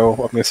over, so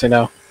I'm gonna say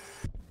no.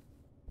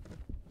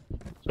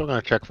 Still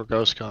gonna check for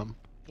ghost com.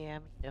 Yeah,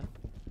 me too.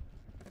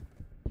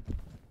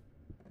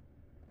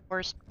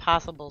 Worst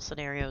possible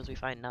scenarios, we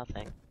find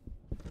nothing.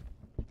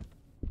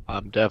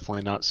 I'm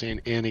definitely not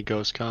seeing any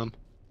ghost com.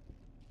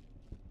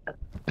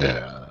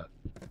 Yeah.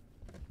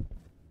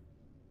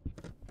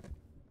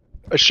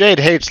 A shade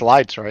hates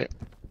lights, right?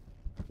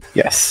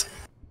 Yes.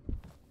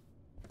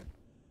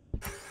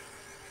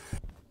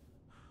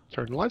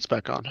 Turn the lights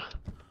back on.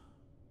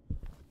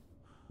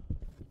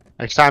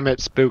 Next time it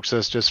spooks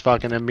us, just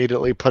fucking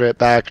immediately put it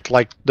back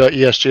like the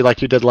ESG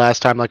like you did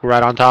last time, like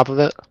right on top of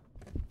it.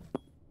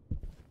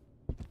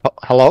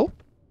 Hello?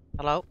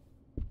 Hello?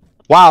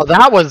 Wow,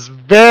 that was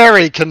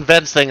very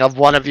convincing of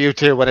one of you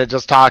two when it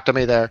just talked to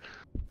me there.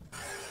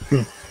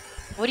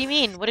 What do you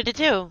mean? What did it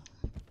do?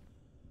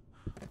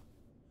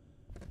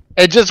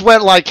 It just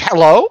went like,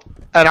 hello?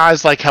 And I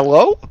was like,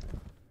 hello?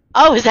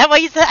 Oh, is that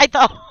what you said? I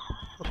thought...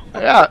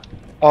 Yeah.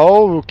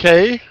 Oh,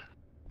 okay.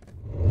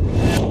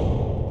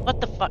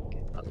 What the fuck?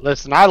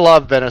 Listen, I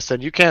love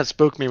venison. You can't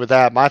spook me with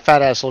that. My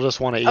fat ass will just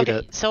want to eat Okay,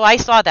 it. so I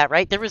saw that,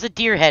 right? There was a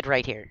deer head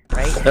right here,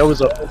 right? There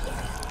was a.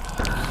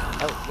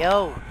 Oh,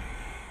 yo.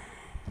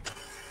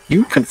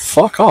 You can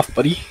fuck off,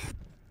 buddy.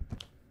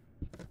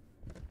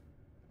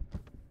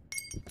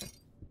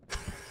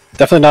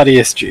 Definitely not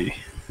ESG.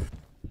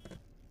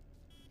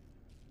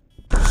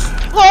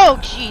 Oh,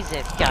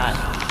 Jesus, God.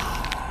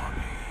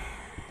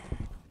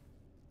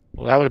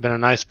 Well, that would have been a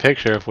nice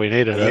picture if we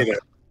needed it.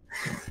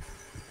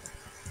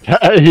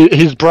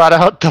 He's brought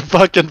out the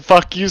fucking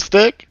fuck you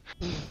stick.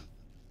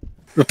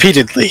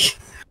 Repeatedly.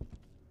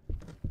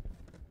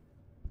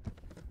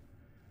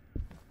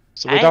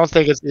 So we don't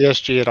think it's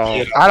ESG at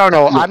all. I don't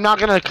know. I'm not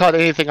gonna cut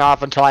anything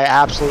off until I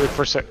absolutely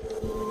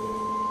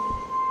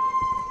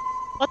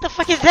What the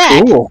fuck is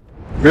that? Ooh.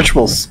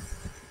 Rituals.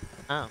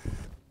 Oh.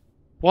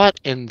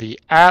 What in the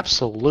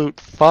absolute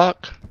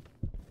fuck?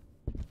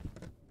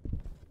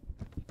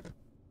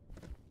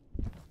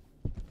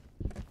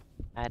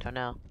 I don't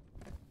know.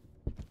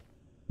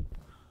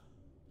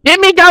 Give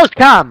me ghost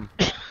cum!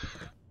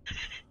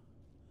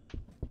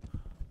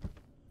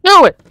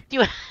 Do it!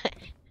 Do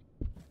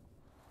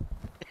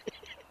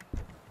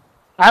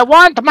I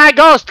want my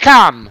ghost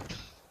cum!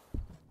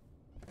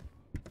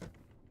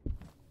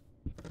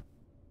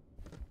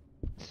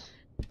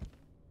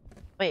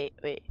 Wait.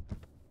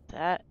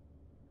 That?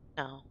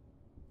 No.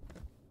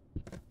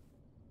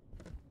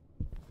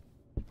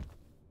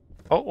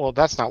 Oh, well,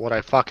 that's not what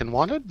I fucking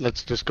wanted.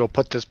 Let's just go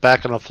put this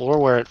back on the floor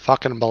where it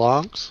fucking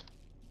belongs.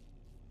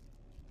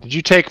 Did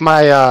you take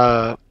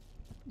my,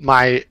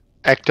 my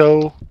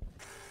ecto?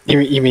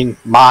 You mean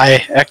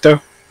my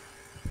Ecto?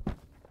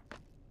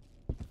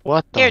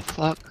 What the Here.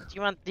 fuck?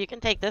 You can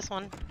take this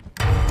one.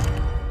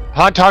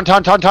 Hunt! How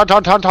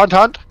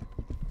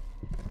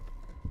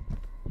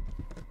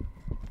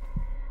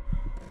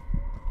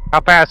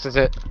fast is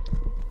it?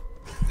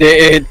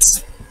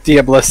 It's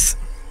Diablos.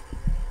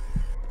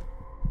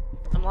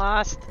 I'm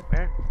lost.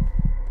 Where?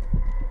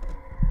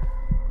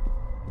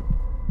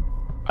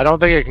 I don't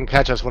think it can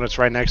catch us when it's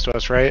right next to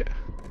us, right?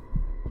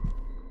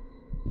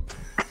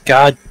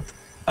 God.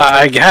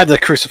 I had the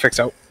crucifix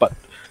out, but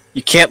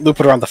you can't loop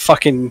it around the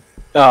fucking,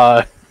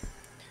 Did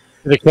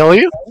it kill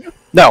you?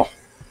 No.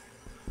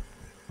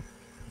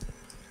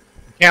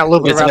 Can't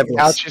loop it It's around the inevitable.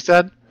 couch, you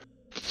said?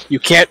 You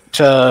can't,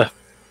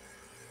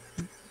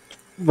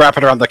 wrap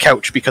it around the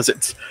couch because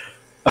it's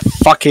a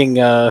fucking,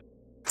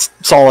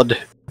 solid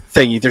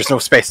thingy. There's no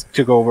space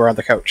to go around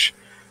the couch.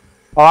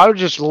 Oh, I would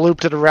just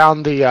looped it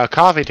around the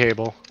coffee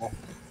table.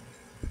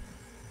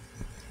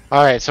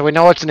 Alright, so we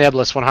know it's an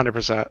Iblis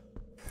 100%.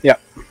 Yeah.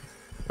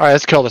 Alright,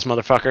 let's kill this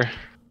motherfucker.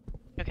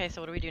 Okay,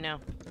 so what do we do now?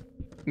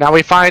 Now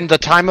we find the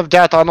time of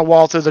death on the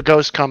wall through the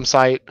ghost cum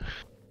site,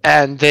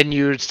 and then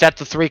you set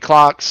the 3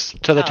 clocks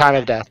to the Oh, time okay.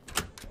 of death.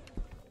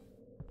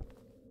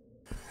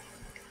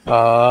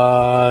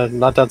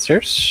 Not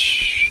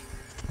downstairs.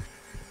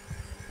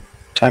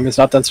 Time is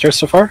not downstairs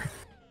so far.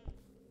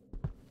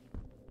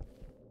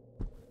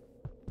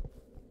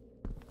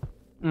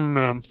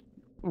 Man,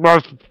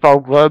 that's so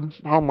good.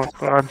 Oh my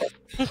god.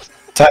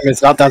 Time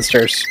is not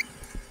downstairs.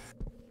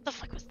 What the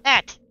fuck was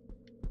that?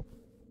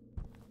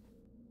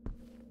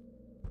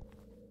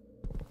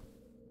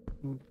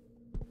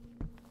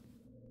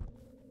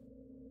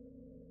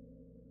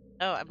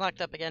 Oh, I'm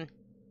locked up again.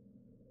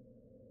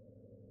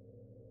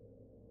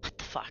 What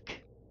the fuck?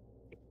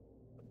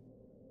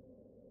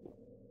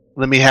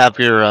 Let me have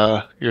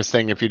your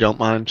thing if you don't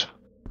mind.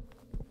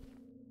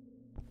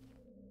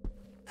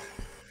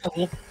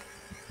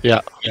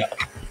 Yeah.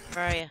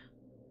 Where are you?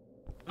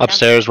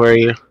 Upstairs, where are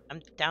you?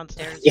 I'm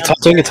downstairs. It's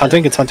hunting, it's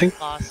hunting, it's hunting.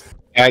 Lost.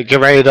 Alright,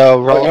 get ready to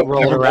roll it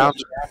around.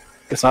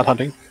 It's not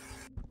hunting.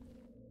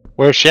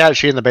 Where's she at? Is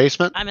she in the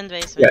basement? I'm in the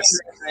basement. Yes.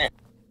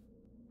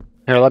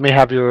 Here, let me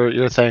have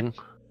your thing.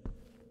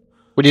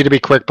 We need to be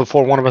quick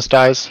before one of us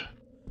dies.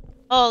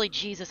 Holy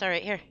Jesus! All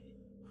right, here.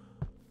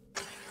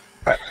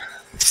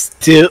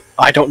 Still,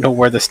 I don't know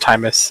where this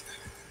time is.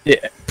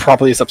 It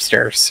probably is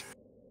upstairs.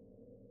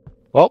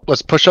 Well,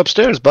 let's push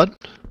upstairs, bud.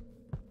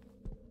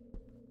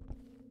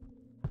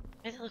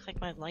 Why does it look like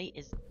my light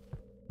is?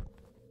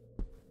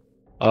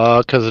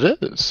 'Cause it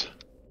is.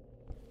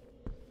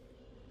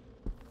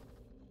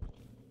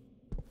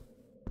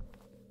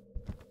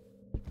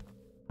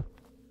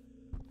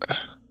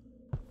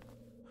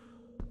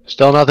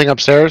 Still nothing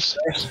upstairs?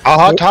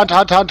 Hunt. How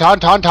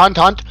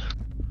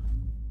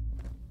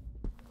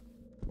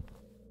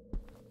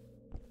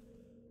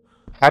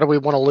do we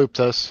want to loop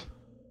this?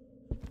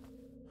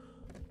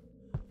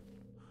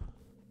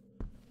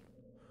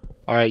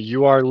 Alright,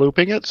 you are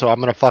looping it, so I'm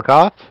gonna fuck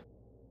off.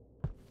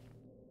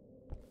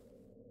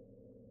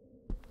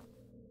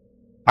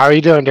 How are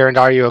you doing, Darren?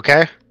 Are you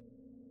okay?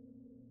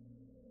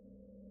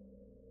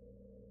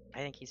 I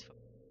think he's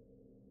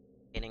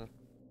getting.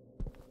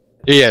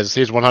 He is.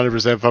 He's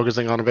 100%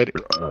 focusing on a video.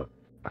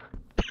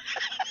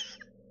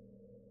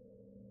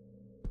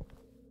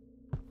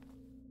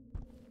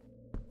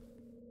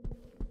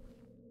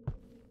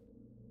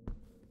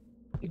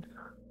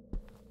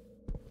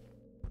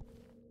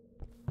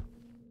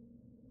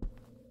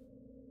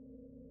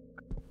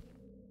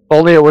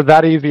 Only it was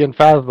that easy in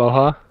Phasmo,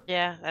 huh?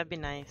 Yeah, that'd be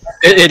nice.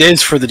 It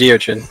is for the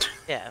Deogen.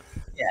 Yeah.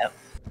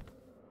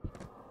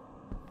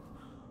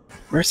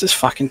 Where's this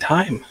fucking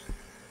time?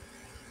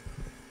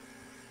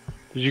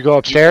 Did you go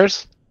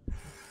upstairs?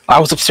 I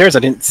was upstairs, I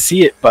didn't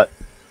see it, but...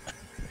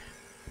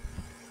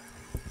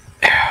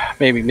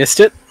 maybe missed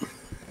it?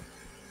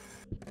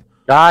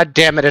 God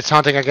damn it, it's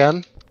hunting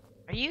again.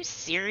 Are you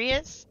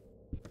serious?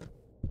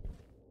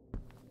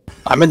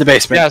 I'm in the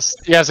basement.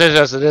 Yes, it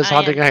is I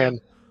hunting am-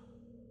 again.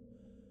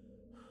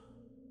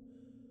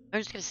 I'm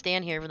just gonna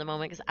stand here for the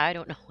moment because I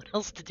don't know what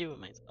else to do with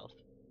myself.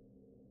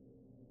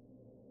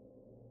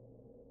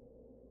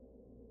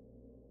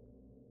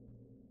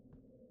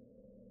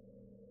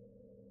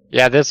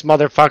 Yeah, this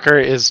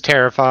motherfucker is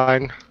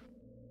terrifying.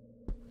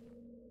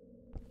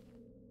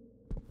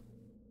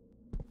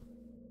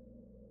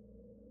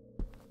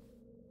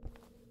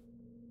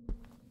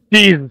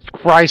 Jesus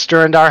Christ,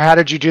 Durandar, how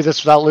did you do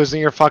this without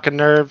losing your fucking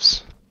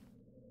nerves?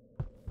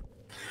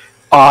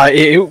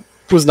 It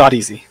was not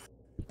easy.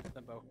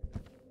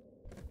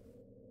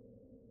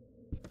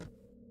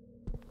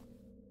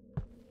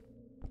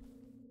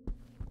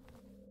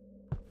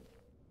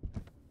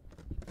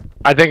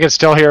 I think it's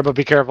still here, but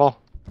be careful.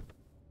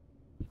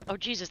 Oh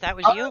Jesus, that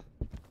was you?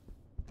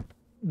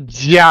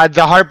 Yeah,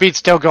 the heartbeat's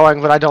still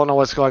going, but I don't know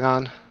what's going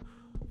on.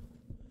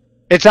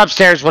 It's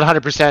upstairs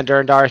 100%,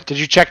 Durandar. Did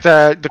you check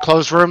the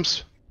closed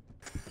rooms?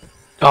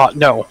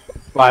 No.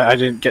 I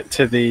didn't get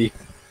to the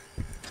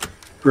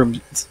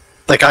rooms.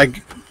 Like, I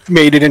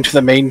made it into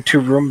the main 2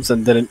 rooms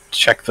and didn't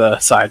check the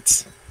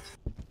sides.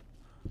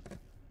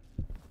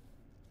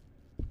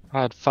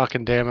 God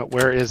fucking damn it,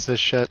 where is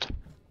this shit?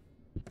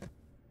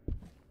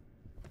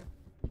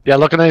 Yeah,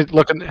 looking.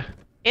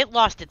 It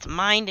lost its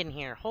mind in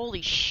here.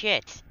 Holy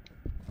shit.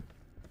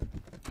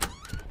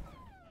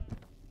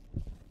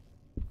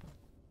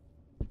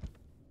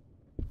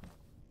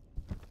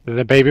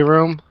 The baby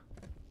room?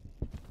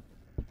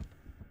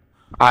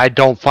 I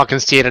don't fucking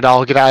see it at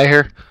all. Get out of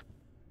here.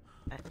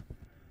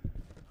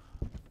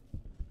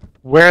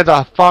 Where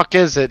the fuck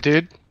is it,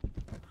 dude?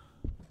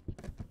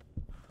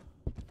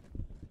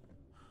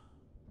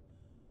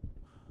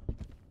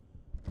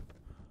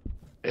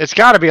 It's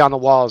gotta be on the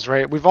walls,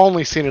 right? We've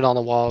only seen it on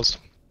the walls.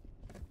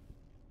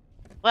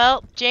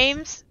 Well,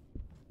 James,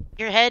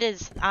 your head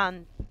is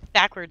on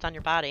backwards on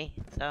your body,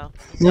 so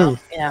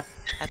yeah,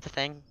 that's a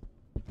thing.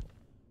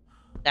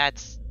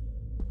 That's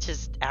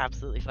just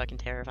absolutely fucking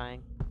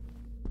terrifying.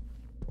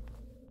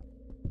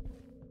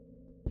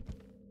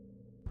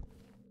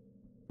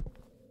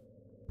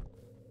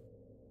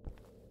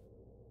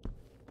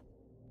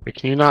 Wait,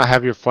 can you not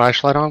have your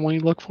flashlight on when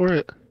you look for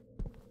it?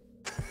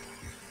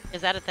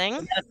 Is that a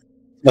thing?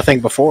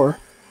 Nothing before.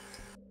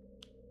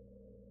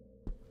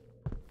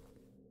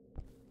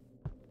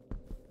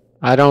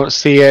 I don't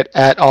see it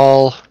at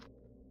all.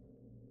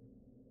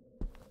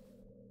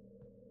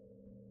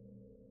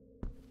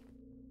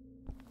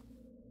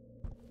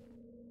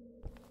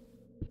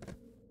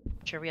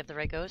 Sure we have the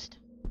right ghost?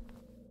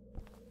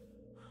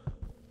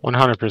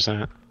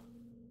 100%.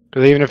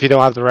 Because even if you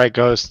don't have the right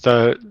ghost,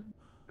 the...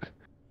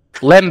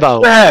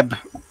 Limbo!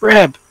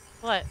 Reb!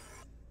 What?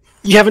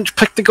 You haven't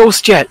picked the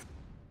ghost yet!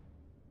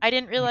 I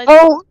didn't realize.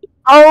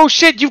 Oh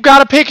shit, you've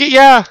gotta pick it,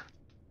 yeah!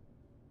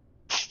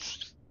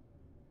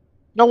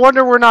 No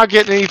wonder we're not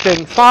getting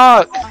anything.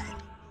 Fuck!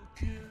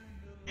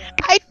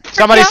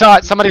 Somebody saw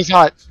it, somebody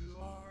saw it.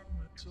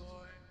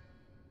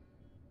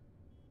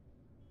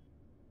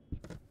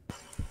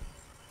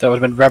 That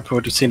would have been Reb who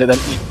would have seen it, then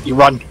you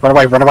run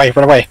away.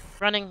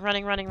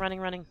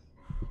 Running.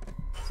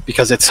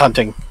 Because it's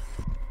hunting.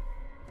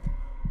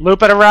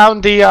 Loop it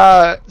around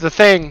the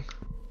thing.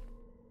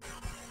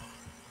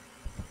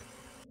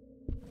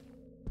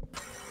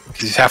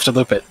 Because you have to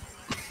loop it.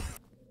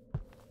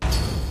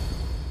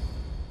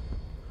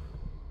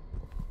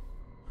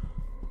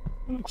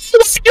 You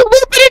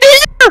loop it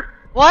in here!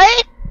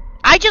 What?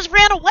 I just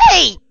ran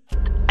away!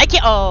 I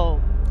can't.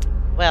 Oh.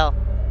 Well.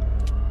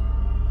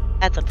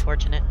 That's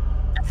unfortunate.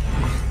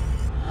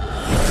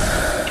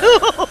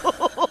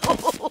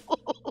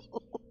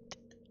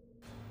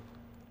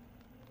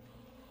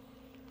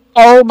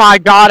 Oh my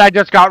god, I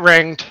just got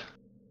ringed.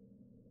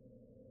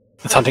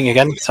 It's hunting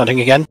again. It's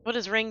hunting again. What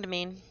does ringed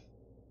mean?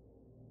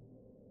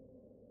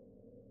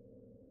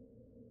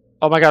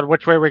 Oh my god,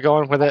 which way are we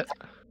going with it?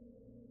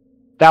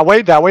 That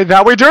way,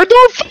 Durandar!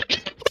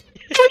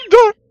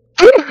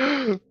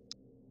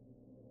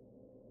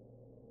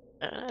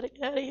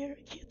 Get out of here.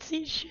 I can't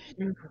see shit.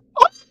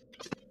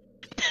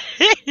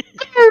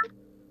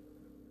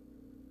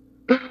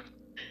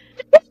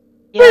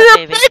 Yeah,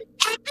 baby.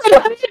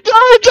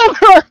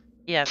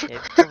 Yeah, baby.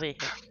 Over here.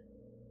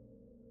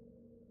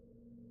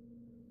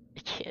 I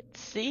can't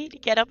see to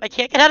get up. I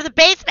can't get out of the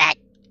basement!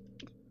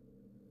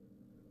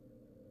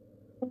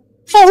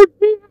 Oh,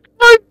 Jesus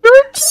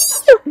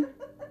Christ!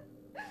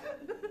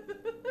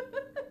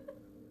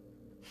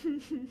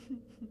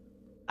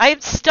 I am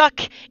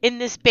stuck in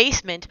this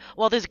basement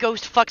while this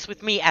ghost fucks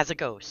with me as a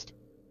ghost.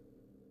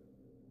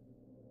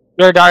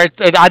 Durandar,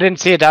 I didn't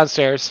see it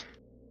downstairs.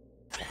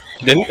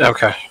 Didn't?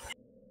 Okay.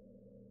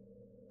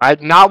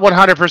 Not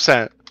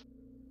 100%.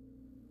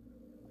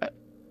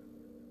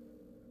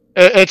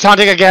 It's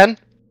hunting again.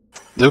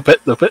 Loop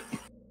it, loop it.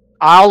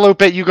 I'll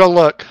loop it. You go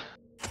look.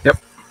 Yep.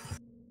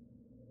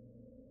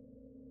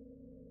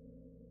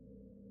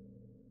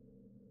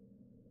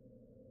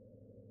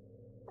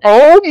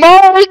 Oh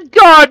my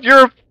god,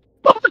 you're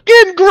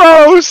fucking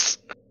gross!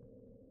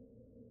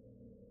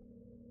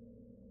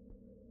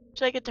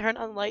 Should I could turn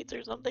on lights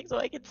or something so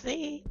I can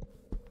see?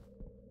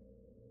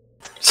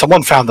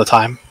 Someone found the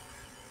time.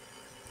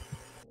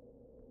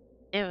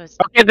 It was.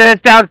 Okay, then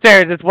it's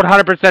downstairs. It's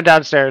 100%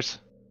 downstairs.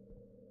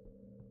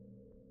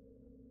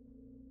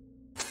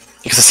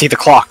 You can see the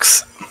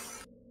clocks.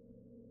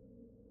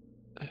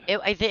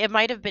 It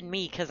might have been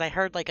me because I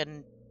heard like a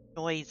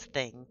noise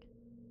thing.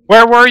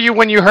 Where were you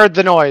when you heard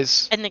the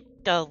noise? In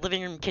the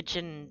living room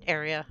kitchen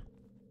area.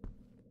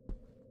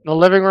 The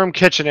living room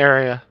kitchen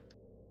area.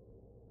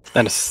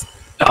 And it's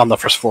on the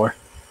first floor.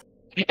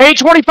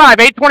 825,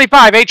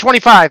 825,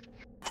 825.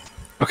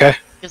 Okay.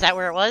 Is that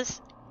where it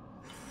was?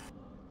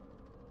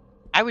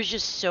 I was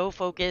just so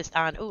focused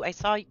on, oh, I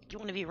saw you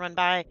want to be run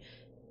by,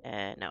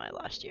 and now I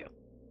lost you.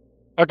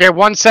 Okay,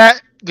 one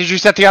set. Did you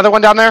set the other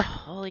one down there?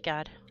 Holy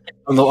God.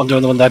 I'm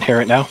doing the one down here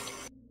right now.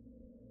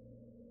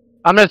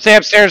 I'm gonna stay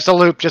upstairs to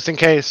loop just in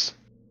case.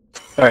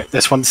 Alright,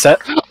 this one's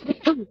set.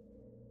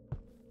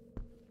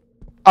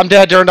 I'm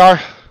dead, Durndar.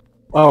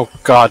 Oh,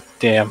 god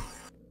damn.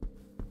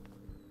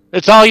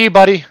 It's all you,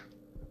 buddy.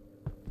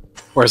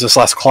 Where's this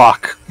last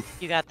clock?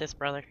 You got this,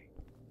 brother.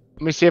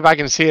 Let me see if I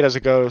can see it as a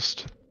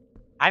ghost.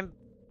 I'm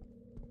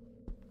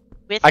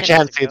with I him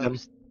can't as a see them.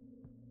 ghost,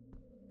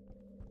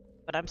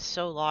 but I'm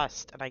so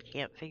lost and I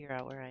can't figure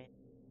out where I am.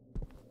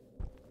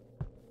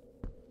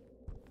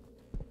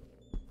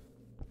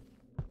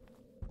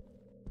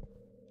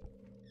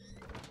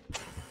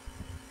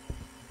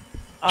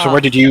 So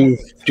where did you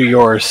do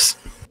yours?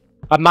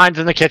 Mine's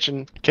in the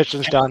kitchen.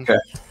 Kitchen's done. Okay.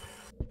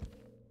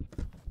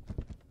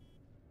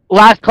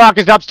 Last clock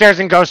is upstairs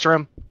in ghost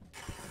room.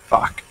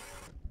 Fuck.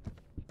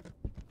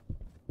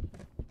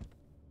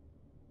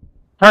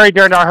 Hurry,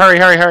 Durndar, hurry,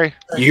 hurry, hurry.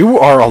 You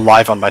are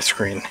alive on my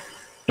screen.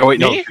 No, wait,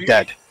 no, Me? you're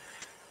dead.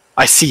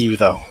 I see you,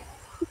 though.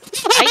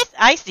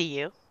 I see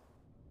you.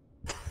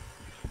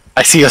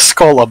 I see a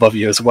skull above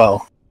you as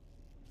well.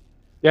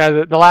 Yeah,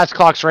 the last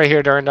clock's right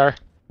here, Durndar.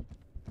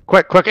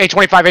 Quick, quick,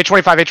 825,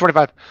 825,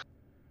 825.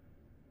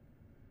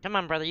 Come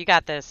on, brother, you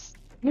got this.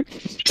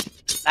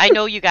 I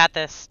know you got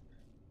this.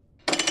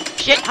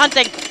 Shit,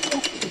 hunting! Did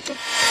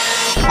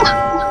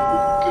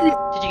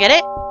you get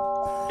it?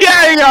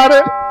 Yeah, you got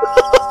it!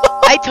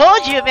 I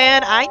told you,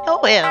 man, I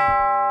know him.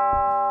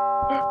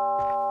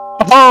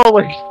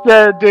 Holy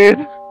shit,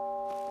 dude.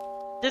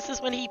 This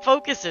is when he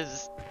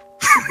focuses.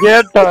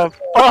 Get the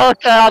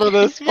fuck out of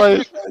this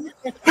place.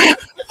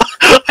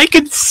 I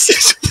can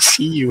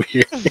see you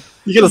here.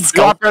 You get a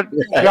skull.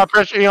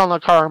 Press E on the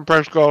car and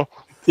press go.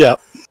 Yeah.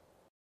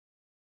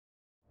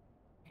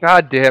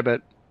 God damn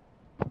it.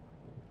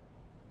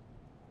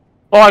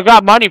 Oh, I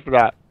got money for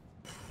that.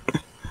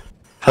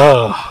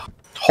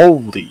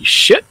 Holy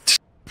shit.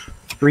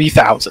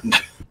 3,000.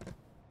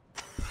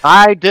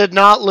 I did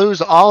not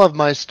lose all of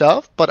my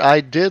stuff, but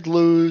I did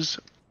lose...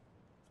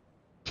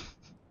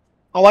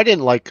 Oh, I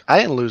didn't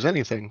lose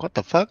anything. What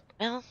the fuck?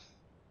 Well,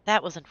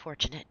 that was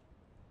unfortunate.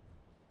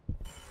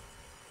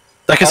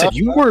 Like I said,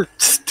 you were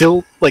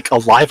still, like,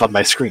 alive on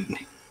my screen.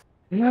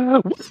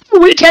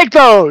 We take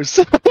those!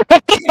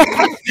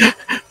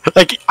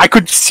 Like, I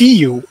could see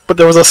you, but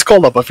there was a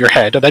skull above your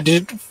head, and I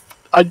didn't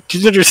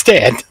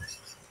understand.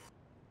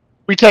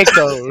 We take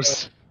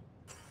those.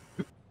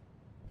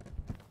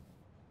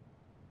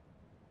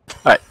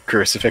 Alright,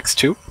 Crucifix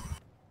 2.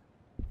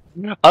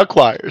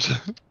 Acquired.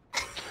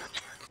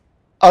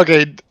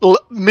 Okay,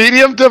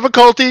 medium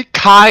difficulty,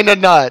 kinda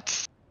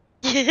nuts.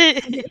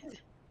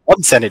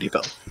 One sanity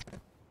bill.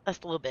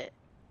 Just a little bit.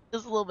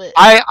 Just a little bit.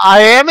 I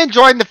am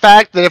enjoying the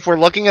fact that if we're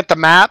looking at the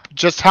map,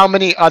 just how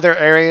many other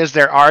areas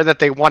there are that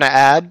they want to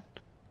add.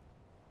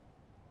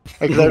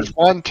 Like there's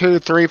 1, 2,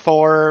 3,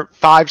 4,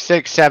 5,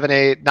 6, 7,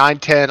 8, 9,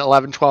 10,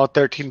 11, 12,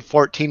 13,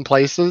 14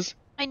 places.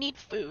 I need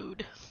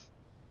food.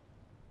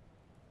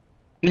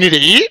 You need to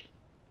eat?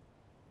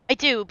 I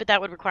do, but that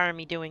would require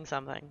me doing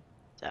something.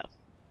 So.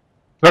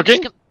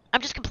 Cooking?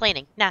 I'm just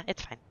complaining. Nah,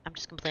 it's fine. I'm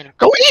just complaining.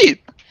 Go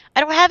eat!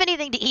 I don't have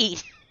anything to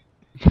eat.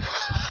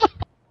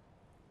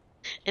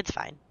 It's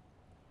fine.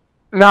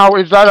 Now,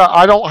 is that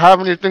I don't have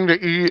anything to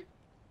eat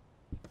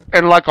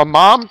in like a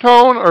mom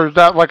tone, or is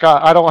that like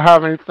I don't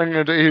have anything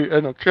to eat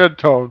in a kid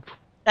tone?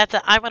 That's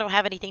I don't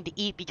have anything to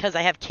eat because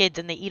I have kids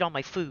and they eat all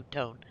my food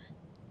tone.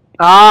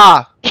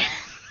 Ah!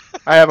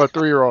 I have a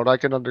 3-year-old, I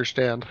can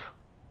understand.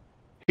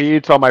 He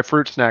eats all my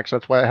fruit snacks,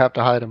 that's why I have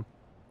to hide him.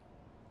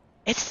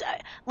 It's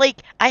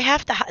like I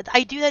have to.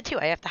 I do that too.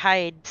 I have to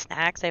hide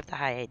snacks. I have to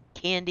hide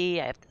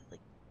candy. I have to. Like,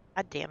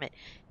 God damn it!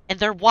 And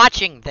they're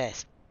watching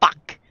this.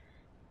 Fuck.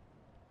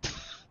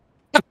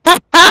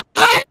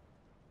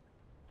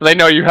 They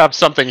know you have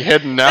something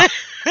hidden now.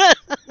 Well,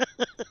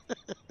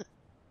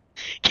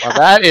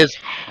 that is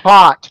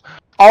hot.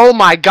 Oh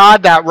my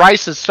god, that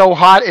rice is so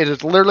hot, it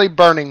is literally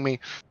burning me.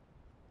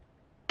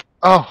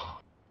 Oh.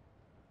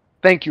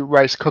 Thank you,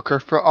 rice cooker,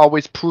 for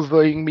always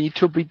proving me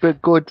to be the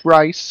good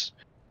rice.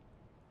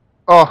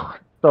 Oh,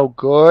 so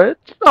good.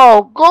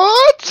 So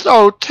good.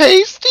 So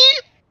tasty.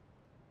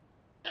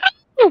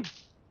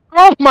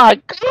 Oh my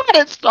god,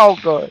 it's so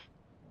good.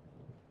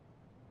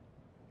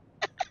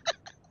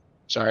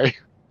 Sorry.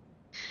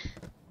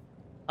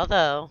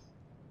 Although,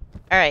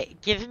 alright,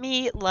 give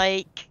me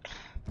like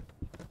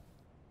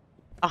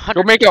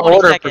Go make an 120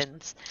 order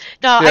seconds.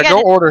 No, Yeah, I go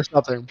gotta. order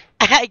something.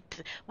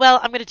 Well,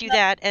 I'm gonna do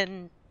that,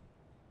 and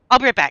I'll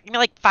be right back. Give me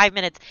like 5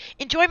 minutes.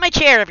 Enjoy my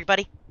chair,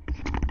 everybody.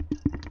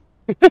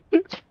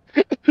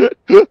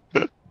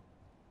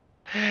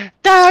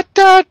 Da,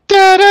 da,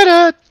 da,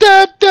 da,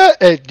 da, da.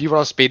 Hey, do you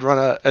want to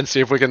speedrun and see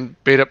if we can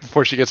beat it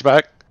before she gets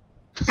back?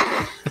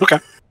 Okay.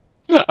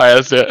 Alright,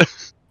 let's do it.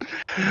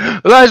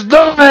 Let's do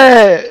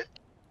it!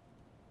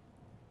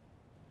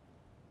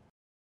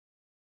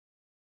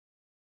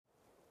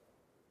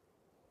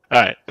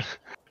 Alright.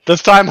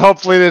 This time,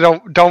 hopefully, they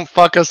don't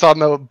fuck us on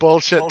the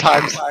bullshit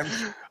times.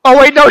 Oh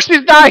wait, no,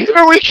 she's not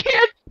here. We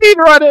can't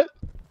speedrun it.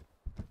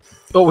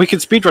 Well, we can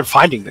speedrun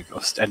finding the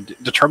ghost and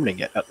determining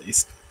it at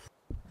least.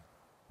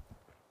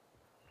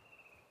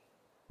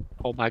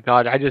 Oh my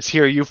god, I just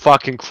hear you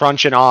fucking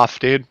crunching off,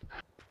 dude.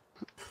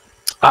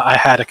 I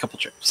had a couple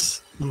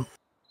chips. You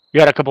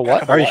had a couple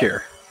what? Are you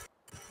here?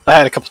 I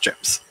had a couple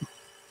chips.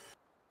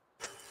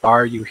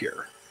 Are you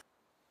here?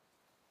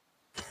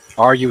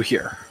 Are you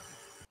here?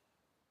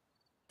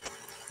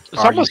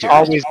 It's almost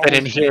always been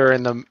in here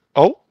in the...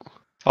 Oh?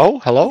 Oh,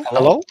 hello?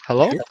 Hello?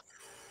 Hello?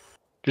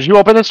 Did you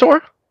open this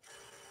door?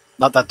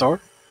 Not that door.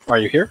 Are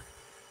you here?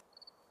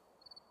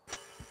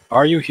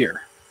 Are you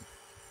here?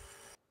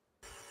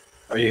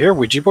 Are you here,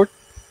 Ouija board?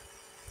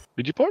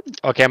 Ouija board?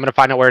 Okay, I'm gonna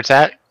find out where it's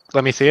at.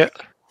 Let me see it.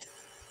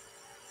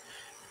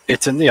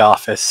 It's in the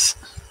office.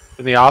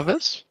 In the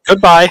office?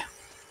 Goodbye.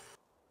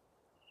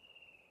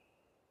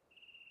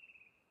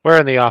 Where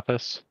in the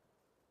office?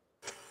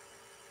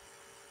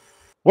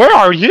 Where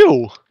are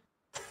you?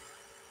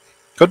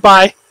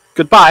 Goodbye.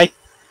 Goodbye.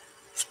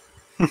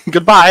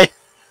 Goodbye.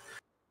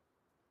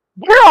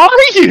 Where are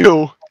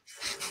you?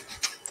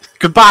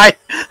 Goodbye.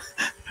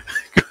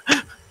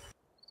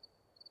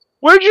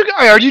 Where'd you go?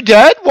 Are you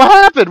dead? What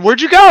happened?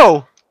 Where'd you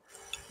go?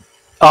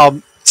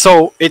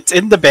 So it's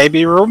in the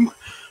baby room,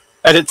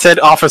 and it said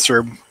office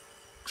room.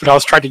 But I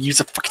was trying to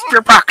use a fucking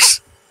spirit box.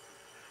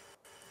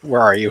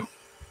 Where are you?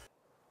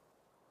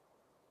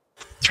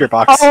 Spirit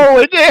box.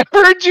 Oh, I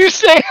heard you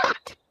say.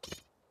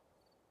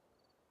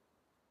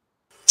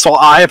 So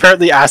I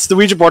apparently asked the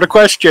Ouija board a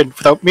question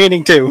without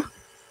meaning to.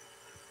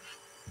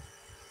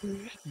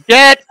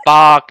 Get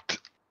fucked.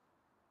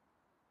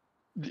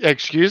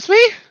 Excuse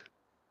me?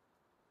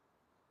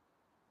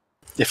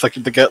 They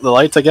flickered the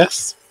lights, I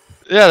guess.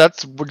 Yeah,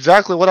 that's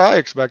exactly what I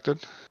expected.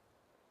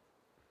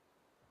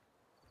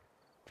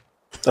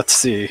 Let's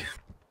see.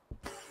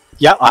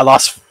 Yeah, I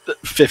lost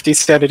 50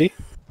 sanity.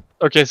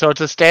 Okay, so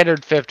it's a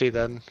standard 50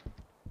 then.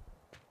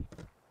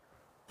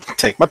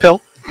 Take my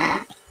pill.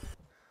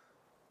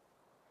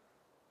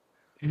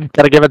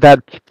 Gotta give it that.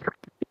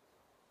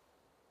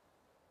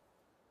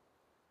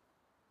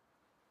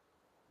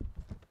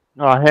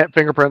 Hand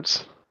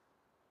fingerprints.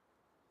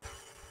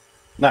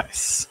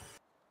 Nice.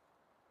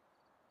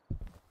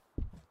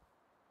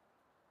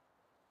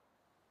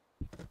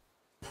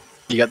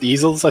 You got the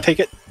easels, I take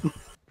it?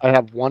 I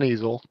have one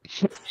easel.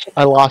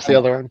 I lost the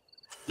other one.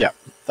 Yeah,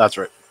 that's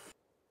right.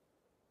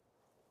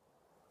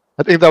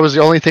 I think that was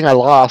the only thing I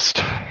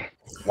lost.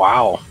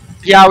 Wow.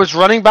 Yeah, I was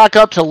running back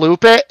up to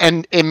loop it,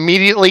 and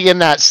immediately in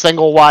that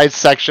single wide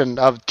section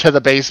of to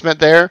the basement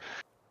there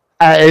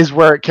is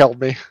where it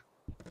killed me.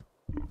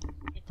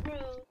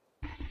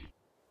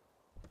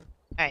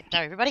 Alright,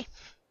 sorry, everybody.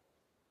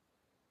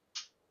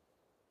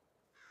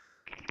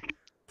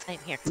 I'm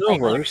here. No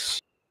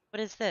worries.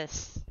 What is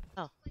this?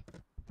 Oh.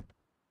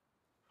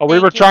 Oh, we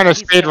were trying to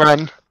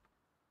speedrun.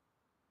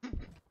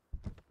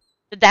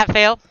 Did that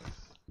fail?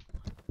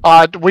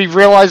 We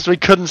realized we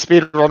couldn't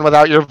speedrun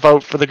without your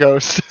vote for the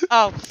ghost.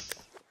 Oh.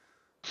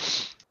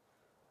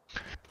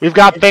 We've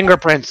got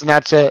fingerprints, and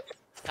that's it.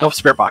 No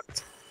spirit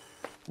box.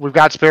 We've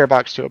got spirit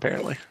box too,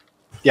 apparently.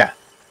 Yeah.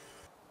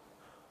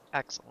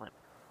 Excellent.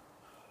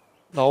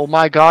 Oh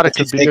my god, it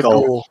could be a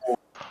goal. ghoul.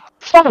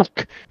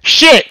 Fuck!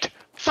 Shit!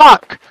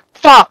 Fuck!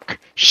 Fuck!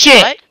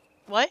 Shit!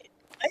 What?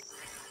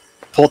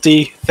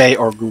 Pulty, Fey,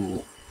 or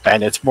Ghoul.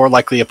 And it's more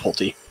likely a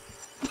Pulty.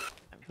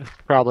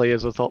 Probably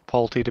is with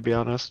Pulty, to be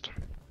honest.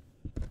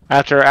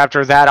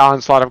 After that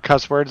onslaught of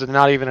cuss words and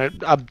not even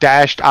a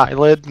dashed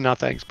eyelid, no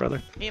thanks,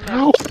 brother.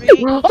 Oh!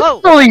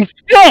 Holy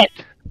shit!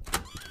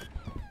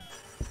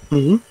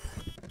 Mm-hmm.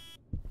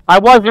 I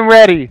wasn't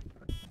ready.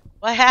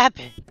 What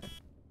happened?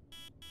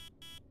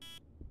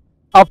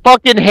 A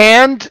fucking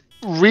hand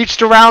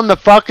reached around the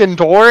fucking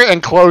door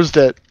and closed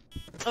it.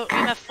 Oh,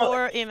 EMF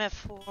 4, EMF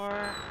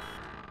 4.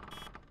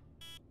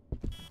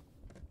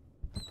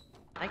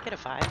 I get a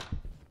 5.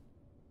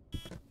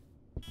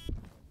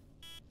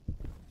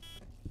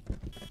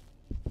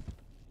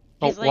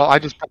 Oh, He's like, well, I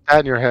just put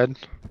that in your head.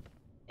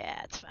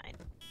 yeah, it's fine.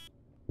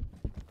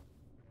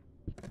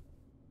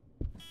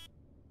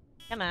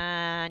 Come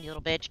on, you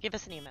little bitch. Give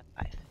us an EMF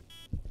 5.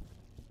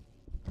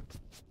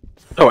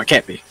 Oh, it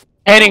can't be.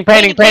 Painting.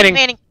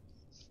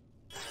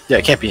 Yeah,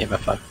 it can't be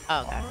MF5.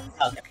 Oh,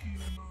 okay.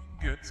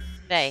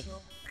 They.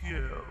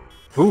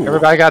 Ooh.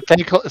 Everybody got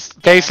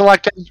they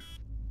selected?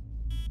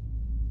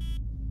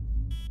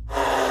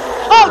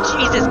 Oh,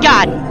 Jesus,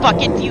 God,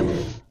 fucking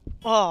you.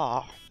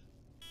 Oh,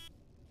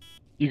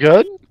 You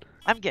good?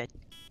 I'm good.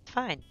 It's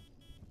fine.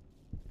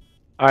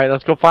 Alright,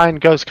 let's go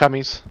find ghost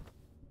cummies.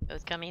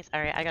 Ghost gummies?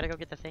 Alright, I gotta go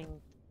get the thing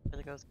for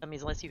the ghost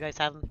gummies, unless you guys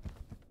have them.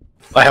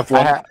 I have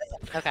one.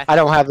 Okay. I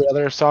don't have the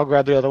other, so I'll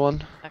grab the other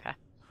one. Okay.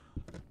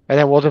 And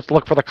then we'll just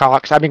look for the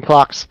clocks. I mean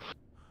clocks.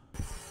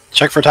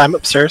 Check for time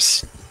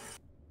upstairs.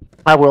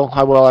 I will.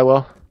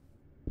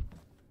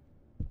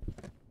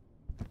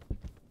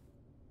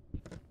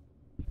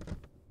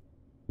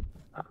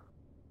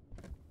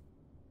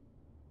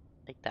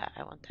 Like that.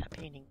 I want that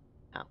painting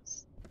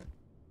mouse.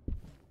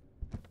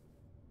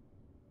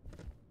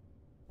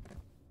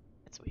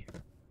 That's weird.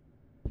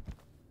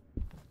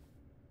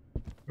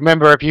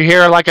 Remember, if you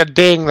hear like a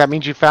ding, that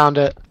means you found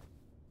it.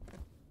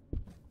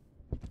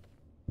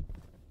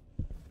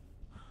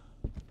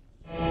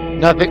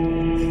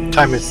 Nothing.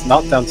 Time is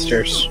not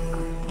downstairs.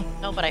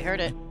 No, but I heard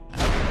it.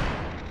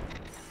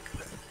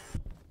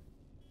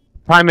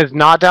 Time is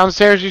not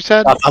downstairs, you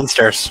said? Not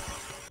downstairs.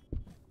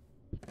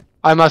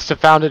 I must have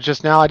found it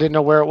just now. I didn't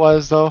know where it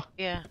was, though.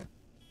 Yeah.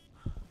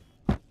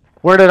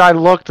 Where did I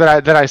look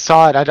that I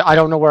saw it? I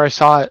don't know where I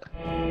saw it.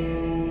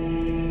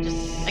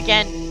 Just,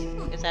 again,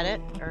 is that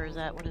it? Or is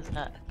that, what is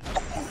that?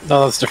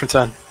 No, that's a different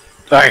sound.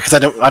 Alright, because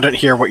I don't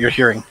hear what you're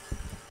hearing.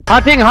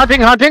 Hunting!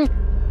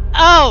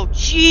 Oh,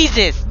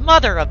 Jesus!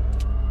 Mother of...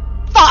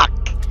 Fuck!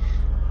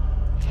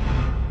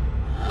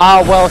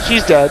 Well,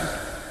 she's dead.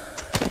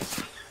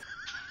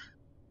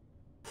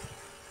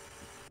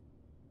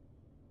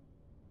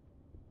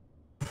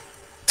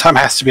 Time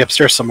has to be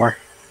upstairs somewhere.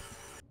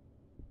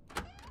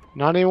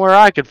 Not anywhere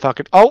I could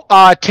fucking... Oh,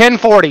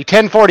 1040.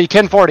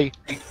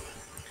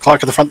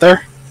 Clock at the front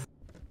there.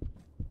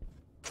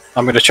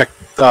 I'm gonna check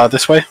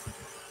this way.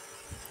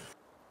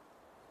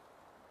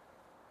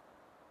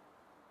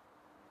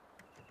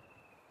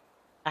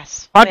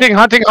 Hunting!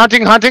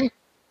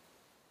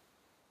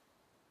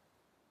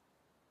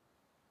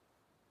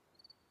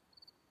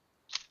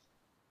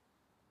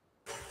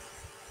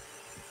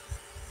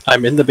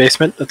 I'm in the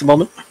basement at the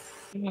moment.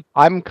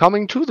 I'm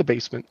coming to the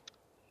basement.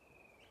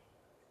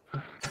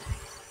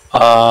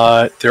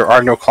 There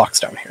are no clocks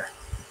down here.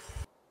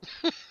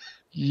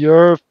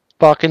 You're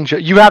fucking...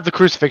 You have the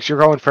crucifix. You're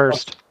going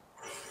first.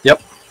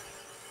 Yep.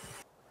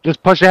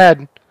 Just push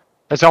ahead.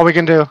 That's all we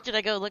can do. Did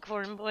I go look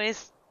for him,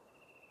 boys?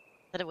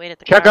 Did I wait at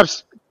the car?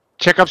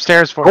 Check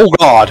upstairs for Oh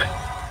god!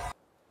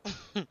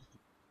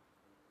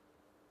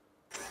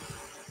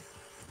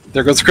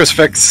 There goes the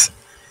crucifix.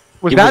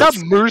 Was that a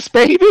moose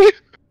baby?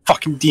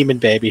 Fucking demon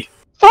baby.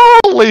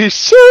 Holy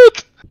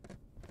shit!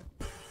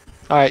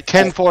 Alright,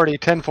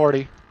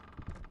 1040.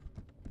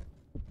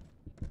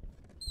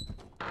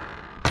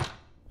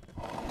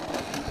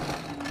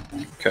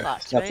 Okay.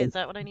 Clocks, right? Is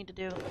that what I need to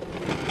do?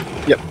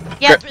 Yep.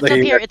 Yeah, it's up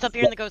here. It's up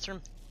here in the ghost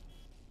room.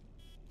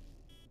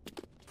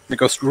 The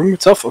ghost room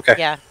itself? Okay.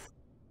 Yeah.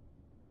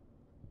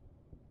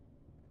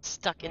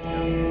 Stuck in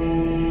there.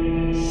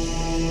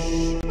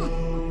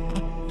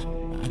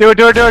 Do it!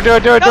 Go, go, go,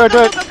 go,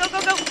 go!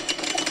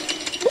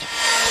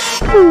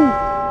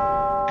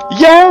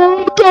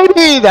 Yeah,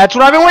 baby! That's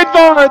what I've been waiting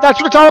for! That's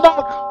what it's all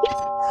about!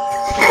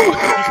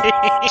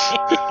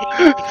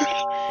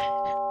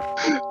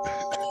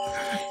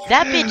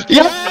 That bitch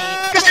killed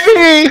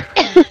me!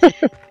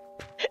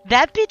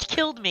 That bitch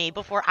killed me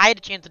before I had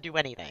a chance to do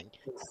anything.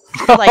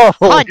 Like,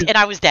 hunt, and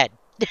I was dead.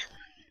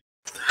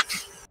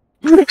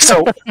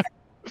 So,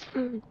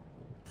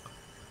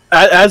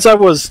 as I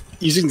was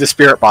using the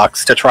spirit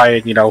box to try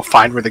and,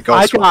 find where the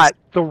ghost was... I got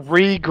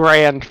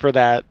 $3,000 for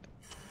that.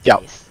 Yeah.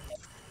 Nice.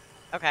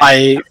 Okay.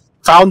 I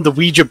found the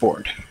Ouija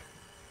board.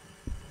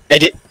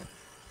 And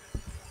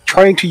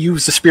trying to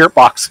use the spirit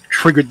box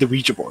triggered the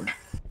Ouija board.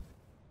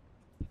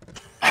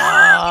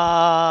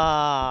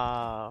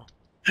 Oh.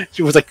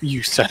 She was like,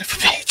 you son of a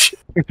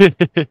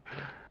bitch.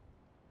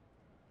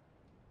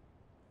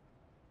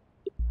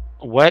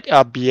 What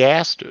a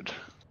bastard.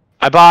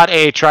 I bought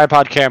a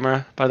tripod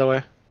camera, by the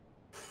way.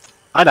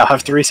 I now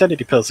have 3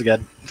 sanity pills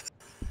again.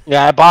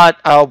 Yeah, I bought,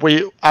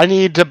 I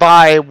need to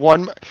buy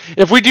one,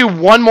 if we do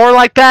one more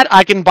like that,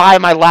 I can buy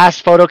my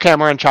last photo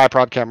camera and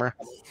tripod camera.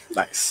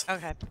 Nice.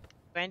 Okay.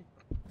 Brand,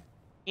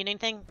 need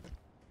anything?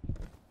 I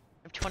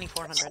have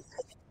 2,400.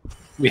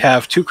 We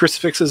have 2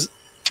 crucifixes,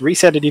 3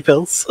 sanity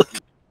pills.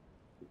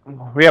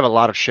 We have a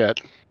lot of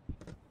shit.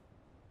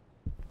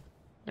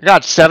 I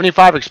got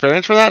 75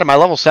 experience for that. Am I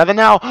level 7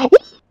 now?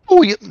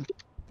 Ooh, you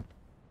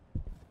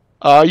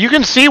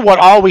can see what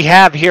all we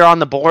have here on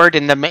the board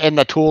in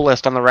the tool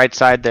list on the right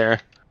side there.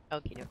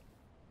 Okie doke.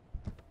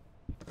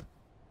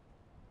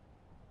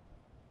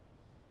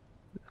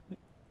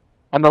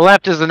 On the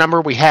left is the number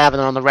we have,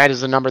 and on the right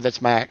is the number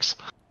that's max.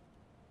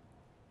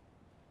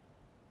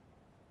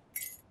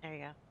 There you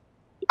go.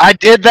 I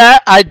did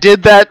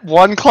that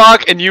one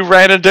clock, and you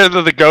ran into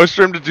the ghost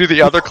room to do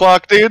the other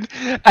clock, dude.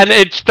 And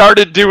it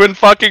started doing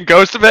fucking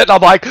Ghost of It, and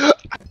I'm like...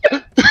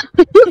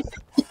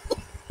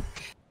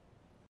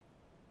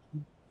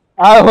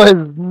 I was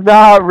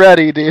not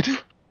ready, dude.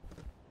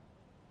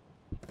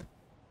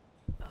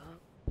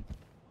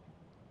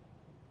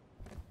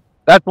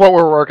 That's what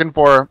we're working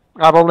for.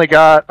 I've only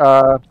got,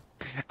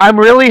 I'm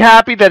really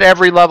happy that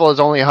every level is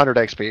only 100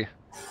 XP.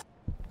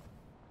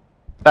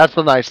 That's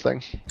the nice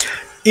thing.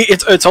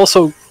 It's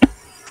also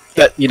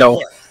that, you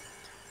know,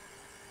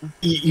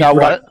 you're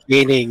not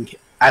gaining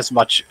as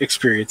much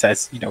experience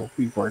as, you know,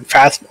 we were in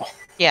Phasmo.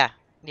 Yeah,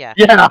 yeah.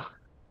 Yeah.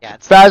 Yeah,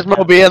 it's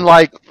Phasmo being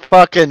like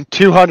fucking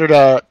 200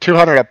 a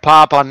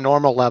pop on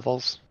normal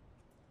levels.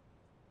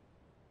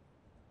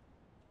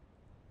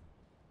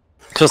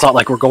 So it's not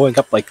like we're going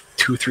up like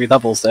 2-3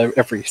 levels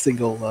every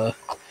single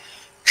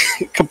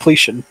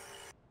completion.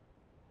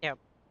 Yep.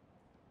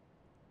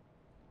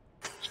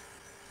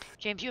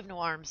 James, you have no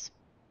arms.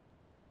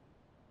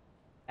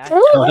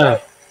 Oh, no.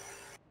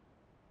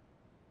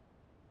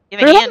 You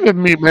have a hand. Good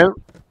meat mint.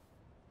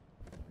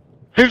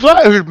 He's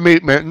like his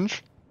meat mittens.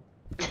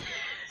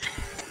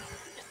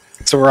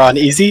 So we're on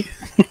easy?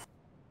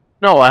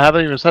 No, I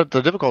haven't even set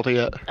the difficulty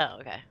yet. Oh,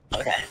 okay.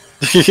 Okay.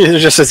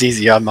 It's just as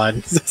easy on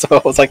mine. So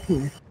I was like,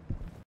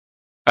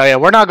 Oh yeah,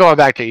 we're not going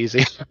back to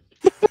easy.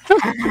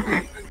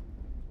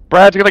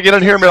 Brad's gonna get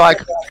in here and be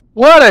like,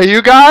 "What are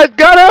you guys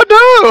gonna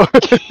do?"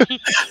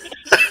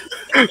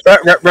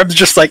 Reb's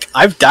just like,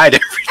 I've died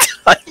every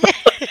time.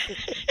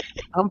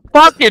 I'm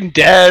fucking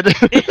dead.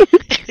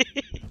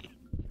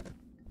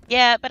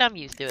 Yeah, but I'm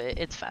used to it.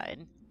 It's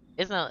fine.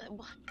 It's not.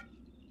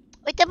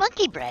 With the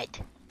monkey bread.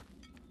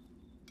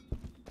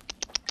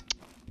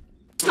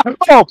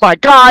 Oh my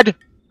god!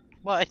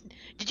 What?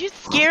 Did you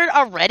scared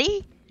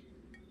already?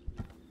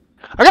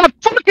 I got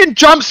fucking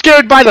jump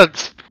scared by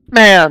the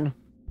man.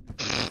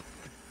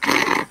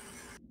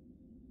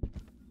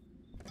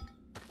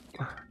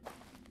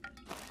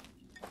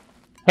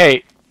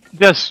 Hey,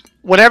 just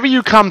whenever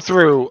you come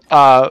through,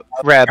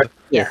 Reb,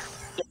 Yeah.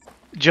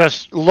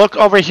 just look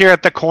over here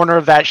at the corner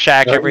of that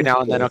shack every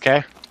now and then,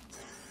 okay?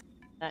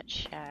 That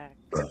shack.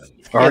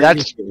 Yeah,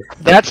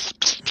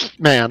 that's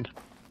man.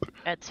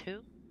 That's who?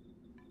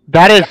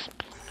 That is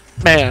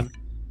man.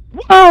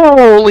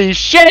 Holy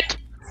shit!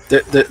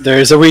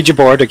 There's a Ouija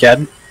board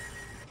again.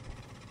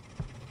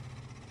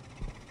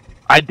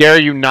 I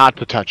dare you not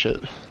to touch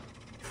it.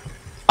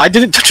 I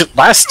didn't touch it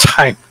last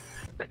time.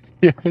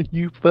 Yeah,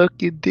 you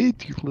fucking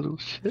did, you little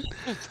shit.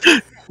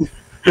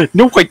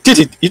 No, I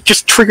didn't. It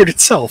just triggered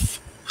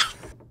itself.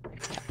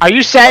 Are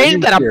you saying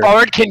that a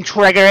board can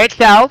trigger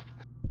itself?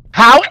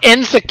 How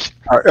insecure?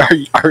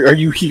 Are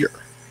you here?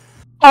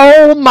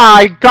 Oh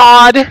my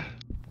god!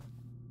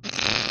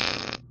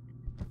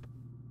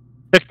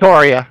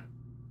 Victoria.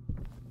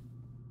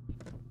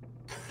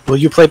 Will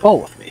you play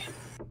ball with me?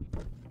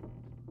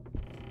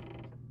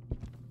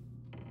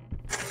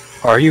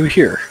 Are you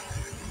here?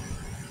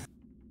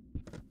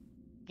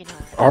 You know,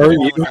 Are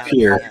you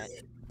here?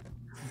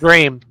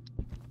 Dream.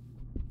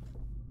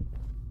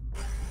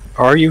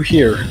 Are you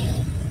here?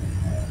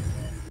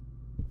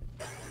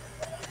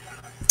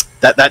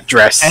 That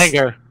dress.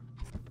 Anger.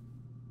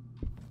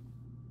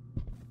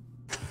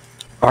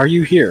 Are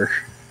you here?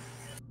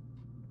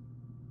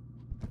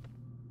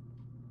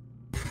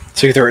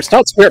 So either it's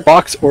not Spirit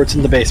Box or it's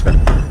in the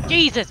basement.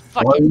 Jesus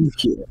Are fucking you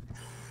here?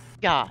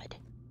 God.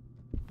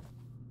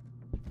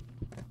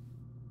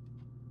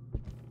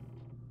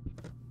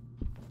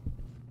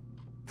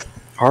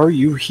 Are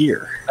you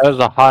here? That was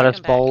the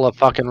hottest Welcome back. bowl of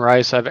fucking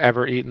rice I've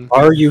ever eaten.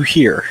 Are you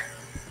here?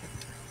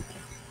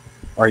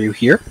 Are you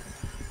here?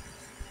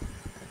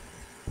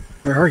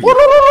 Where are you?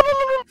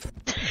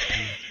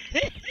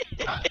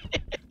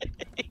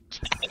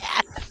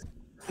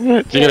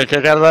 Did you get a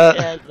kick out of that?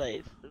 Yeah, that's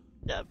nice.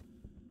 Yep.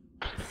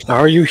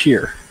 Are you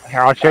here?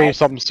 Here, I'll show you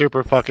something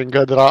super fucking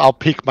good that I'll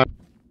peek my...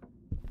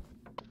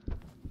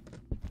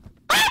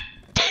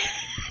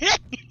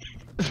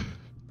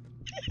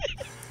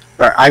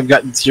 Alright, I've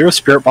got 0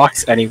 Spirit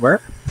Box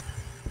anywhere.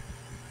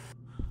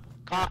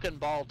 Cock and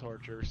ball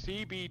torture,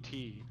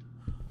 CBT.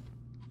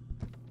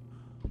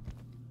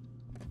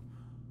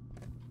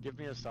 Give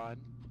me a sign.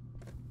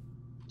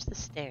 It's the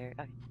stair.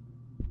 Okay.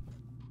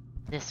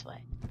 This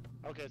way.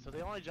 Okay, so the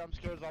only jump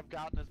scares I've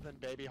gotten has been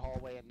baby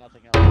hallway and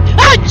nothing else.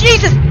 Oh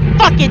Jesus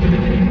fucking!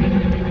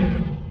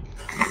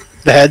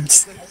 The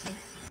heads.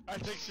 I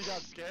think she got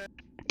scared.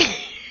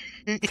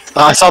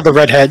 I saw the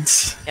red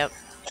heads. Yep.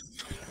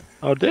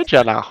 Oh, did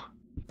ya now?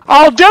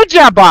 Oh, did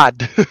ya,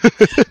 bud?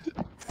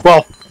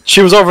 Well,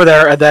 she was over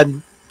there, and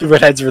then the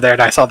red heads were there,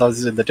 and I saw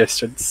those in the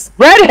distance.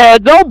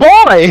 Redheads, oh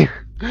boy!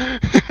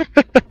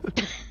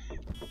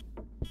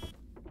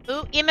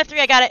 Ooh, EMF 3,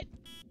 I got it.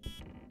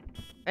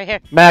 Right here.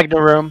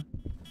 Magna room.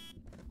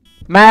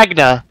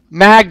 Magna,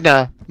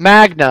 Magna,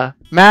 Magna,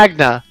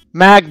 Magna,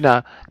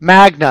 Magna,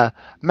 Magna,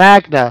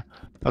 Magna.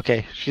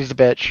 Okay, she's a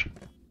bitch.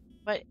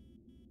 What?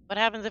 What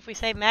happens if we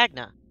say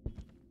Magna?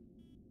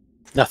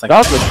 Nothing.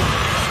 Nothing.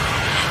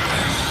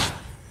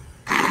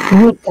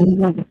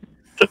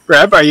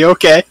 Reb, are you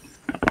okay?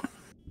 I'm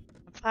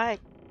fine.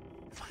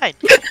 Fine.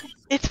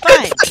 It's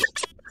fine.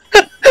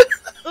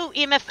 Ooh,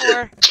 EMF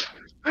 4.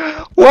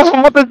 What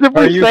happens if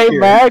Are we you say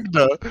here?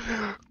 Magna?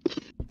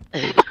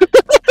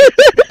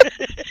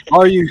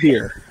 Are you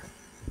here?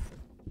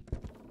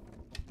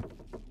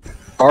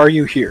 Are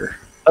you here?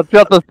 That's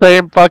got the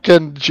same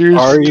fucking juice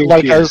Are you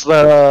like here? as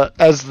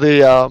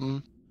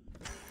the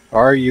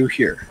Are you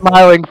here?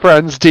 Smiling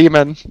Friends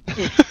demon.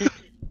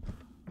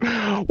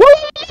 Woo!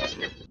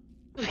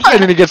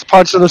 And then he gets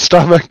punched in the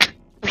stomach.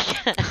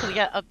 We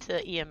got up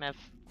to EMF.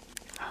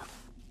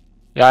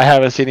 Yeah, I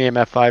haven't seen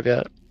EMF 5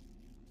 yet.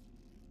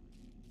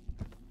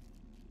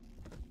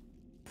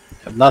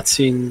 Have not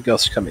seen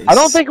Ghost Commies. I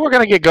don't think we're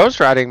gonna get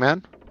ghost riding,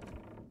 man.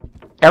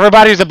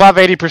 Everybody's above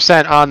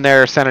 80% on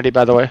their sanity,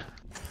 by the way.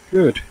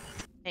 Good.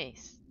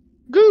 Nice.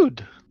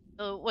 Good.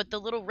 So what, the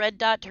little red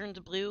dot turns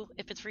blue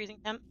if it's freezing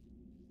temp?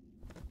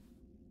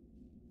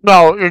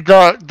 No,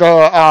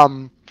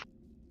 the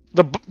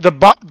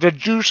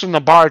juice in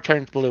the bar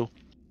turns blue.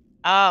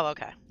 Oh,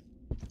 okay.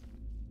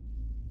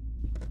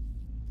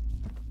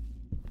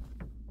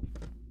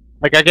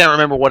 Like I can't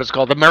remember what it's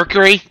called. The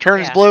mercury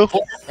turns Yeah. blue.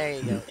 There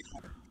you go.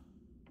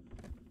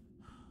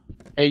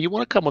 Hey, you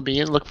want to come with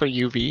me and look for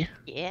UV?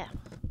 Yeah.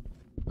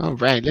 All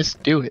right, let's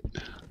do it.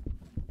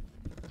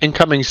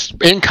 Incoming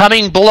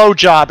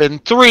blowjob in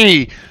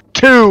 3,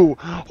 2,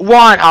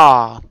 1.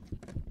 Ah,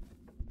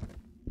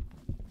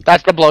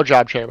 that's the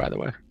blowjob chair, by the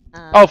way.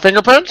 Oh,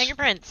 fingerprints?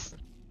 Fingerprints.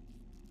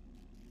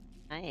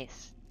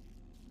 Nice.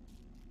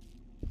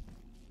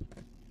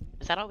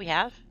 Is that all we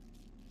have?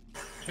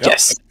 Yep.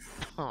 Yes.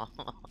 Oh,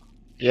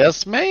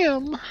 Yes,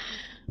 ma'am.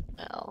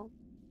 well,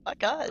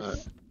 fuck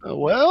us.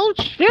 Well,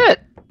 shit.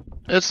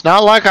 It's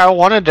not like I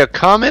wanted to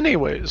come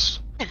anyways.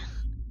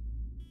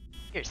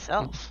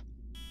 Yourself.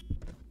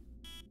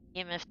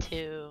 EMF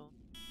 2.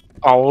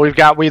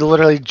 Oh, we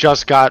literally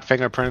just got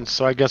fingerprints,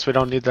 so I guess we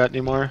don't need that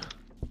anymore.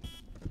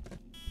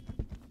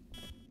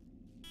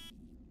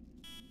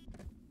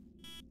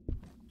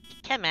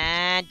 Come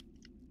on.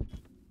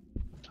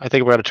 I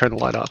think we're gonna turn the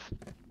light off.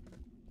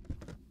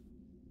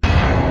 What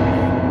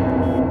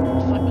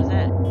the fuck was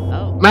that?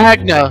 Oh.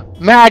 Magna!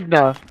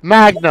 Magna!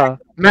 Magna!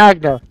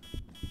 Magna!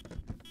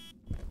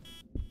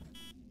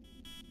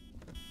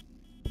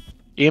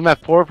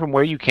 EMF 4 from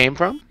where you came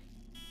from?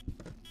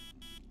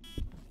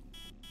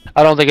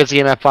 I don't think it's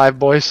EMF 5,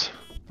 boys.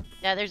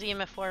 Yeah, there's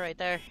EMF 4 right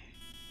there.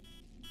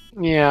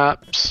 Yeah,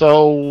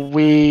 so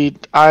we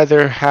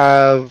either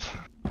have...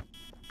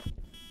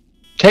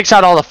 Takes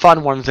out all the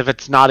fun ones if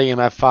it's not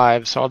EMF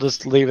 5, so I'll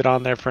just leave it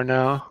on there for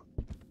now.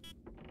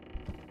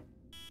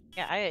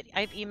 Yeah, I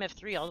have EMF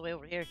 3 all the way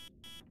over here.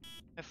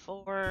 EMF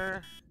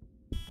 4.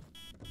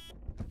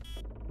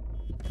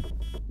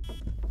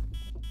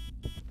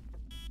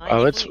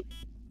 Oh, it's...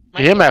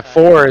 might be a EMF 5.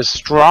 4 is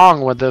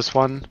strong with this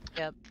one.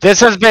 Yep. This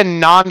has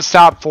been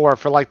non-stop 4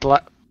 for like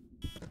the...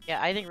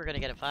 Yeah, I think we're gonna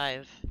get a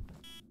 5.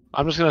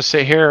 I'm just gonna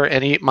sit here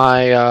and eat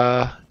my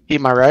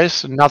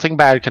rice. Nothing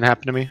bad can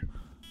happen to me.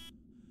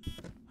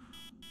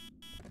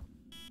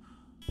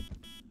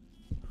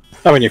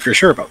 I mean, if you're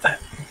sure about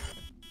that.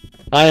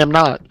 I am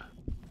not.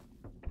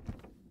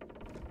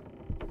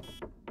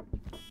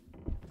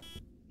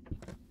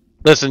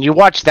 Listen, you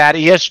watch that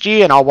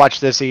ESG and I'll watch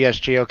this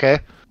ESG, okay?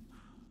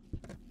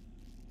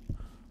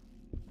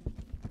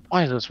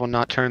 Why is this one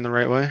not turned the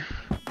right way?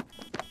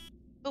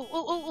 Oh, oh,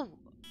 oh, oh!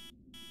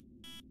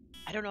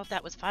 I don't know if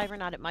that was 5 or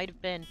not. It might have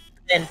been.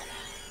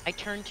 I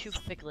turned too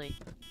quickly.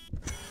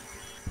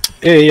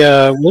 Hey,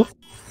 Wolf?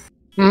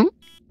 Hmm?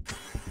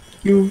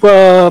 You,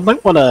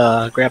 might want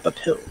to grab a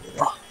pill.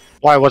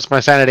 Why, what's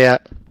my sanity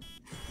at?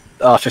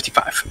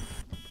 55.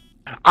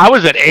 I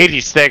was at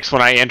 86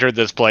 when I entered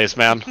this place,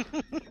 man.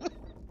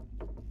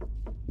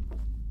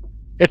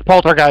 It's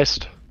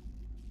Poltergeist.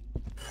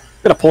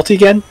 Got a Pulte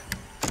again?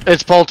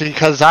 It's Pulte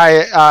because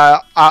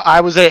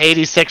I was at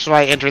 86 when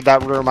I entered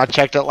that room. I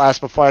checked it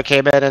last before I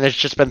came in, and it's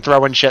just been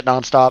throwing shit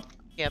nonstop.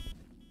 Yep.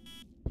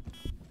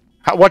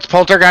 What's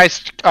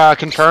Poltergeist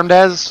confirmed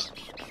as?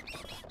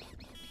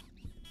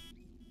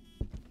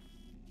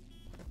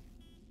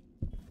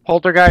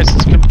 Poltergeist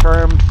is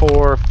confirmed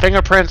for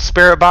Fingerprints,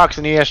 Spirit Box,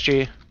 and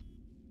ESG.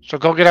 So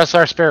go get us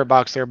our Spirit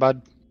Box there,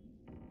 bud.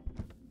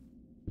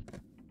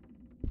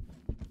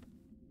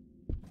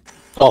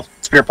 Well,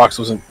 Spirit Box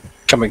wasn't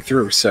coming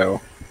through,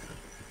 so...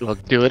 Well,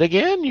 do it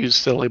again, you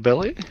silly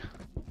Billy.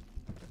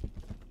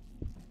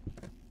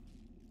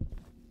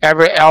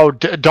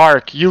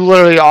 Dark. You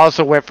literally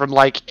also went from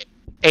like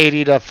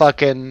 80 to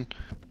fucking...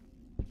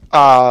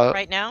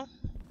 Right now?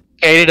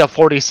 80 to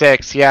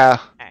 46, yeah.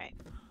 Alright.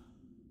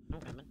 I'm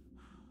coming.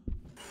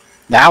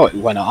 Now it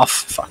went off.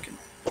 Fucking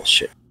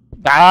bullshit.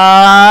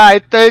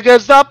 I think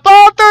it's the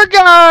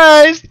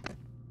Poltergeist!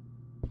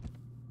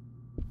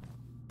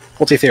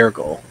 Pulte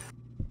Theragoal.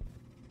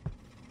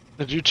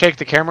 Did you check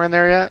the camera in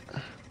there yet?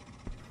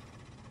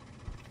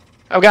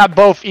 I've got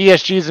both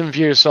ESGs in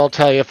view, so I'll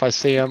tell you if I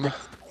see them.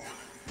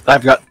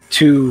 I've got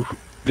 2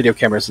 video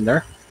cameras in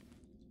there.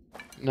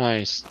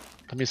 Nice.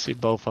 Let me see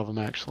both of them,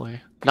 actually.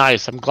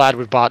 Nice. I'm glad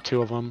we bought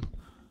 2 of them.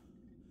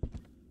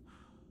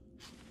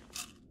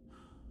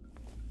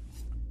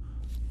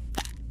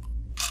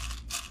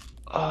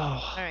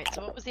 Oh. Alright,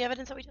 so what was the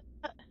evidence that we just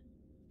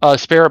got?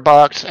 Spirit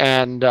box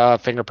and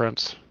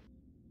fingerprints.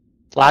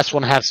 Last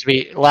one has to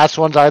be. Last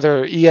one's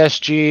either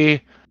ESG.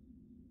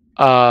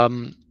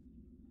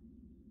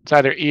 It's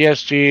either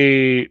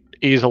ESG,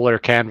 easel, or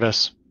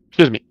canvas.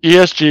 Excuse me,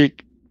 ESG,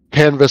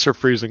 canvas, or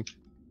freezing.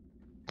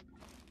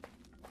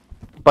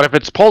 But if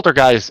it's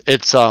poltergeist,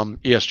 it's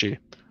ESG.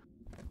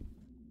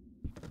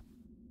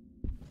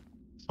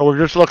 So we're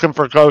just looking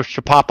for ghosts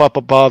to pop up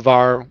above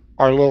our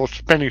little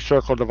spinning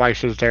circle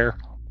devices there.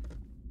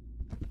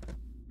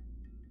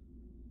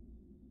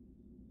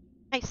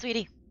 Hey,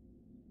 sweetie.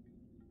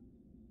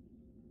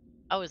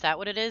 Oh, is that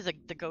what it is? Like,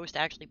 the ghost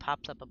actually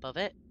pops up above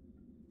it?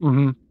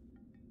 Mm-hmm.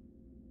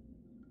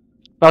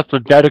 That's the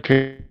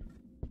dedicated.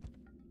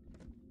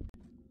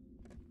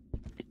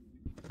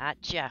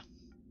 Gotcha.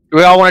 Do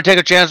we all want to take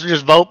a chance and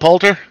just vote,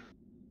 Polter?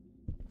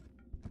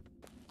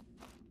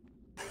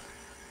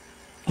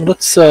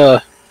 What's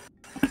our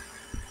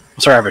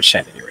average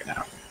sanity right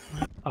now?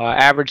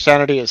 Average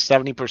sanity is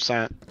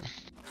 70%.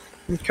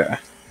 Okay.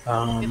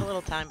 Give a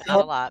little time, but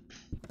not a lot.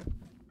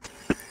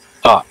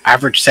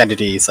 Average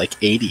sanity is like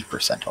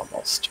 80%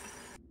 almost.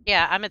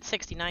 Yeah, I'm at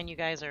 69. You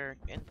guys are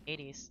in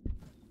 80s.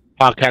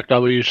 Podcast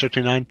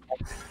W69.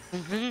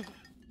 Mm-hmm.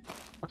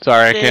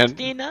 Sorry, I can't.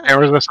 69. Can't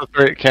resist the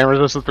 3. Can't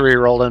resist the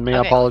 3-year-old in me. I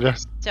Okay.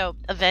 apologize. So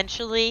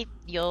eventually,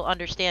 you'll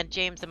understand.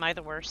 James, am I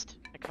the worst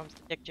when it comes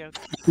to dick jokes?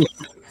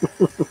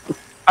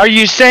 Are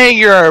you saying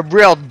you're a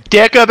real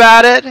dick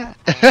about it?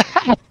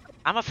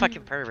 I'm a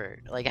fucking pervert.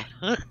 Like,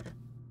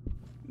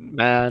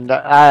 Man,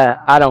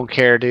 I don't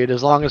care, dude.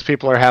 As long as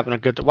people are having a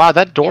good. Wow,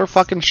 that door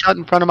fucking shut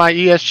in front of my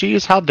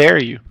ESGs. How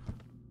dare you?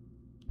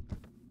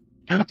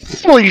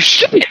 Holy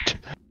shit!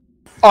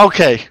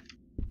 Okay.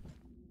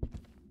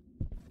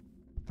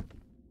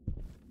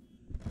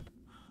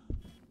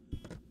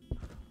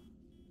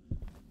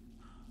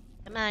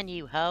 come on,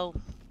 you hoe.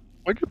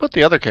 Where'd you put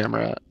the other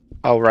camera at?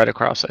 Oh, right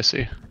across. I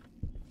see.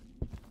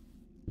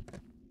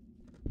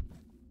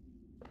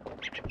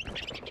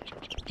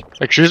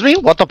 Excuse me?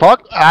 What the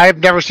fuck? I've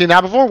never seen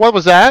that before. What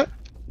was that?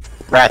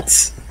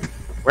 Rats.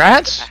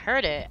 Rats? I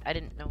heard it. I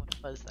didn't know what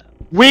it was though.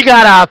 We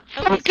got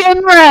a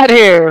fucking rat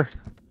here!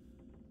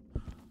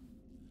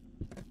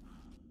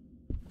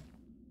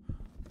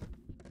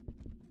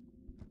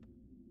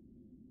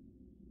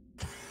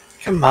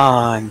 Come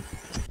on.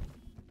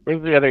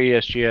 Where's the other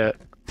ESG at?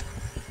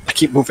 I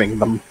keep moving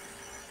them.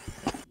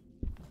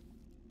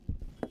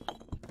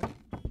 I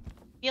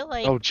feel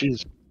like Oh,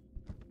 jeez.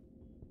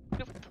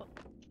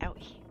 out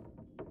here.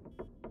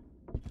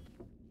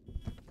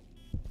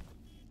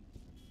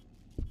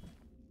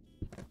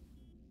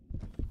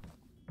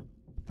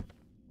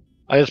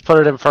 I just put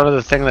it in front of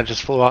the thing that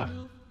just flew off.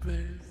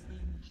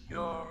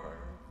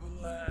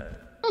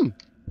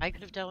 I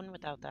could have done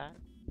without that.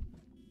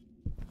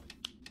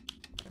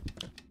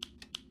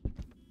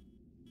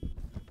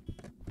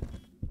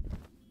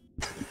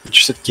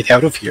 Just said, get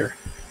out of here.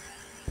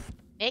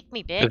 Make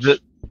me, bitch.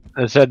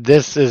 I said,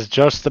 this is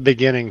just the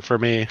beginning for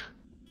me.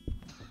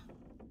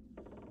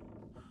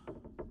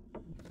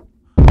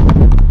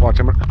 Watch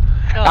him. Oh.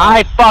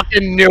 I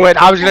fucking knew it.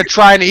 I was gonna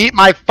try and eat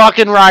my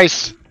fucking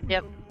rice.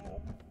 Yep.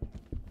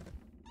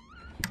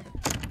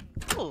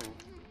 Ooh,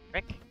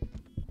 Rick.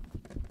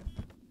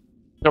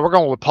 So we're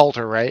going with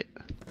Polter, right?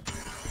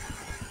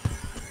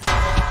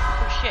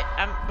 Oh shit,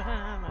 I'm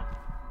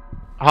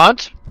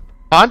Hunt?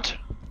 Hunt?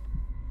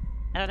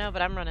 I don't know,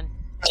 but I'm running.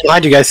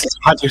 Behind you guys.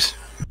 Hunters.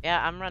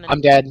 Yeah, I'm running. I'm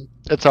dead.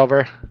 It's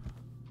over.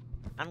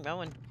 I'm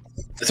going.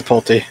 It's a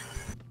Pulte.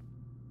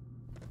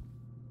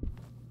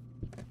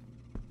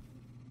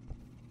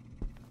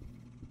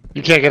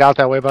 You can't get out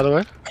that way, by the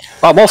way.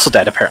 Well, I'm also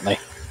dead, apparently.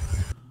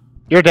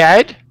 You're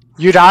dead?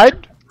 You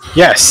died?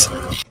 Yes.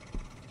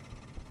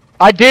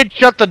 I did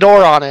shut the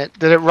door on it.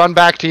 Did it run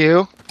back to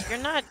you? You're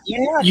not.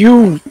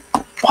 You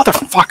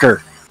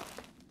motherfucker.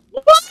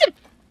 What?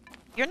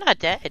 You're not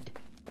dead.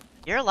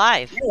 You're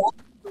alive.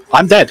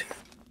 I'm dead.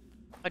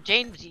 Oh,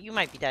 James, you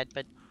might be dead,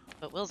 but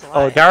Will's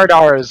Oh, alive.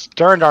 Darandar is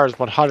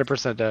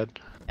 100% dead.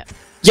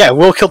 Yeah,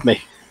 Will killed me.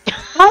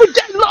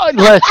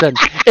 Listen,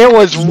 it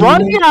was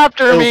running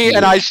after me,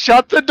 and I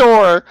shut the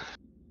door.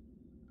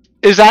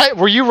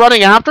 Were you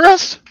running after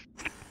us?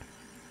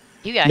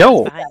 You guys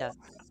No. behind us.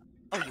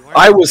 Oh, you weren't.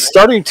 I was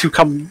starting to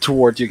come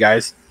towards you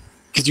guys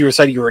because you were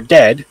saying you were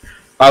dead.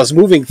 I was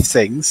moving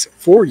things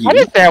for you. I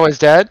didn't say I was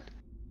dead.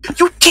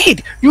 You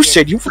did. You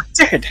said you were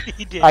dead.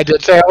 You did. I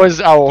did say I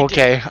was. Oh,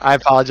 okay. I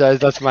apologize.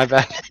 That's my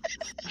bad.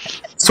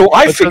 So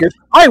I figured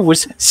I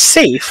was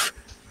safe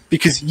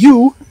because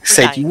you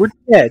said dying. you were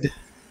dead.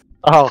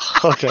 Oh,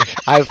 okay.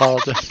 I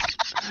apologize.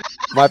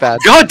 My bad.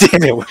 God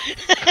damn it!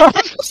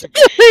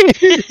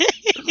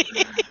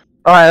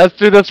 All right, let's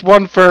do this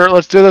one for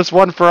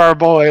our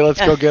boy. Let's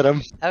go get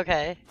him.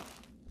 Okay.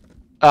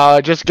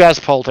 Just guess,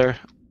 Polter.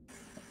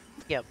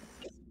 Yep.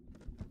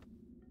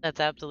 That's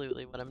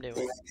absolutely what I'm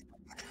doing.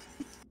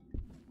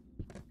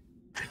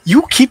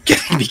 You keep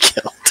getting me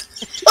killed.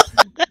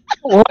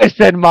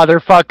 Listen,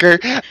 motherfucker.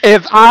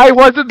 If I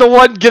wasn't the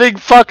one getting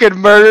fucking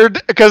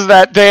murdered because of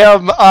that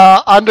damn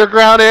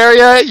underground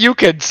area, you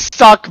could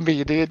suck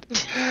me, dude.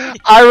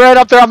 I ran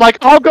up there. I'm like,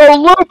 I'll go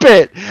loop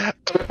it.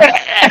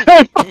 And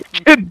I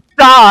fucking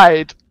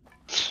died.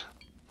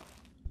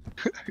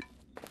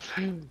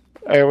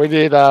 Hey, we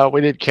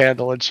need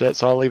candle and shit,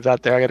 so I'll leave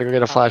that there. I gotta go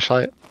get a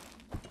flashlight.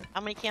 How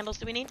many candles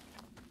do we need?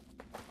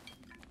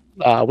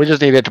 We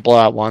just need it to blow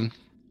out one.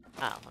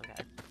 Oh,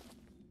 okay.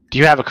 Do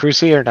you have a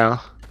cruci or no?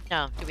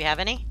 No. Do we have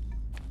any?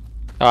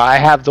 I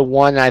have the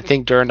one. I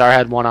think Durandar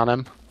had one on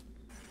him.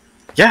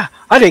 Yeah,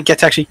 I didn't get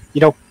to actually,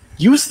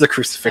 use the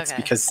crucifix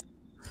Okay. because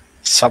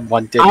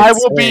someone did. I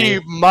will be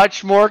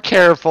much more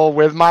careful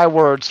with my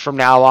words from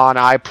now on.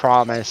 I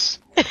promise.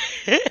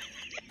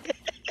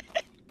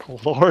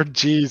 Lord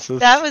Jesus.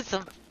 That was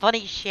some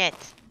funny shit.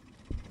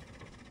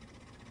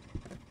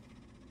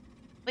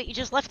 Wait, you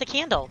just left the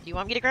candle. Do you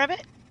want me to grab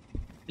it?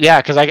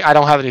 Yeah, because I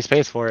don't have any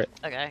space for it.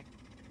 Okay.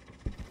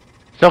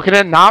 So can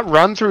it not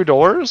run through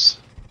doors?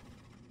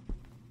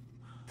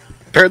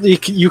 Apparently,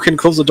 you can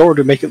close the door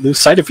to make it lose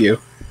sight of you.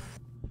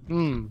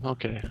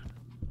 Okay.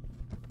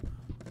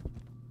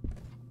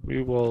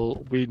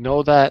 We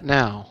know that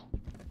now.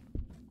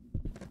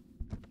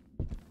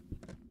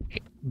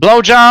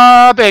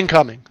 Blowjob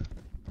incoming.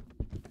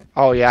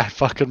 Oh yeah, I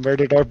fucking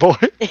murdered our boy.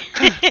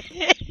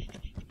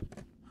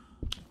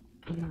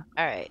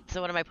 Alright,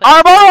 so what am I putting?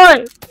 Our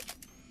boy!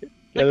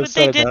 Look what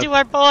they did to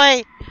our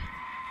boy!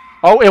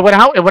 Oh, it went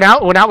out, it went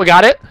out, it went out, we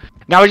got it.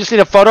 Now we just need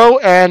a photo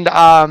and,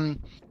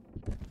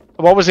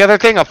 what was the other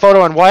thing? A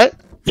photo and what?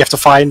 You have to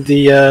find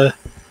the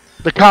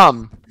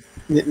cum.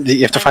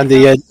 you have to find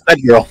the dead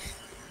girl.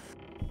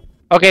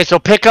 Okay, so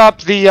pick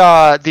up the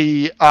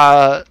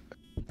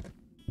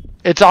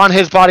it's on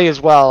his body as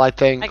well, I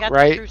think, I got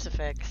right? the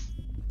crucifix.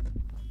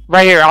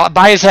 Right here,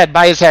 by his head,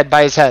 by his head,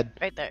 by his head.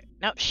 Right there.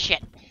 No,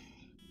 shit.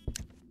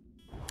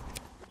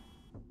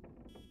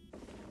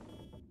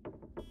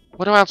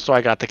 What else do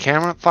I got? The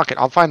camera? Fuck it,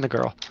 I'll find the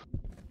girl.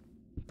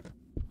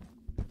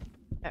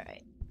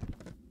 Alright.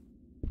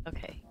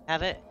 Okay,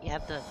 have it? You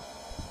have the...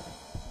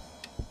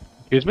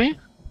 Excuse me?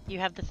 You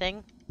have the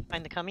thing?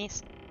 Find the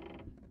cummies?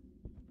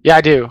 Yeah,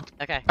 I do.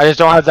 Okay. I just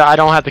don't have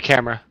the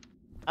camera.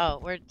 Oh,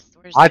 where's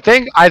I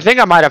think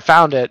I might have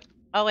found it.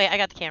 Oh wait, I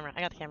got the camera. I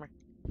got the camera.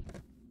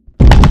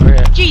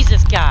 Okay.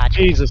 Jesus God!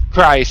 Jesus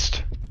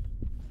Christ.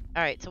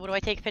 Alright, so what do I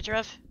take a picture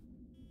of?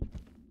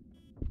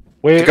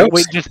 We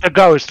ghost. just a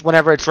ghost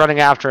whenever it's running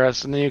after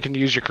us, and then you can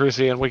use your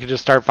cruci and we can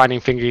just start finding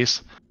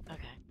fingies.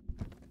 Okay.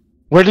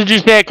 Where did you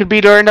say it could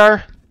be,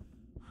 Durandar?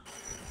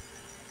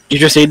 You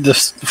just need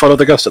this photo of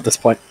the ghost at this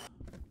point.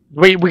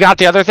 We got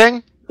the other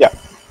thing? Yeah.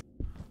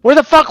 Where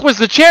the fuck was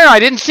the chair? I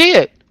didn't see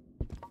it.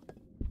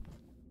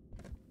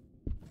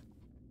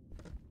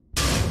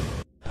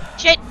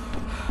 Shit!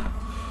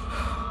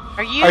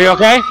 Are you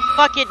okay?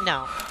 fucking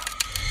no.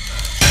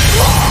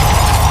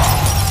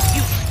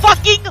 You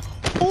fucking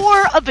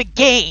whore of a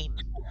game!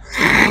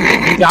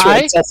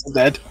 Die? That's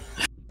dead.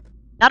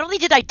 Not only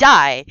did I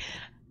die,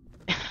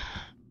 I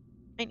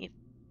need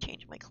to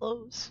change my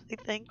clothes, I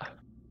think.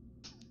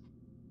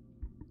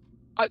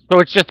 So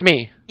it's just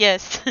me.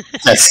 Yes.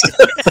 Yes.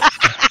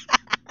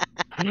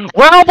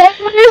 Well,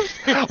 boys,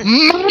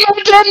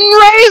 Mama didn't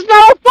raise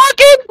no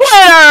fucking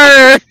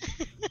player.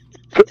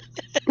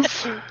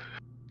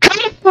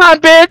 Come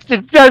on, bitch!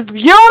 It's just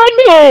you and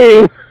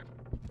me.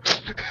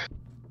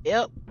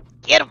 Yep.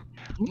 Get him.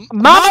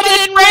 Mama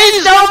didn't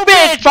raise no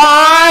bitch,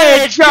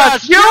 boy. It's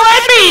just you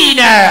and me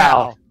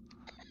now.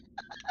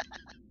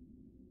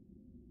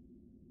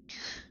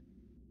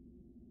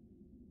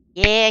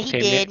 Yeah, he Okay,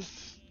 did.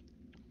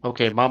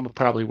 Okay, Mama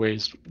probably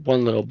weighs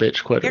one little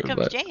bitch quitter, Here comes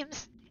but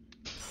James.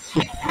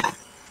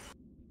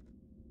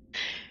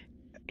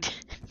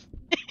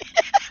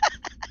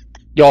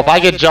 yo, if I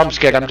get jump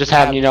scared, I'm just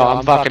having you know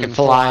I'm fucking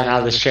flying out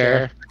of this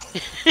chair.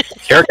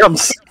 Here it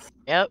comes.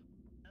 Yep.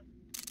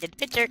 Get the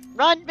picture.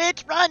 Run,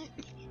 bitch, run!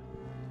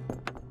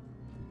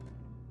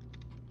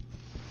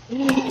 Keep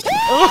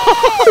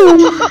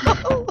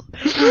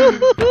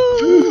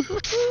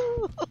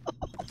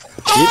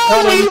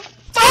going.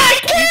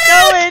 Keep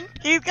going!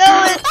 Keep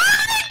going!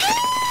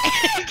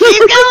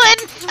 Keep going!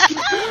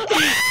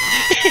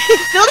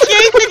 Still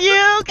chasing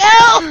you! Go!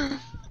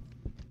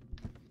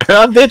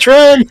 Run, bitch,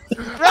 run!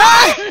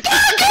 Run!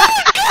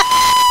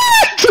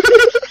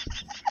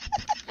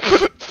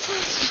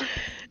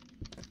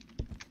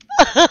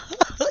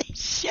 Holy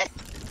shit!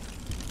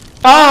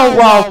 Oh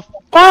well,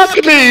 fuck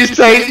me,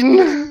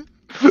 Satan!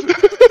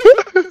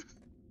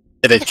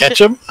 Did it catch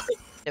him?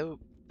 Nope.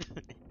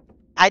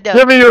 I know.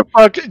 Give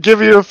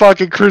me your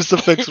fucking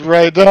crucifix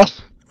right now.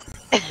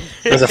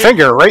 There's a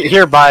finger right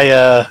here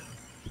by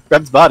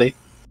Red's body.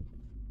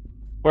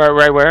 Where?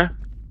 Right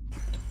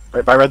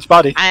by Red's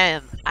body.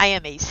 I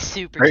am a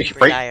super Right,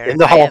 duper right dyer. in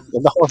the I hole. am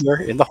In the hole here.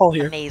 In the hole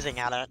here. amazing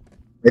at it.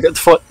 Right at the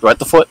foot. Right at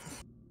the foot.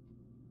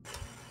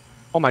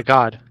 Oh my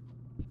god.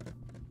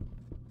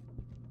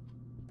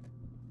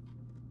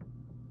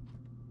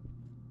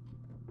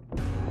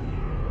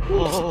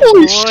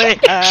 Holy boy. shit!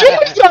 Dude!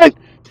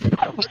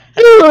 I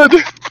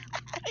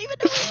don't even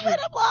know when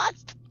I'm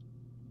lost.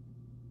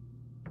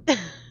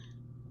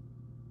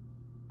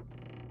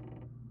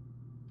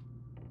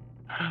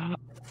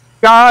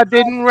 God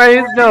didn't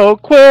raise no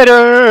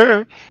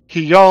quitter.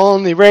 He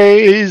only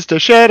raised a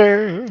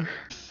shedder.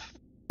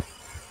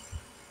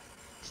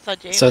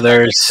 So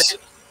there's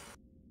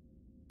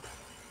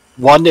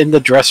one in the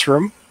dress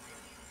room,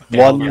 Okay,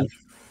 one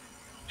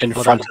in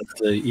Hold front on. of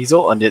the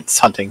easel, and it's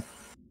hunting.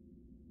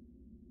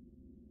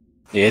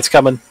 Yeah, it's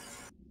coming.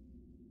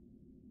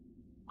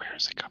 Where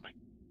is it coming?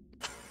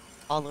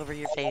 all over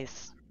your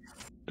face.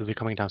 Is it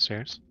coming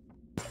downstairs?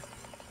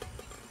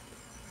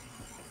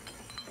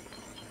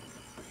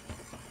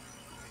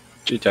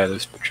 Did I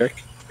lose the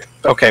trick?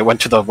 Okay,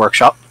 went to the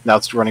workshop. Now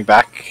it's running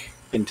back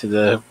into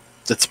the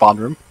spawn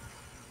room.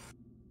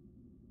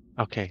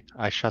 Okay,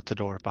 I shut the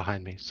door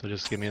behind me, so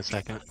just give me a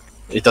second.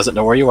 It doesn't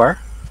know where you are.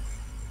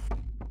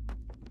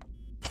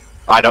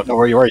 I don't know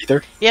where you are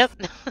either. Yep.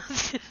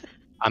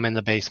 I'm in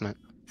the basement.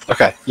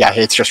 Okay, yeah,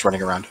 it's just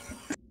running around.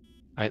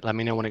 Alright, let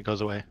me know when it goes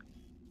away.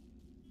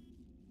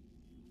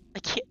 I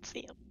can't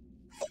see him.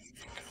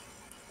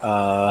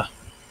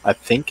 I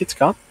think it's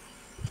gone.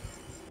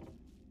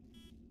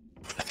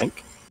 I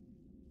think.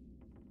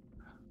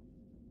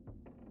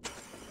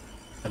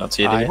 I don't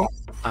see it anymore.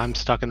 I'm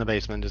stuck in the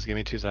basement, just give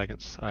me 2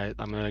 seconds. Alright,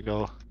 I'm gonna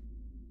go.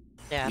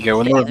 Yeah. You go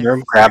in the living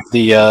room, grab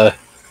the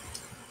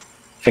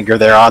finger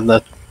there on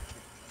the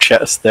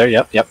chest there,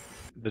 yep.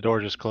 The door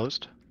just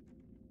closed.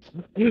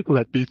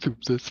 Let me through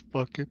this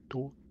fucking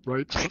door,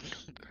 right?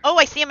 Oh,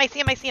 I see him.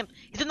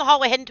 He's in the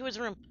hallway heading to his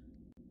room.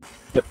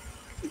 Yep.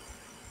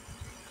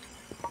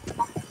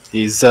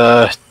 He's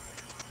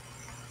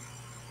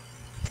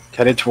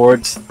headed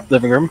towards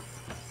living room.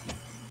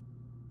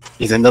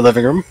 He's in the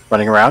living room,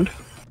 running around.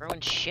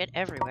 Throwing shit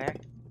everywhere.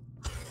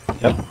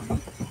 Yep.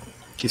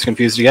 He's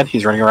confused again.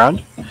 He's running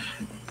around.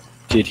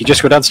 Did he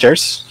just go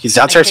downstairs? He's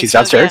downstairs. He's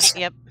downstairs.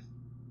 Yep.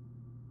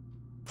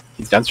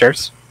 He's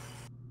downstairs.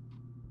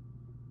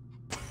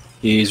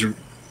 He's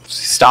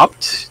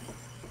stopped.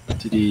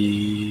 Did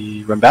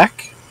he run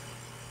back?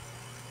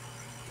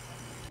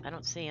 I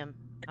don't see him.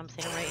 I'm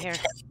seeing him right here.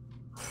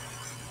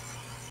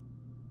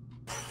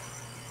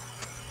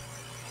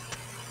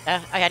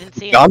 I didn't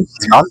see him. Gone.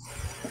 He's gone.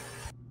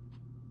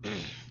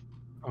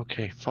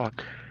 Okay,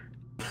 fuck.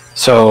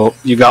 So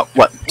you got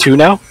what? 2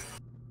 now?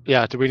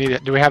 Yeah, do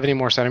we have any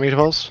more centimeter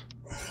holes?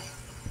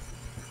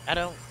 I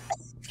don't.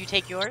 Did you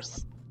take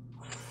yours?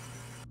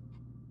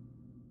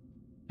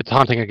 It's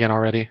haunting again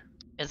already.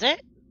 Is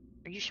it?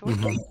 Are you sure?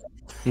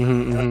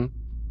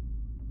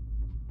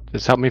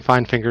 Just help me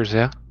find fingers,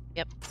 yeah?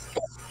 Yep.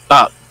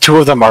 2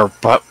 of them are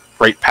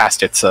right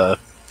past its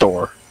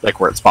door, like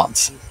where it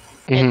spawns.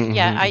 It's,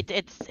 yeah,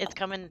 it's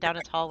coming down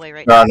its hallway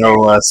right There now. are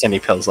no sandy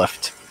pills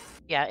left.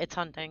 Yeah, it's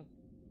hunting.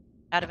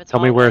 Out of its Tell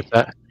hallway. me where it's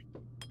at.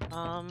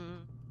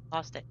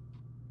 Lost it.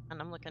 And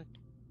I'm looking.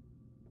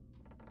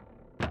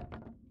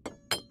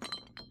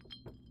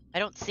 I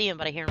don't see him,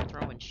 but I hear him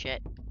throwing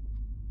shit.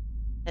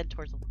 Head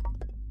towards him.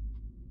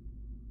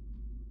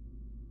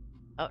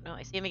 Oh, no,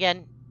 I see him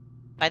again.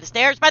 By the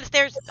stairs! By the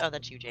stairs! Oh,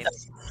 that's you,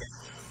 James.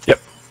 Yep.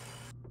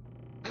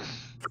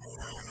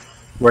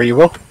 Where you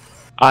will?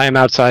 I am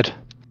outside.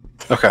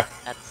 Okay.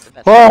 That's the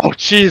best. Oh,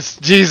 jeez.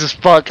 Jesus,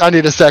 fuck. I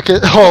need a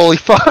second. Holy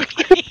fuck.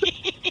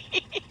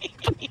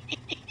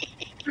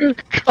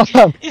 Come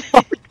on.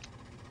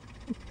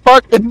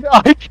 Fucking,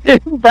 I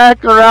came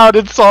back around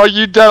and saw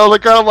you dead on the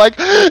ground. I'm like,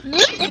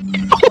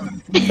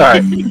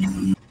 Alright.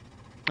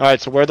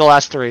 Alright, so where are the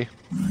last 3?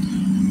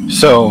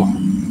 So,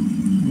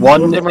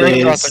 one Them are in the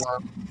is... dressing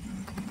room.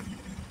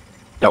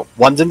 No,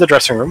 one's in the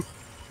dressing room.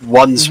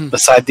 One's Mhm.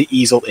 beside the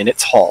easel in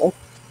its hall.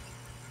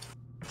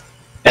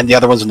 And the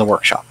other one's in the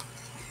workshop.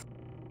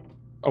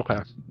 Okay.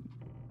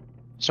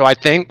 So I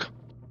think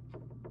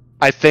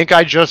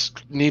I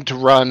just need to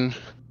run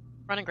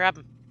Run and grab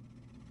him.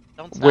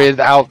 Don't stop.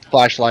 without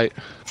flashlight.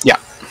 Yeah.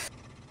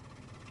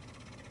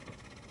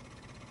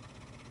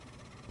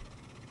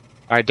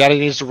 Alright, Daddy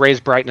needs to raise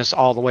brightness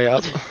all the way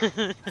up.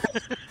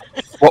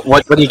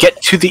 When you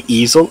get to the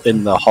easel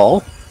in the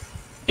hall,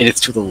 and it's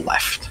to the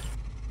left.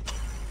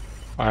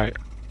 Alright.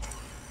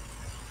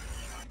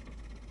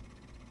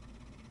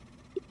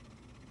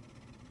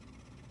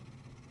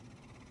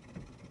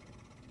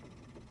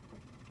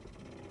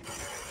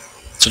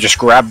 So just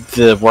grab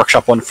the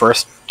workshop one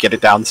first, get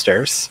it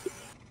downstairs.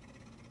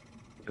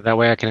 That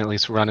way I can at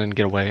least run and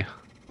get away.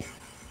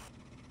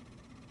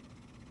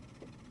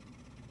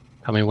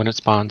 Tell me when it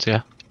spawns,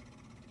 yeah?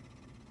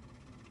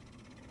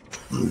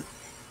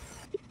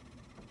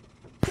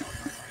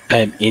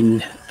 I'm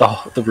in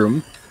the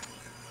room.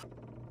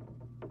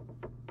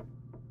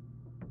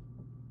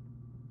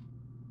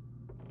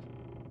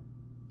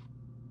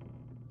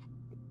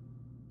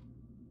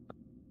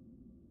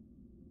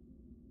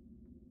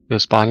 Did it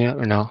spawn yet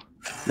or no?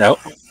 No.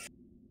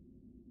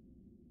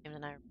 Him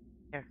and I are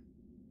here.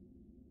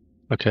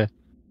 Okay.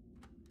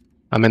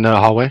 I'm in the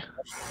hallway.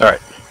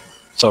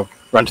 So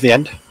run to the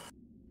end.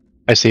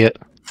 I see it.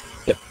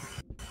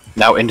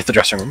 Now into the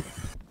dressing room.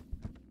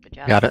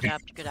 Got it. Good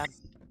job. Good job.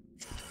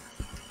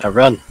 Now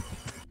run.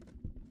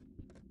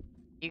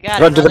 You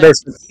got Run it. to the brother.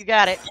 basement. You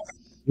got it.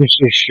 You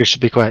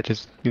should be quiet.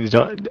 Just you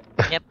don't.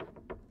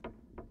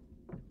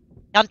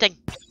 Hunting.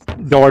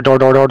 Door.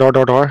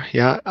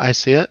 Yeah, I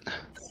see it.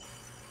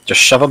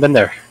 Just shove them in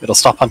there. It'll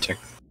stop hunting.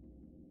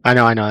 I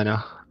know.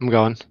 I'm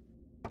going.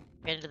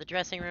 Get into the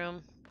dressing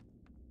room.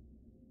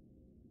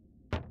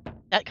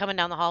 That coming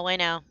down the hallway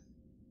now.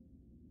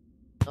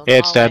 Go in the Yeah,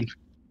 it's hallway. dead.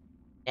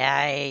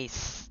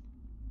 Nice.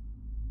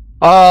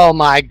 Oh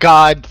my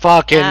god,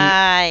 fucking.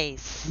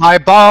 Nice. My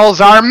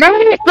balls are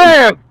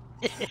massive!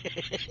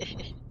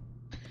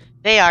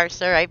 They are,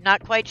 sir. I'm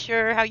not quite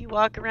sure how you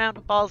walk around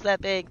with balls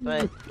that big,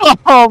 but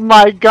Oh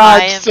my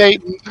god, I am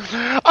Satan.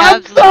 I'm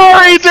absolutely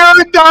sorry,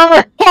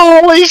 Durandar!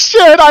 Holy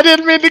shit, I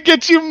didn't mean to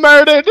get you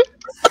murdered!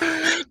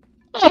 As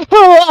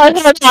soon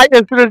as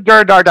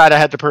Durandar died, I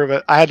had to prove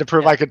it. I had to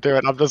prove I could do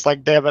it. I'm just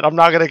like, damn it, I'm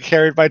not gonna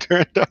carry by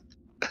Durandar.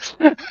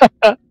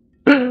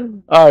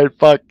 Alright,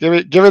 fuck. Give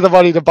me the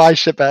money to buy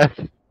shit back.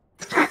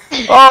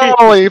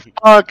 Holy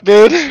fuck,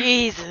 dude.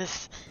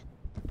 Jesus.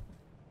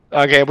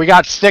 Okay, we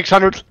got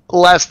 600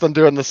 less than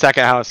doing the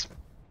second house.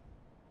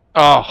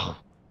 Oh.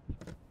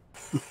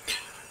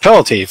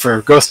 Penalty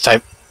for ghost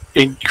type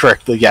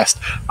incorrectly guessed.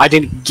 I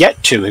didn't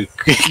get to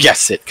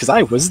guess it because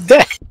I was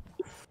dead.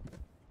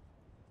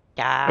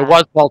 Yeah. It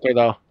was Walter,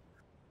 though.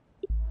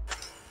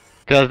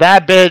 Because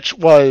that bitch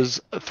was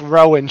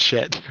throwing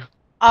shit.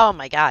 Oh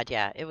my god,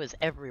 yeah. It was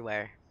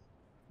everywhere.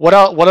 What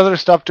else? What other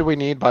stuff do we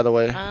need, by the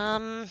way?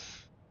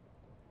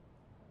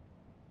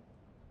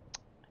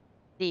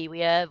 See, we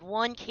have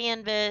one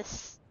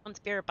canvas, one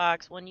spirit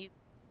box, one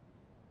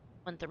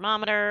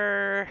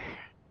thermometer,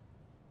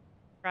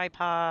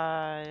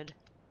 tripod.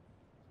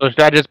 So should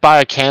I just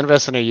buy a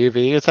canvas and a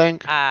UV, you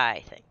think?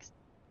 I think so.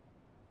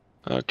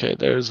 Okay,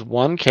 there's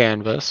one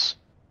canvas.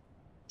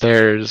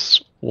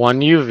 There's one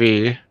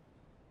UV.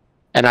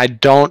 And I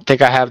don't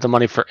think I have the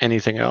money for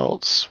anything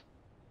else.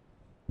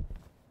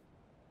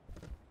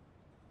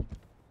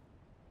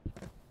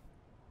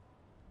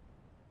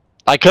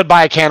 I could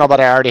buy a candle,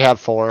 but I already have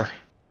 4.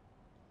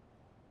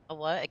 A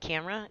what? A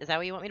camera? Is that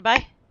what you want me to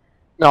buy?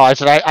 No, I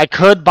said I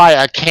could buy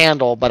a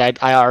candle,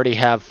 but I already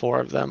have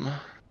 4 of them.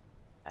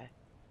 Okay.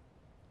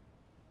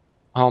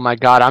 Oh my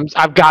god,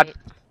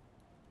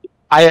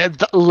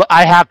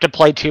 I have to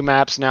play 2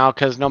 maps now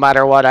because no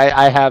matter what,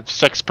 I have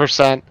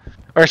 6%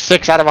 or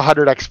 6 out of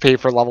 100 XP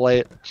for level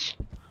 8.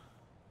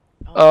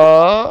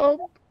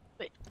 All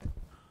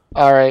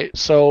right,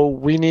 so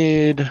we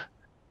need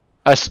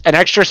an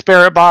extra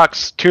spirit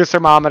box, 2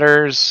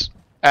 thermometers,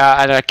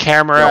 and a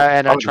camera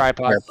and a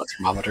tripod.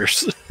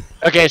 Thermometers.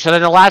 Okay, so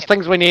then the last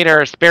things we need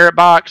are a spirit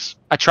box,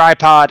 a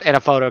tripod, and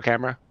a photo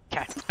camera.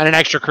 Okay. And an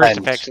extra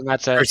crucifix, and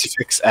that's it.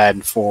 Crucifix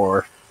and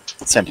 4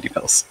 sanity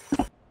pills.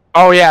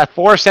 Oh yeah,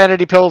 4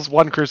 sanity pills,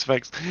 1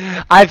 crucifix.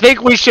 I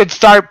think we should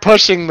start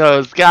pushing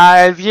those,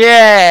 guys.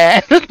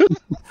 Yeah!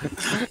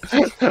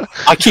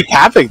 I keep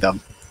having them,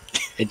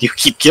 and you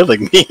keep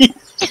killing me.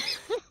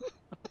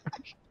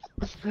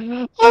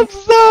 I'm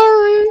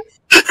sorry.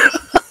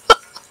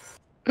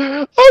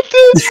 I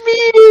didn't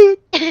mean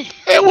it.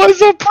 It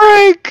was a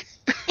prank.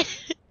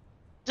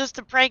 Just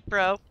a prank,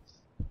 bro.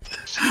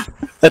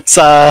 Let's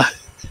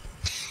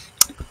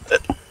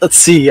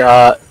see,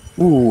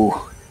 ooh.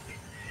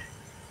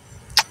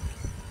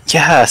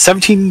 Yeah,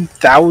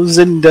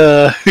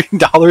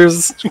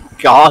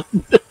 $17,000 gone.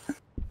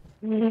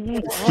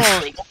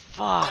 Holy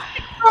fuck.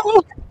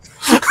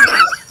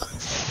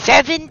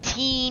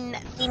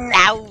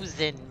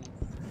 17,000.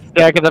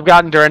 Yeah, because I've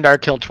gotten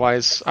Durandar killed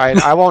twice.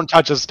 I won't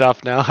touch his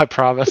stuff now, I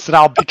promise. And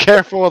I'll be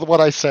careful with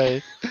what I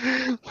say.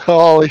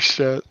 Holy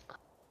shit.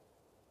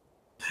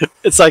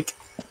 It's like,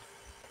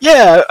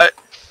 yeah,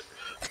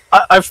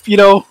 I've,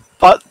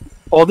 bought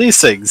all these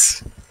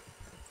things.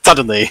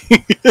 Suddenly.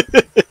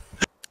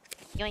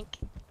 Yoink.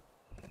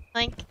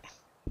 Yoink.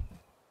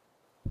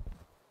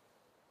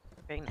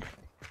 Bring that.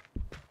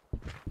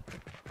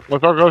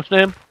 What's our ghost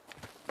name?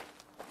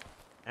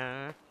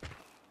 Have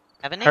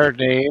a name? Her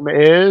name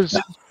is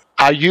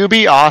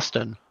Ayubi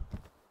Austin.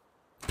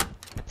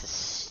 That's a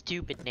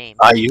stupid name.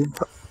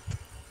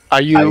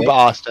 Ayub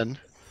Austin.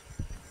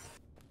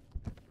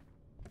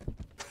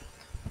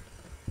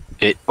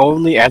 It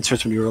only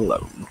answers when you're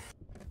alone.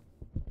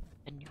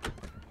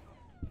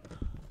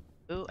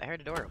 Ooh, I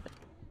heard a door open.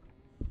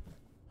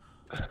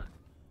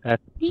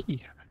 That's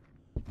me.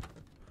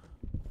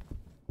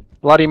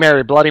 Bloody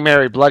Mary, Bloody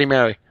Mary, Bloody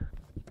Mary.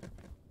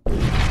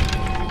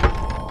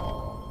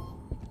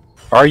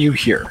 Are you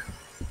here?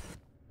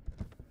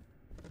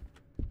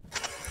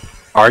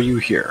 Are you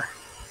here?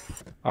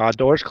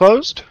 Doors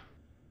closed.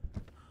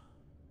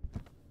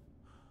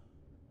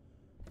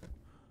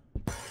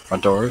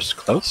 Front doors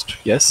closed?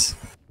 Yes.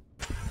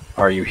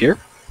 Are you here?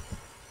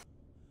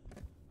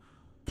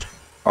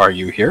 Are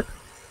you here?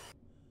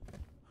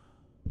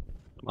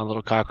 My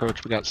little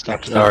cockroach, we got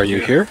stuck. Are you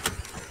here?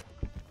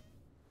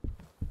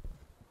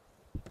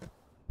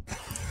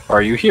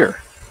 Are you here?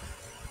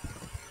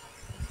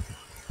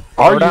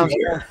 Are you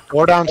here?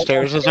 Door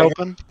downstairs is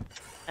open.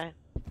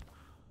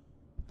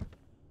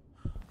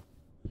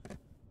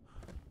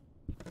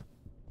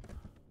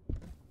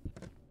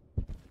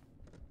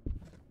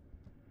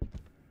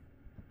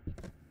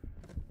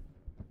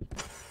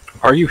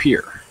 Are you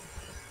here?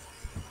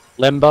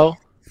 Limbo.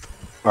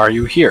 Are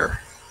you here?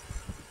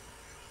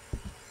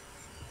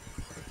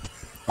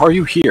 Are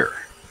you here?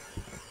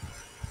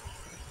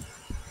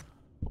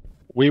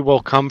 We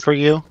will come for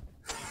you.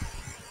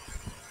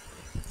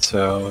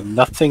 So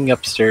nothing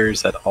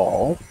upstairs at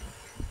all,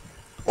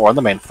 or on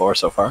the main floor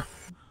so far.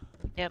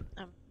 Yep.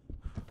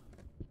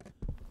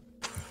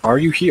 Are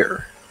you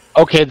here?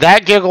 Okay,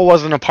 that giggle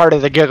wasn't a part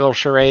of the giggle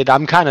charade.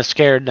 I'm kind of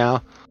scared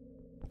now.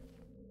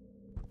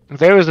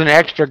 There was an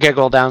extra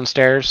giggle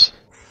downstairs.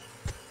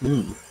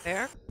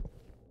 Where?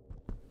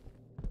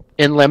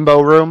 In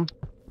Limbo room.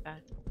 Okay.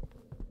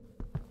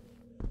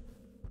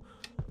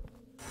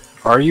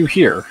 Are you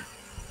here?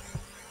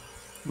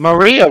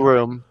 Maria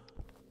room.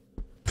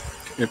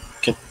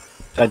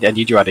 I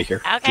need you out of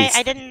here. Okay, Please.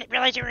 I didn't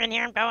realize you were in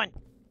here. I'm going.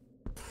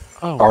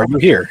 Oh. Are you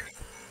here?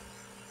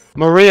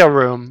 Maria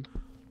room.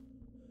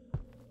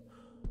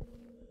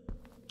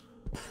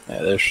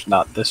 Yeah, there's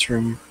not this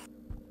room.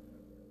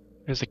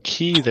 There's a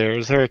key there.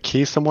 Is there a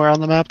key somewhere on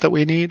the map that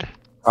we need?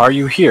 Are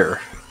you here?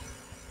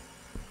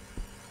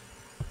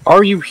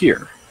 Are you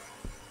here?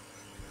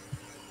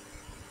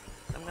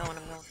 I'm going.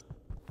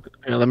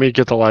 Yeah, let me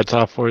get the lights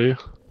off for you.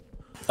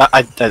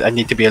 I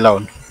need to be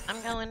alone.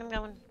 I'm going.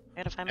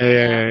 Gotta find Yeah, my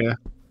yeah, way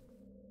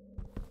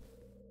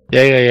yeah,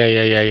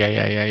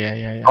 out.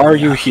 yeah. Yeah. Are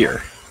you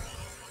here?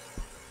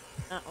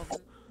 Not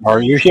open.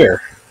 Are you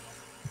here?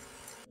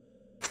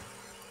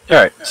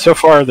 Alright, so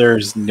far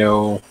there's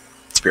no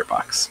spirit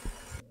box.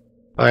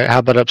 Alright, how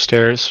about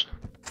upstairs?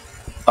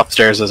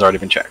 Upstairs has already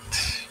been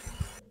checked.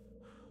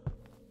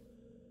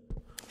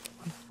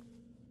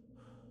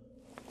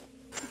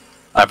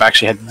 I've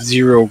actually had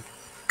 0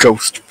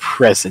 ghost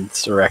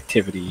presence or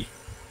activity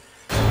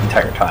the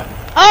entire time.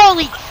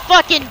 Holy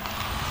fucking!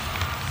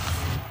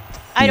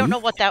 I don't Hmm? know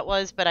what that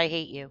was, but I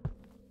hate you.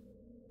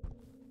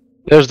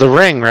 There's the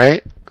ring,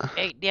 right?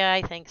 Yeah,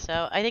 I think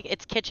so. I think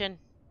it's kitchen.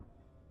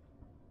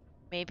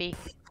 Maybe.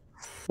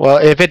 Well,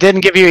 if it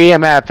didn't give you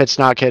EMF, it's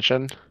not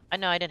kitchen. I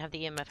know I didn't have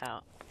the EMF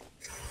out.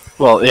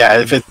 Well, yeah,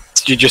 if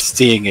it's, you're just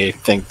seeing a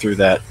thing through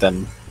that,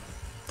 then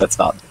that's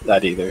not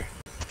that either.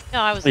 No,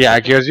 I was. Yeah,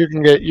 looking- because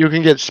you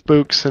can get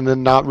spooks and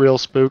then not real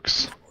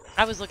spooks.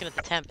 I was looking at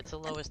the temp. It's the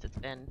lowest it's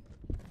been.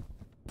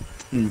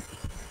 Hmm.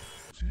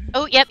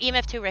 Oh, yep,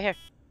 EMF 2 right here.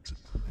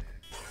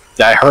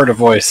 Yeah, I heard a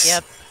voice.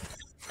 Yep.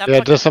 Stop Yeah,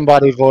 fucking- just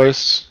somebody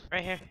voice.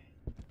 right here.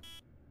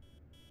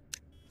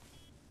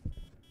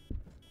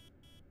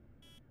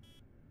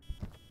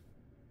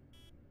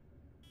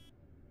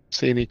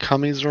 See any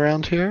cummies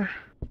around here?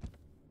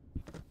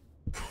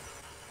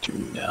 Do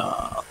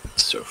not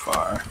so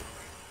far.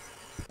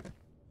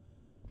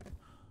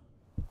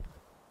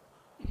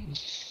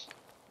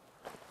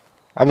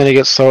 I'm gonna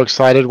get so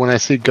excited when I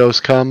see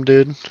ghosts come,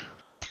 dude.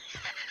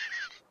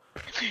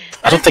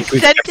 I don't think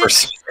we've ever Sentence?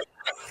 seen.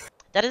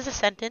 That is a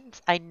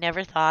sentence I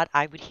never thought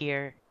I would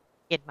hear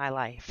in my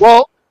life.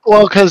 Well,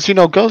 because you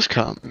know ghosts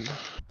come.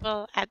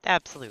 Well,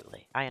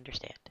 absolutely. I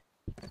understand.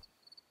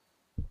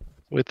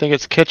 We think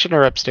it's kitchen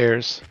or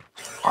upstairs.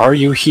 Are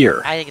you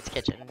here? I think it's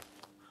kitchen.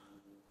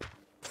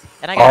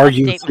 And I Are gotta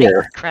you update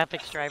here? my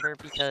graphics driver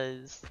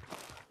because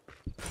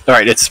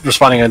Alright, it's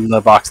responding in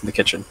the box in the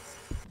kitchen.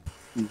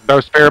 No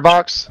spirit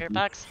box? spirit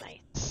box,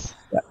 nice.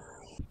 Yeah.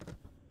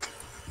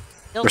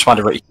 Still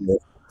Responded right here.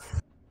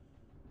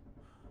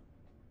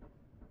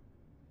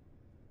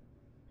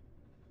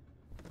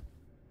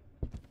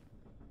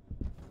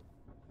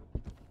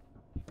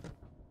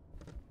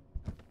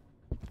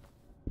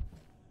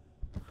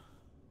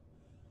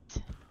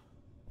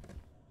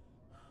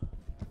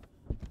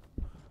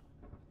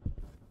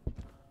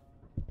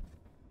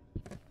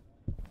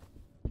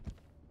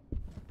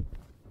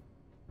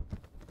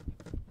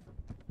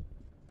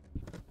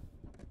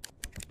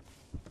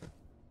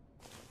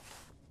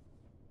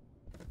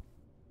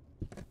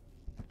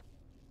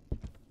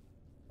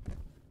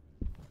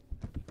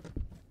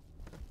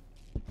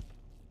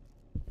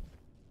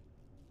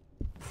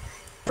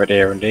 Right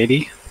there and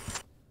 80.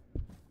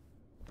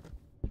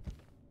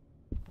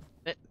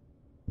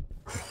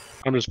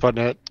 I'm just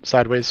putting it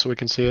sideways so we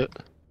can see it.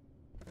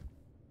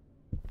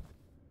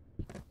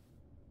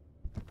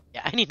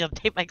 Yeah, I need to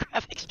update my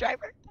graphics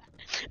driver.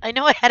 I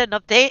know I had an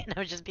update and I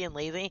was just being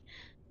lazy.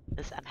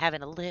 'Cause I'm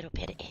having a little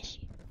bit of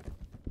issue.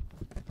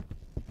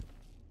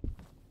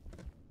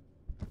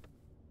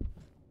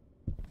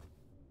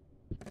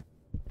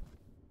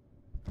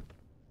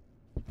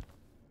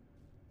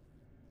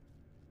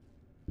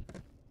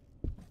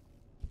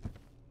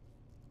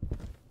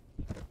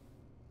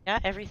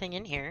 Got everything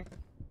in here.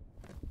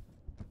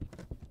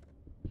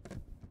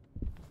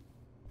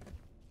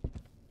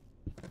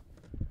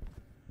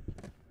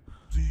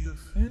 Do you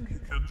think you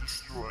can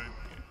destroy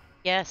me?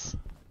 Yes.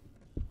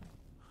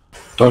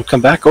 Don't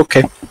come back?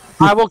 Okay.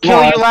 I will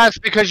kill you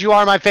last because you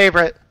are my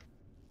favorite.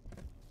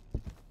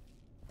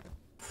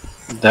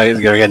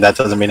 Again, that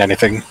doesn't mean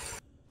anything.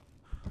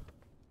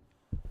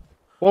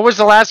 What was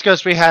the last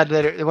ghost we had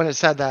that when it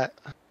said that?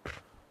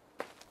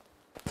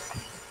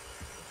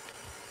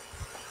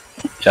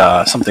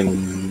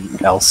 Something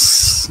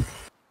else.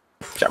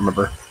 Can't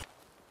remember.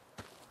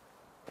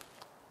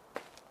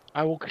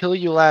 I will kill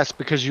you last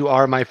because you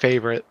are my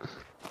favorite.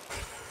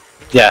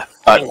 Yeah,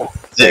 but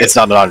it's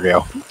not an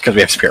Onryo because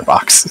we have Spirit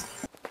Box.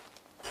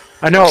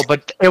 I know,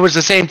 but it was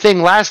the same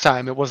thing last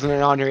time. It wasn't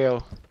an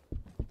Onryo.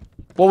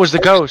 What was the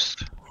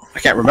ghost? I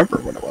can't remember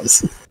what it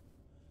was.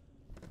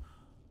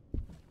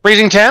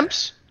 Freezing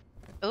temps?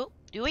 Oh,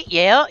 do we?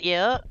 Yeah,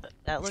 yeah.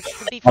 That looks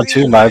to be 1, 2,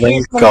 freezing.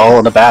 Myling, Gull,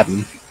 and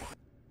Abaddon.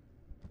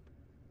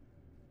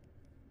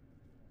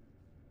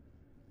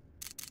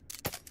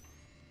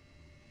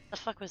 The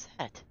fuck was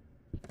that?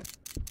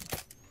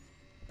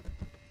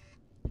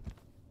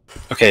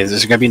 Okay,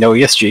 there's gonna be no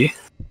ESG,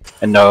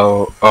 and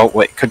no. Oh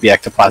wait, could be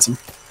Ectoplasm,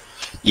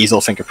 Easel,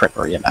 Fingerprint,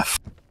 or EMF.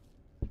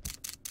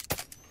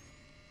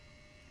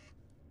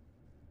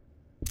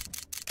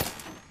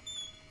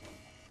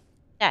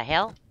 The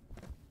hell?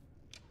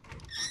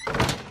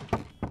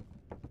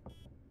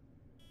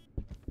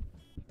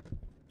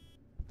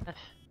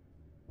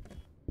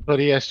 Put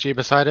ESG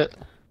beside it.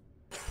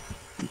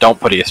 Don't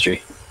put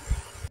ESG.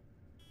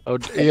 Oh,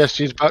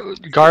 ESG's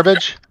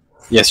garbage?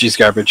 ESG's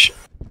garbage.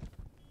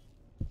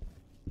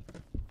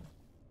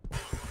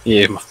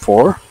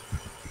 EM4?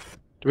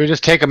 Do we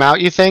just take them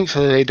out, you think,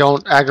 so they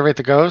don't aggravate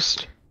the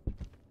ghost?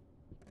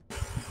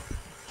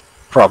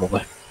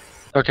 Probably.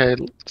 Okay,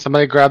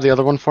 somebody grab the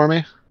other one for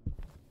me.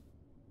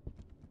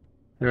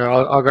 Here,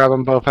 I'll grab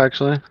them both,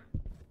 actually.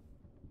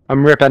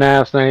 I'm ripping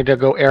ass and I need to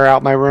go air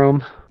out my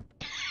room.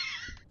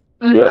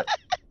 That's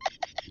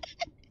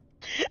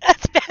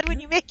bad when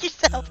you make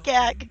yourself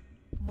gag.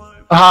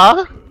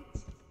 Huh?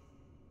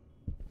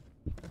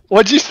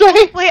 What'd you say?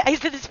 Wait, I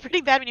said it's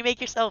pretty bad when you make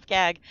yourself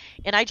gag,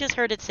 and I just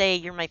heard it say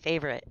you're my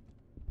favorite.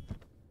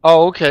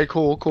 Oh, okay,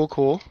 cool, cool,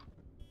 cool.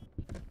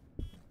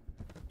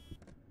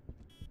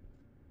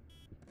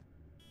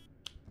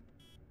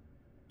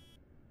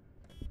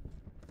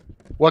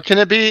 What can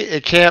it be?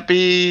 It can't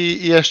be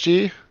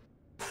ESG?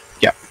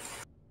 Yeah.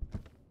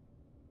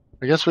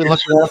 I guess we look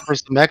for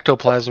some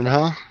ectoplasm,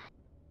 huh?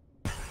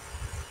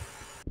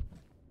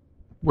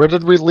 Where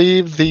did we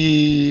leave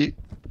the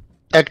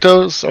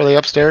ectos? Are they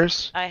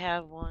upstairs? I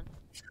have one.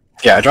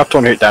 Yeah, I dropped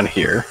one right down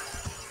here.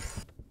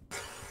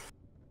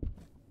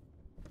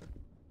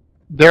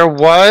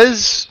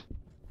 There's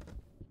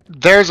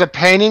a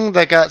painting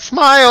that got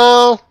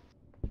smile.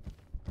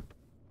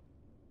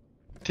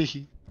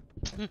 Teehee.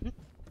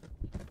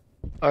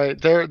 All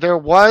right, there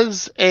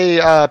was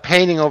a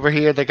painting over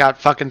here that got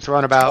fucking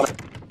thrown about.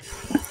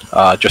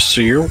 Just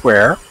so you're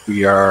aware,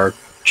 we are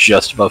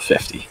just above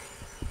 50.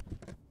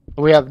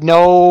 We have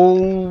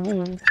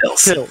no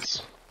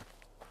pills.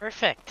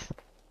 Perfect.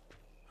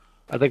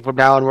 I think from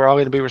now on we're all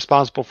going to be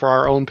responsible for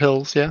our own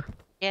pills. Yeah.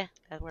 Yeah,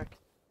 that worked.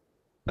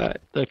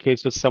 The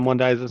case if someone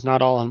dies, it's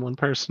not all on one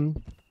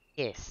person.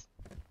 Yes.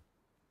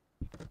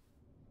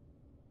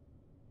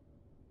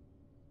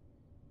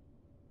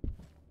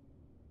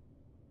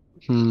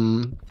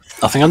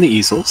 Nothing on the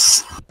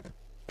easels.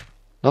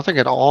 Nothing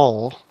at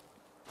all.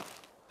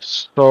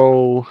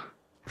 So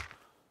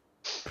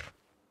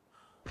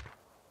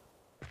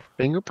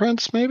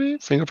fingerprints, maybe?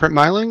 Fingerprint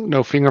Myling?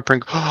 No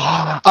fingerprint.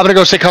 I'm gonna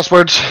go say cuss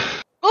words.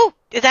 Oh,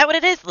 is that what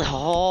it is?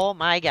 Oh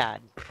my god.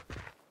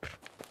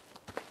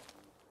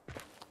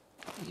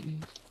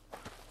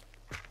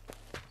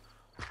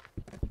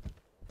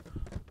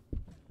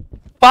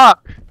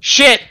 Fuck,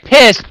 shit,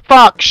 piss,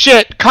 fuck,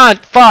 shit,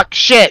 cunt, fuck,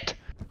 shit,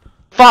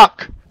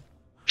 fuck,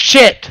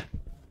 shit,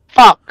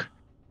 fuck,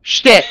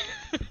 shit,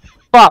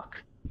 fuck,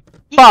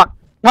 fuck,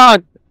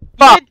 cunt, You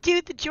fuck. could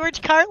do the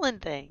George Carlin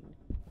thing.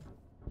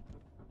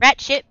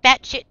 Rat shit,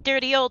 bat shit,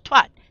 dirty old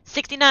twat.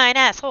 69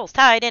 assholes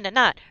tied in a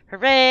knot.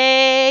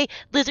 Hooray!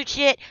 Lizard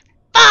shit.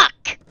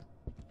 Fuck!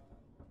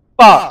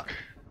 Fuck.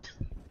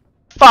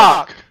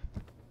 Fuck.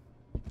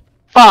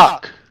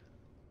 Fuck.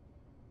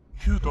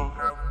 You don't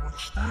have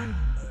much time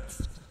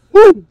left.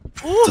 Woo.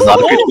 Does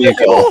not appear to be a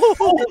goal.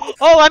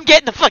 Oh, I'm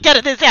getting the fuck out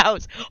of this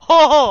house.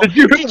 Oh, What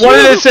did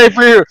it say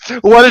for you?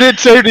 What did it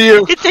say to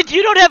you? It said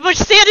you don't have much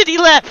sanity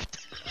left.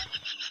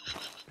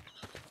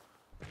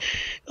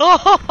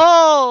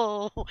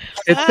 Oh,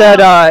 It said,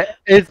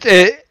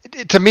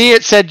 to me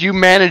it said you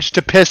managed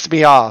to piss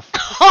me off.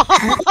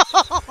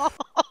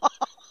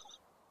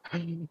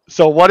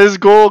 So what is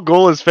Ghoul?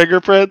 Ghoul is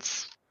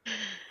fingerprints?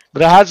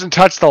 But it hasn't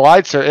touched the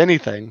lights or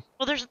anything.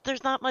 Well,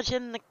 there's not much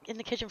in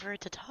the kitchen for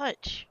it to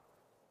touch.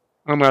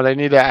 Oh no, they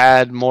need to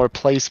add more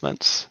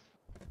placements.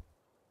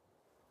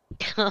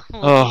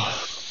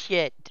 Oh.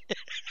 Shit.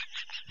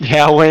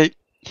 Yeah, wait.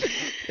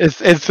 It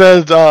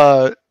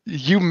says,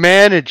 you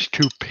managed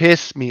to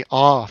piss me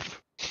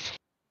off.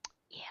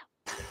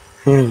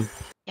 Hmm.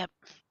 Yep.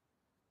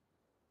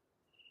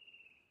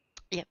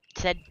 It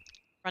said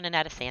running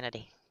out of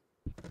sanity.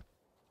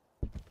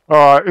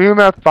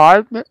 EMF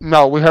 5?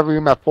 No, we have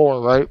EMF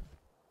 4, right?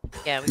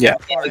 Yeah, we Yeah.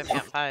 got 4, I've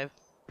got 5.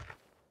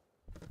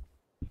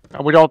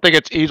 And we don't think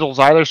it's easels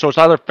either, so it's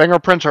either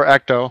fingerprints or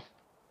ecto.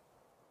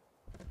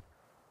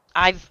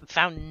 I've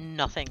found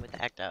nothing with the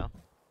Ecto.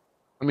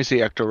 Let me see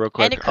ecto real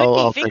quick. And it could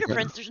I'll be take it.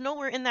 fingerprints. There's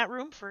nowhere in that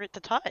room for it to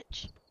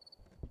touch.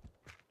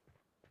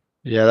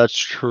 Yeah, that's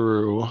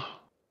true.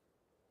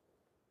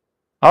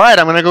 Alright,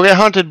 I'm gonna go get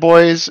hunted,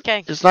 boys.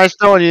 Okay. It's nice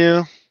knowing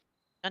you.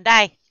 Don't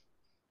die.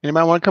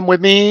 Anybody want to come with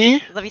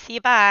me? Let me see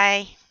you.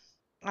 Bye.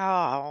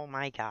 Oh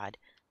my god.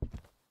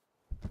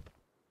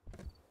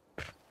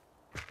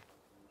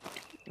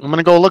 I'm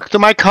gonna go look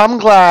through my cum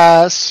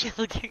glass.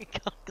 Look at your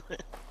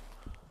gauntlet.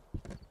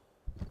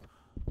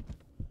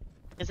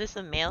 Is this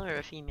a male or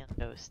a female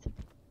ghost?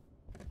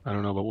 I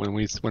don't know, but when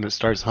it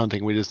starts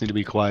hunting, we just need to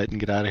be quiet and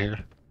get out of here.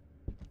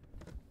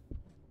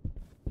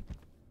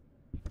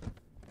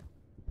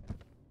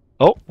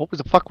 Oh, what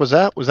the fuck was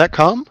that? Was that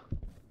cum?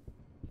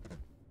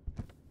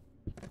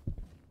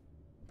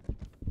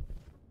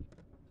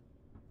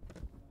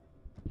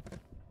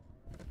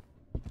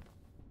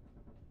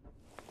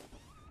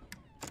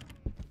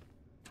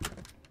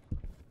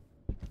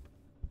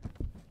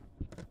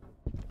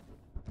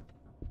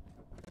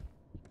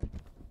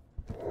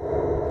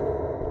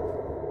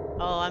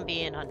 Oh, I'm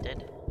being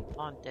hunted.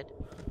 Haunted.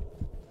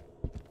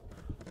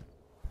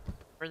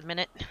 For a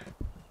minute.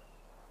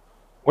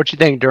 What you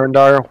think,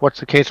 Durandar? What's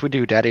the case we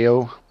do,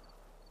 Daddy-O?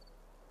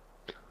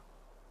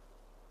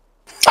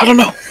 I don't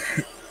know.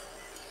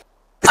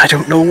 I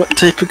don't know what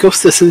type of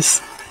ghost this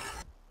is.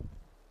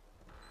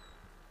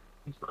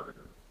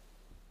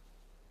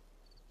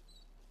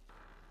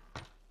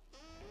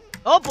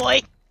 Oh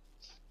boy!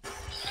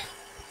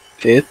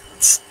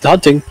 It's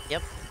hunting.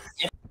 Yep.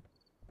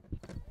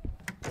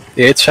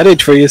 It's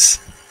headed for you.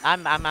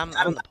 I'm on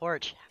the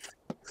porch.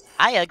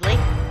 Hi, ugly.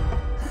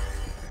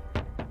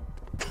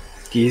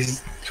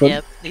 He's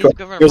Yep,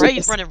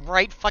 he's running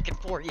right fucking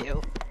for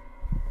you.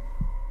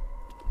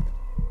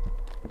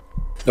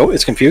 No,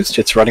 it's confused.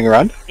 It's running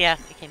around. Yeah,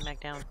 it came back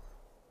down.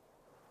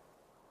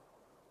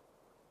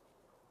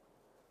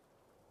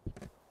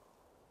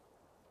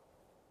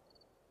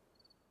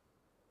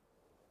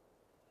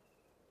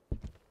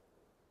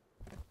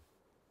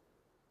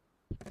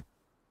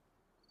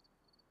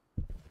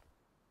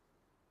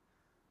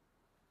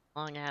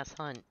 Long ass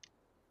hunt.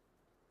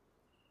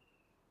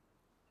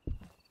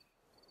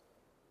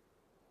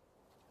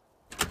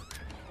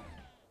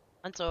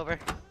 Hunt's over.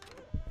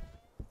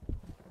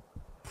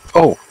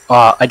 Oh,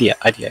 idea.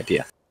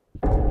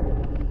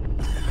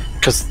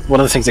 Because one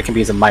of the things that can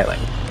be is a myling.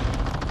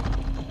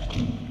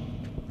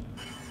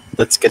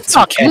 Let's get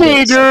some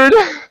candles. dude!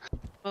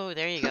 Oh,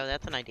 there you go.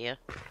 That's an idea.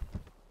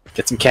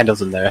 Get some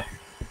candles in there.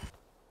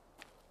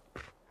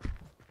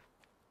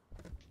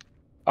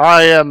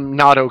 I am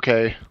not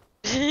okay.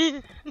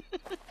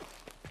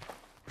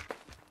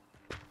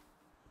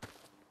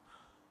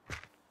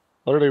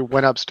 Literally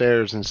went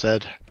upstairs and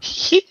said,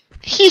 hee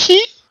hee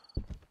hee.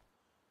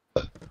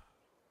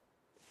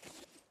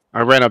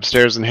 I ran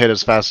upstairs and hit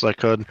as fast as I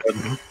could.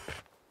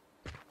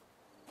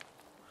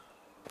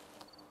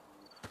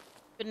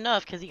 Good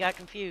enough, because he got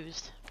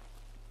confused.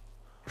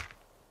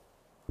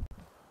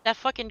 That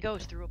fucking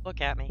ghost threw a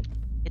book at me.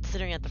 It's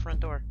sitting at the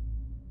front door.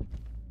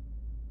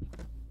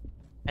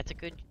 That's a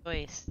good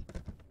choice.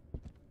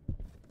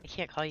 I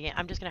can't call you.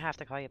 I'm just gonna have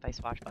to call you by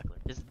Swashbuckler,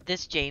 because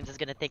this James is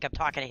gonna think I'm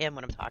talking to him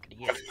when I'm talking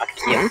to you.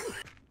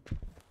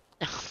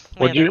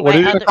 What did you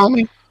gonna call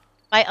me?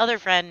 My other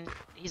friend,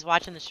 he's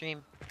watching the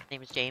stream. His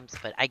name is James,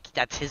 but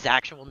that's his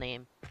actual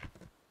name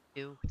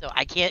too. So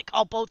I can't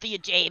call both of you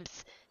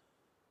James,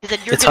 because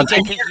then you're It's gonna get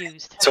hunting?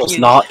 confused. So it's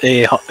not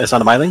a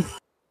myling?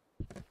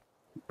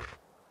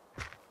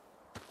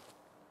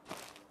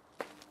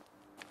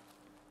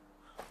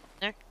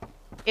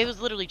 It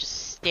was literally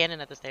just standing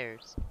at the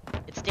stairs.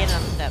 It's standing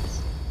on the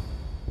steps.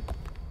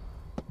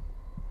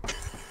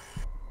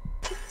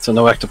 So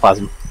no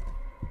ectoplasm.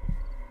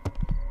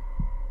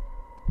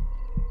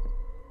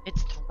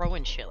 It's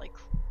throwing shit like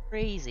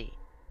crazy.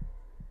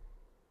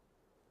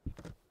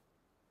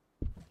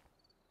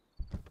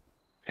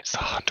 It's the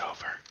hunt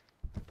over.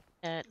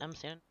 I'm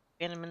standing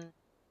in.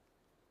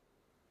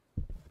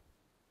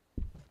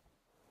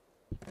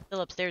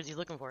 Still upstairs, he's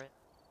looking for it.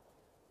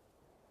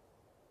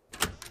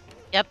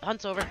 Yep,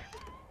 hunt's over.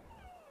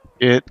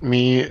 Get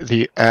me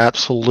the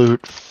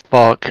absolute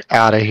fuck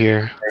out of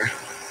here.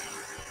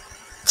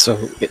 So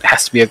it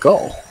has to be a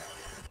goal.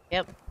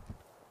 Yep.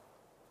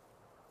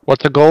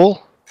 What's the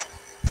goal?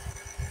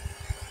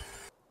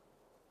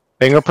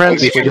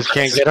 Fingerprints? We just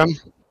can't get them?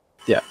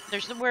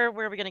 There's nowhere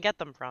where are we gonna get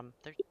them from?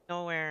 There's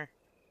nowhere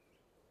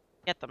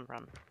to get them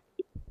from.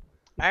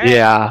 Alright.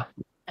 Yeah.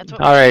 That's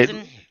what Alright. we're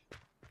using.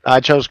 I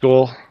chose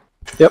goal.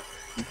 Yep.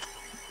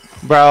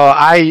 Bro,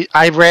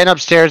 I ran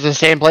upstairs the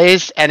same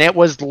place, and it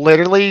was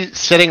literally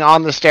sitting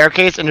on the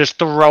staircase and just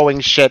throwing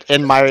shit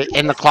in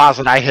the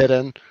closet I hid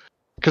in.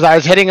 Because I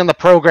was hiding in the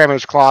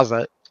programmer's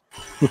closet.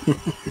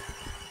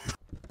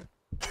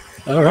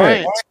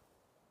 Alright.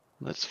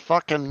 Let's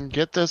fucking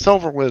get this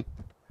over with.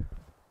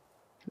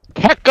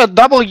 Heck a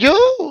W!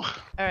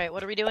 Alright,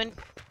 what are we doing?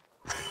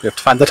 We have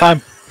to find the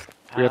time.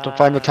 We have to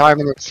find the time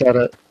and then set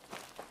it.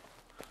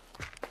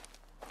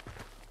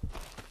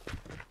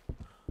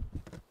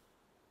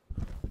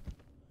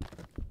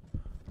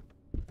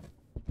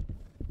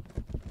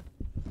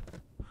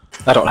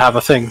 I don't have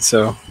a thing,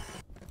 so...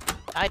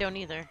 I don't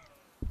either.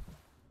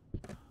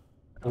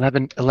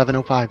 11:05.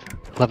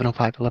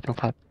 11:05.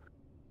 11:05.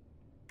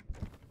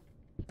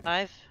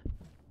 5.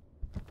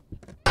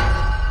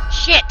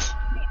 Shit!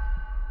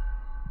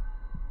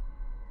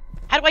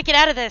 How do I get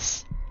out of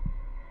this?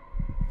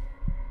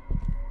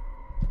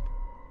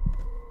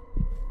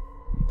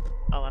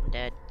 Oh, I'm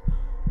dead.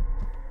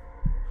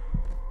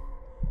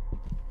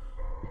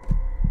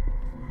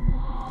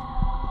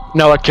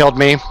 No, it killed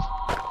me.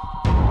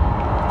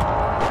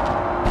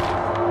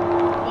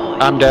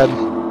 I'm dead.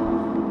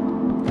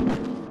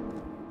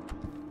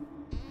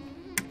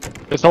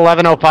 It's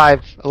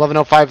 11:05.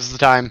 11:05 is the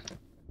time.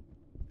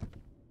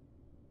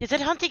 Is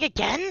it hunting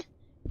again?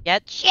 Yeah,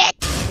 shit!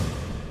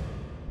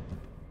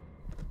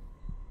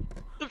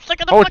 I'm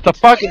stuck in the Oh, it's the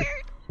fucking fucking.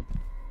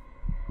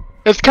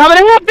 It's coming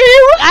after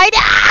you! I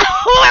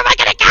know! Where am I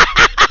gonna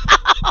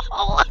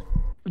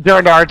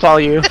go? Darn, it's all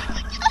you.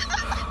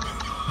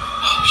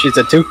 She's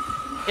at 2.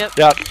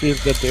 Yep, she's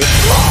good too.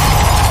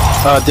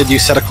 Did you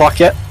set a clock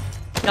yet?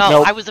 No,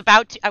 Nope. I was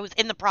about to. I was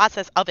in the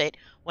process of it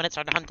when it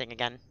started hunting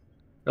again.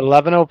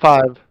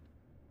 11:05.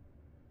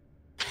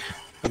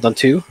 I've done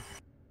 2.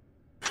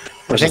 I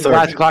Where's the think third?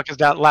 last clock is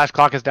down. Last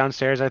clock is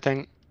downstairs. I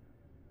think.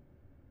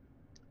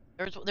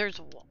 There's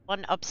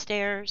one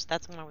upstairs.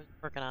 That's what I was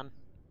working on.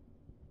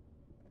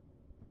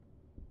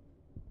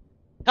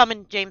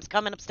 Coming, James.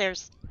 Coming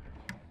upstairs.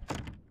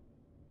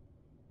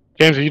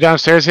 James, are you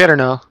downstairs yet or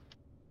no?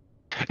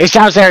 It's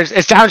downstairs.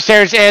 It's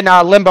downstairs in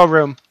limbo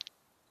room.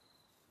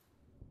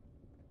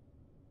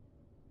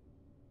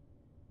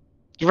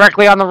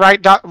 Directly on the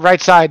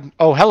right side.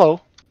 Oh,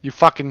 hello. You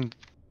fucking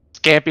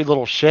scampy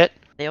little shit.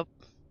 Yep.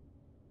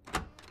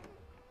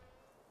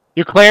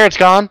 You clear? It's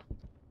gone.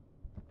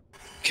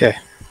 Okay.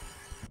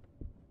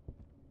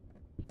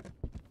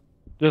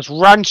 Just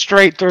run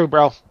straight through,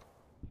 bro.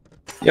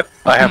 Yep,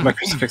 I have my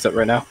crucifix up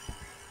right now.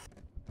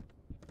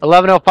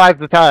 11:05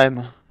 the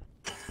time.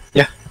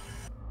 Yeah.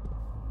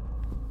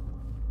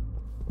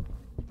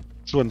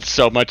 This one's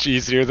so much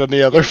easier than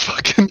the other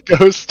fucking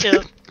ghost.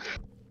 Yep.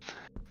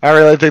 I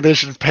really think they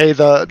should pay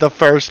the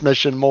first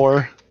mission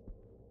more.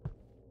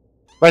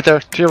 Right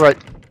there, to your right.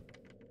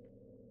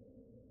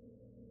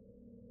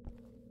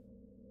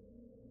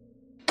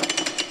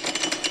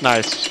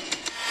 Nice.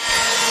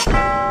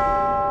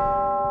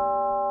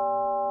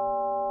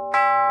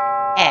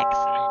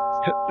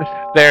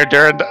 Excellent. There,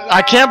 Darren.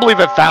 I can't believe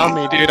it found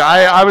me, dude.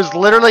 I was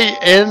literally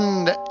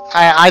in.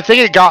 I think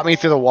it got me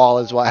through the wall,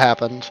 is what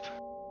happened.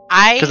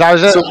 Because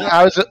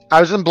I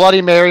was in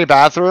Bloody Mary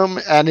bathroom,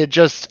 and it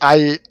just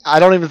I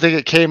don't even think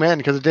it came in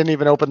because it didn't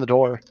even open the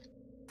door.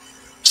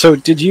 So,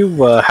 did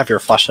you have your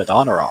flashlight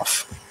on or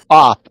off?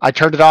 Off. I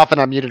turned it off and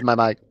I muted my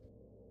mic.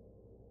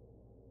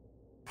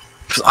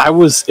 Because I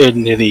was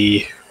in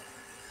the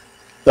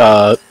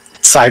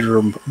side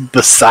room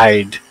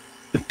beside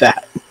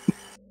that.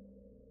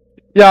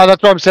 Yeah,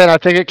 that's what I'm saying. I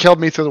think it killed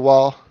me through the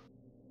wall.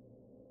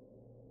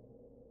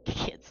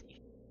 Can't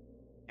see.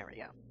 There we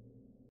go.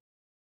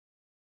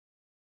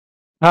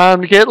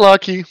 Time to get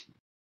lucky.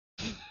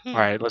 All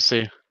right, let's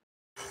see.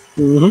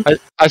 Mm-hmm.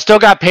 I still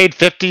got paid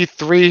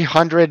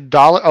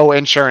 $5,300. Oh,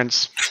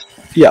 insurance.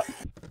 Yeah.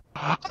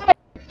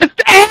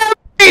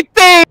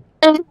 Everything.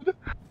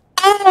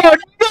 Oh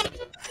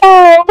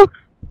no!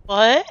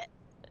 What?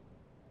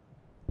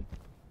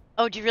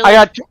 Oh, do you really?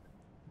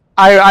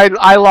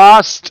 I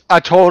lost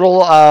a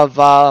total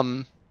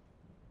of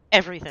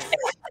Everything.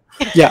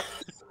 Yeah.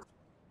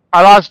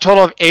 I lost a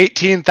total of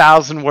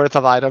 18,000 worth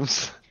of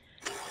items.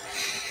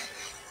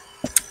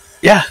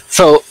 Yeah.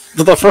 So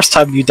the first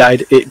time you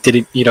died, it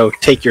didn't,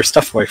 take your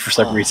stuff away for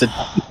some reason.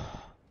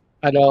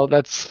 I know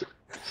that's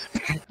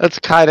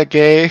kind of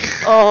gay.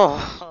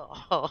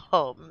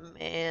 Oh,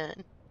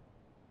 man.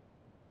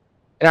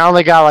 And I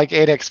only got like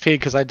 8 XP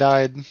because I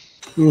died.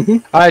 Mm-hmm.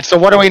 All right, so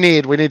what do we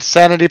need? We need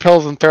sanity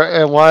pills and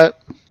what?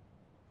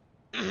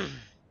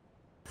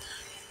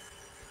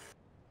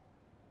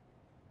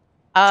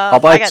 I'll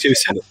buy 2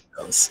 sanity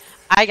pills.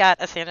 I got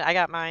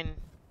mine.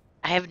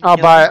 I have. I'll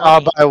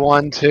buy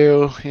 1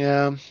 too.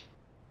 Yeah.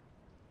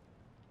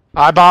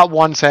 I bought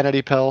 1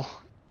 sanity pill.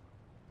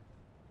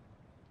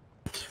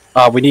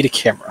 We need a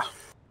camera.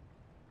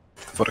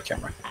 Photo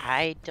camera.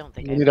 I don't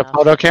think You I need a have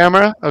photo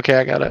camera? Okay,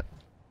 I got it.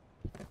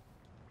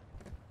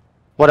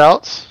 What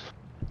else?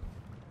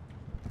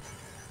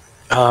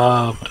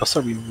 What else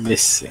are we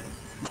missing?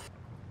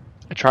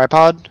 A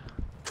tripod?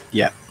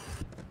 Yeah.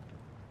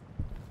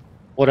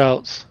 What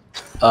else?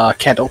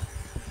 Candle.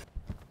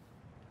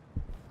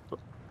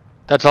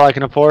 That's all I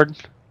can afford?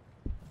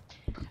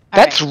 All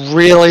That's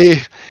really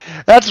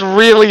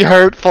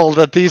hurtful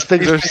that these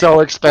things are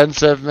so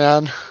expensive,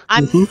 man.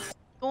 I'm Mhm.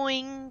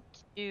 going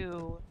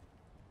to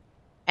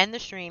end the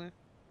stream,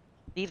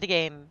 leave the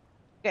game.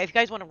 If you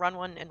guys want to run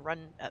one and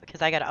run,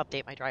 because I got to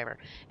update my driver,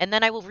 and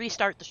then I will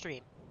restart the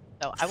stream.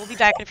 So I will be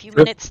back in a few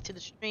minutes to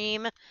the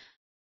stream.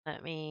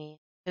 Let me,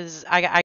 because I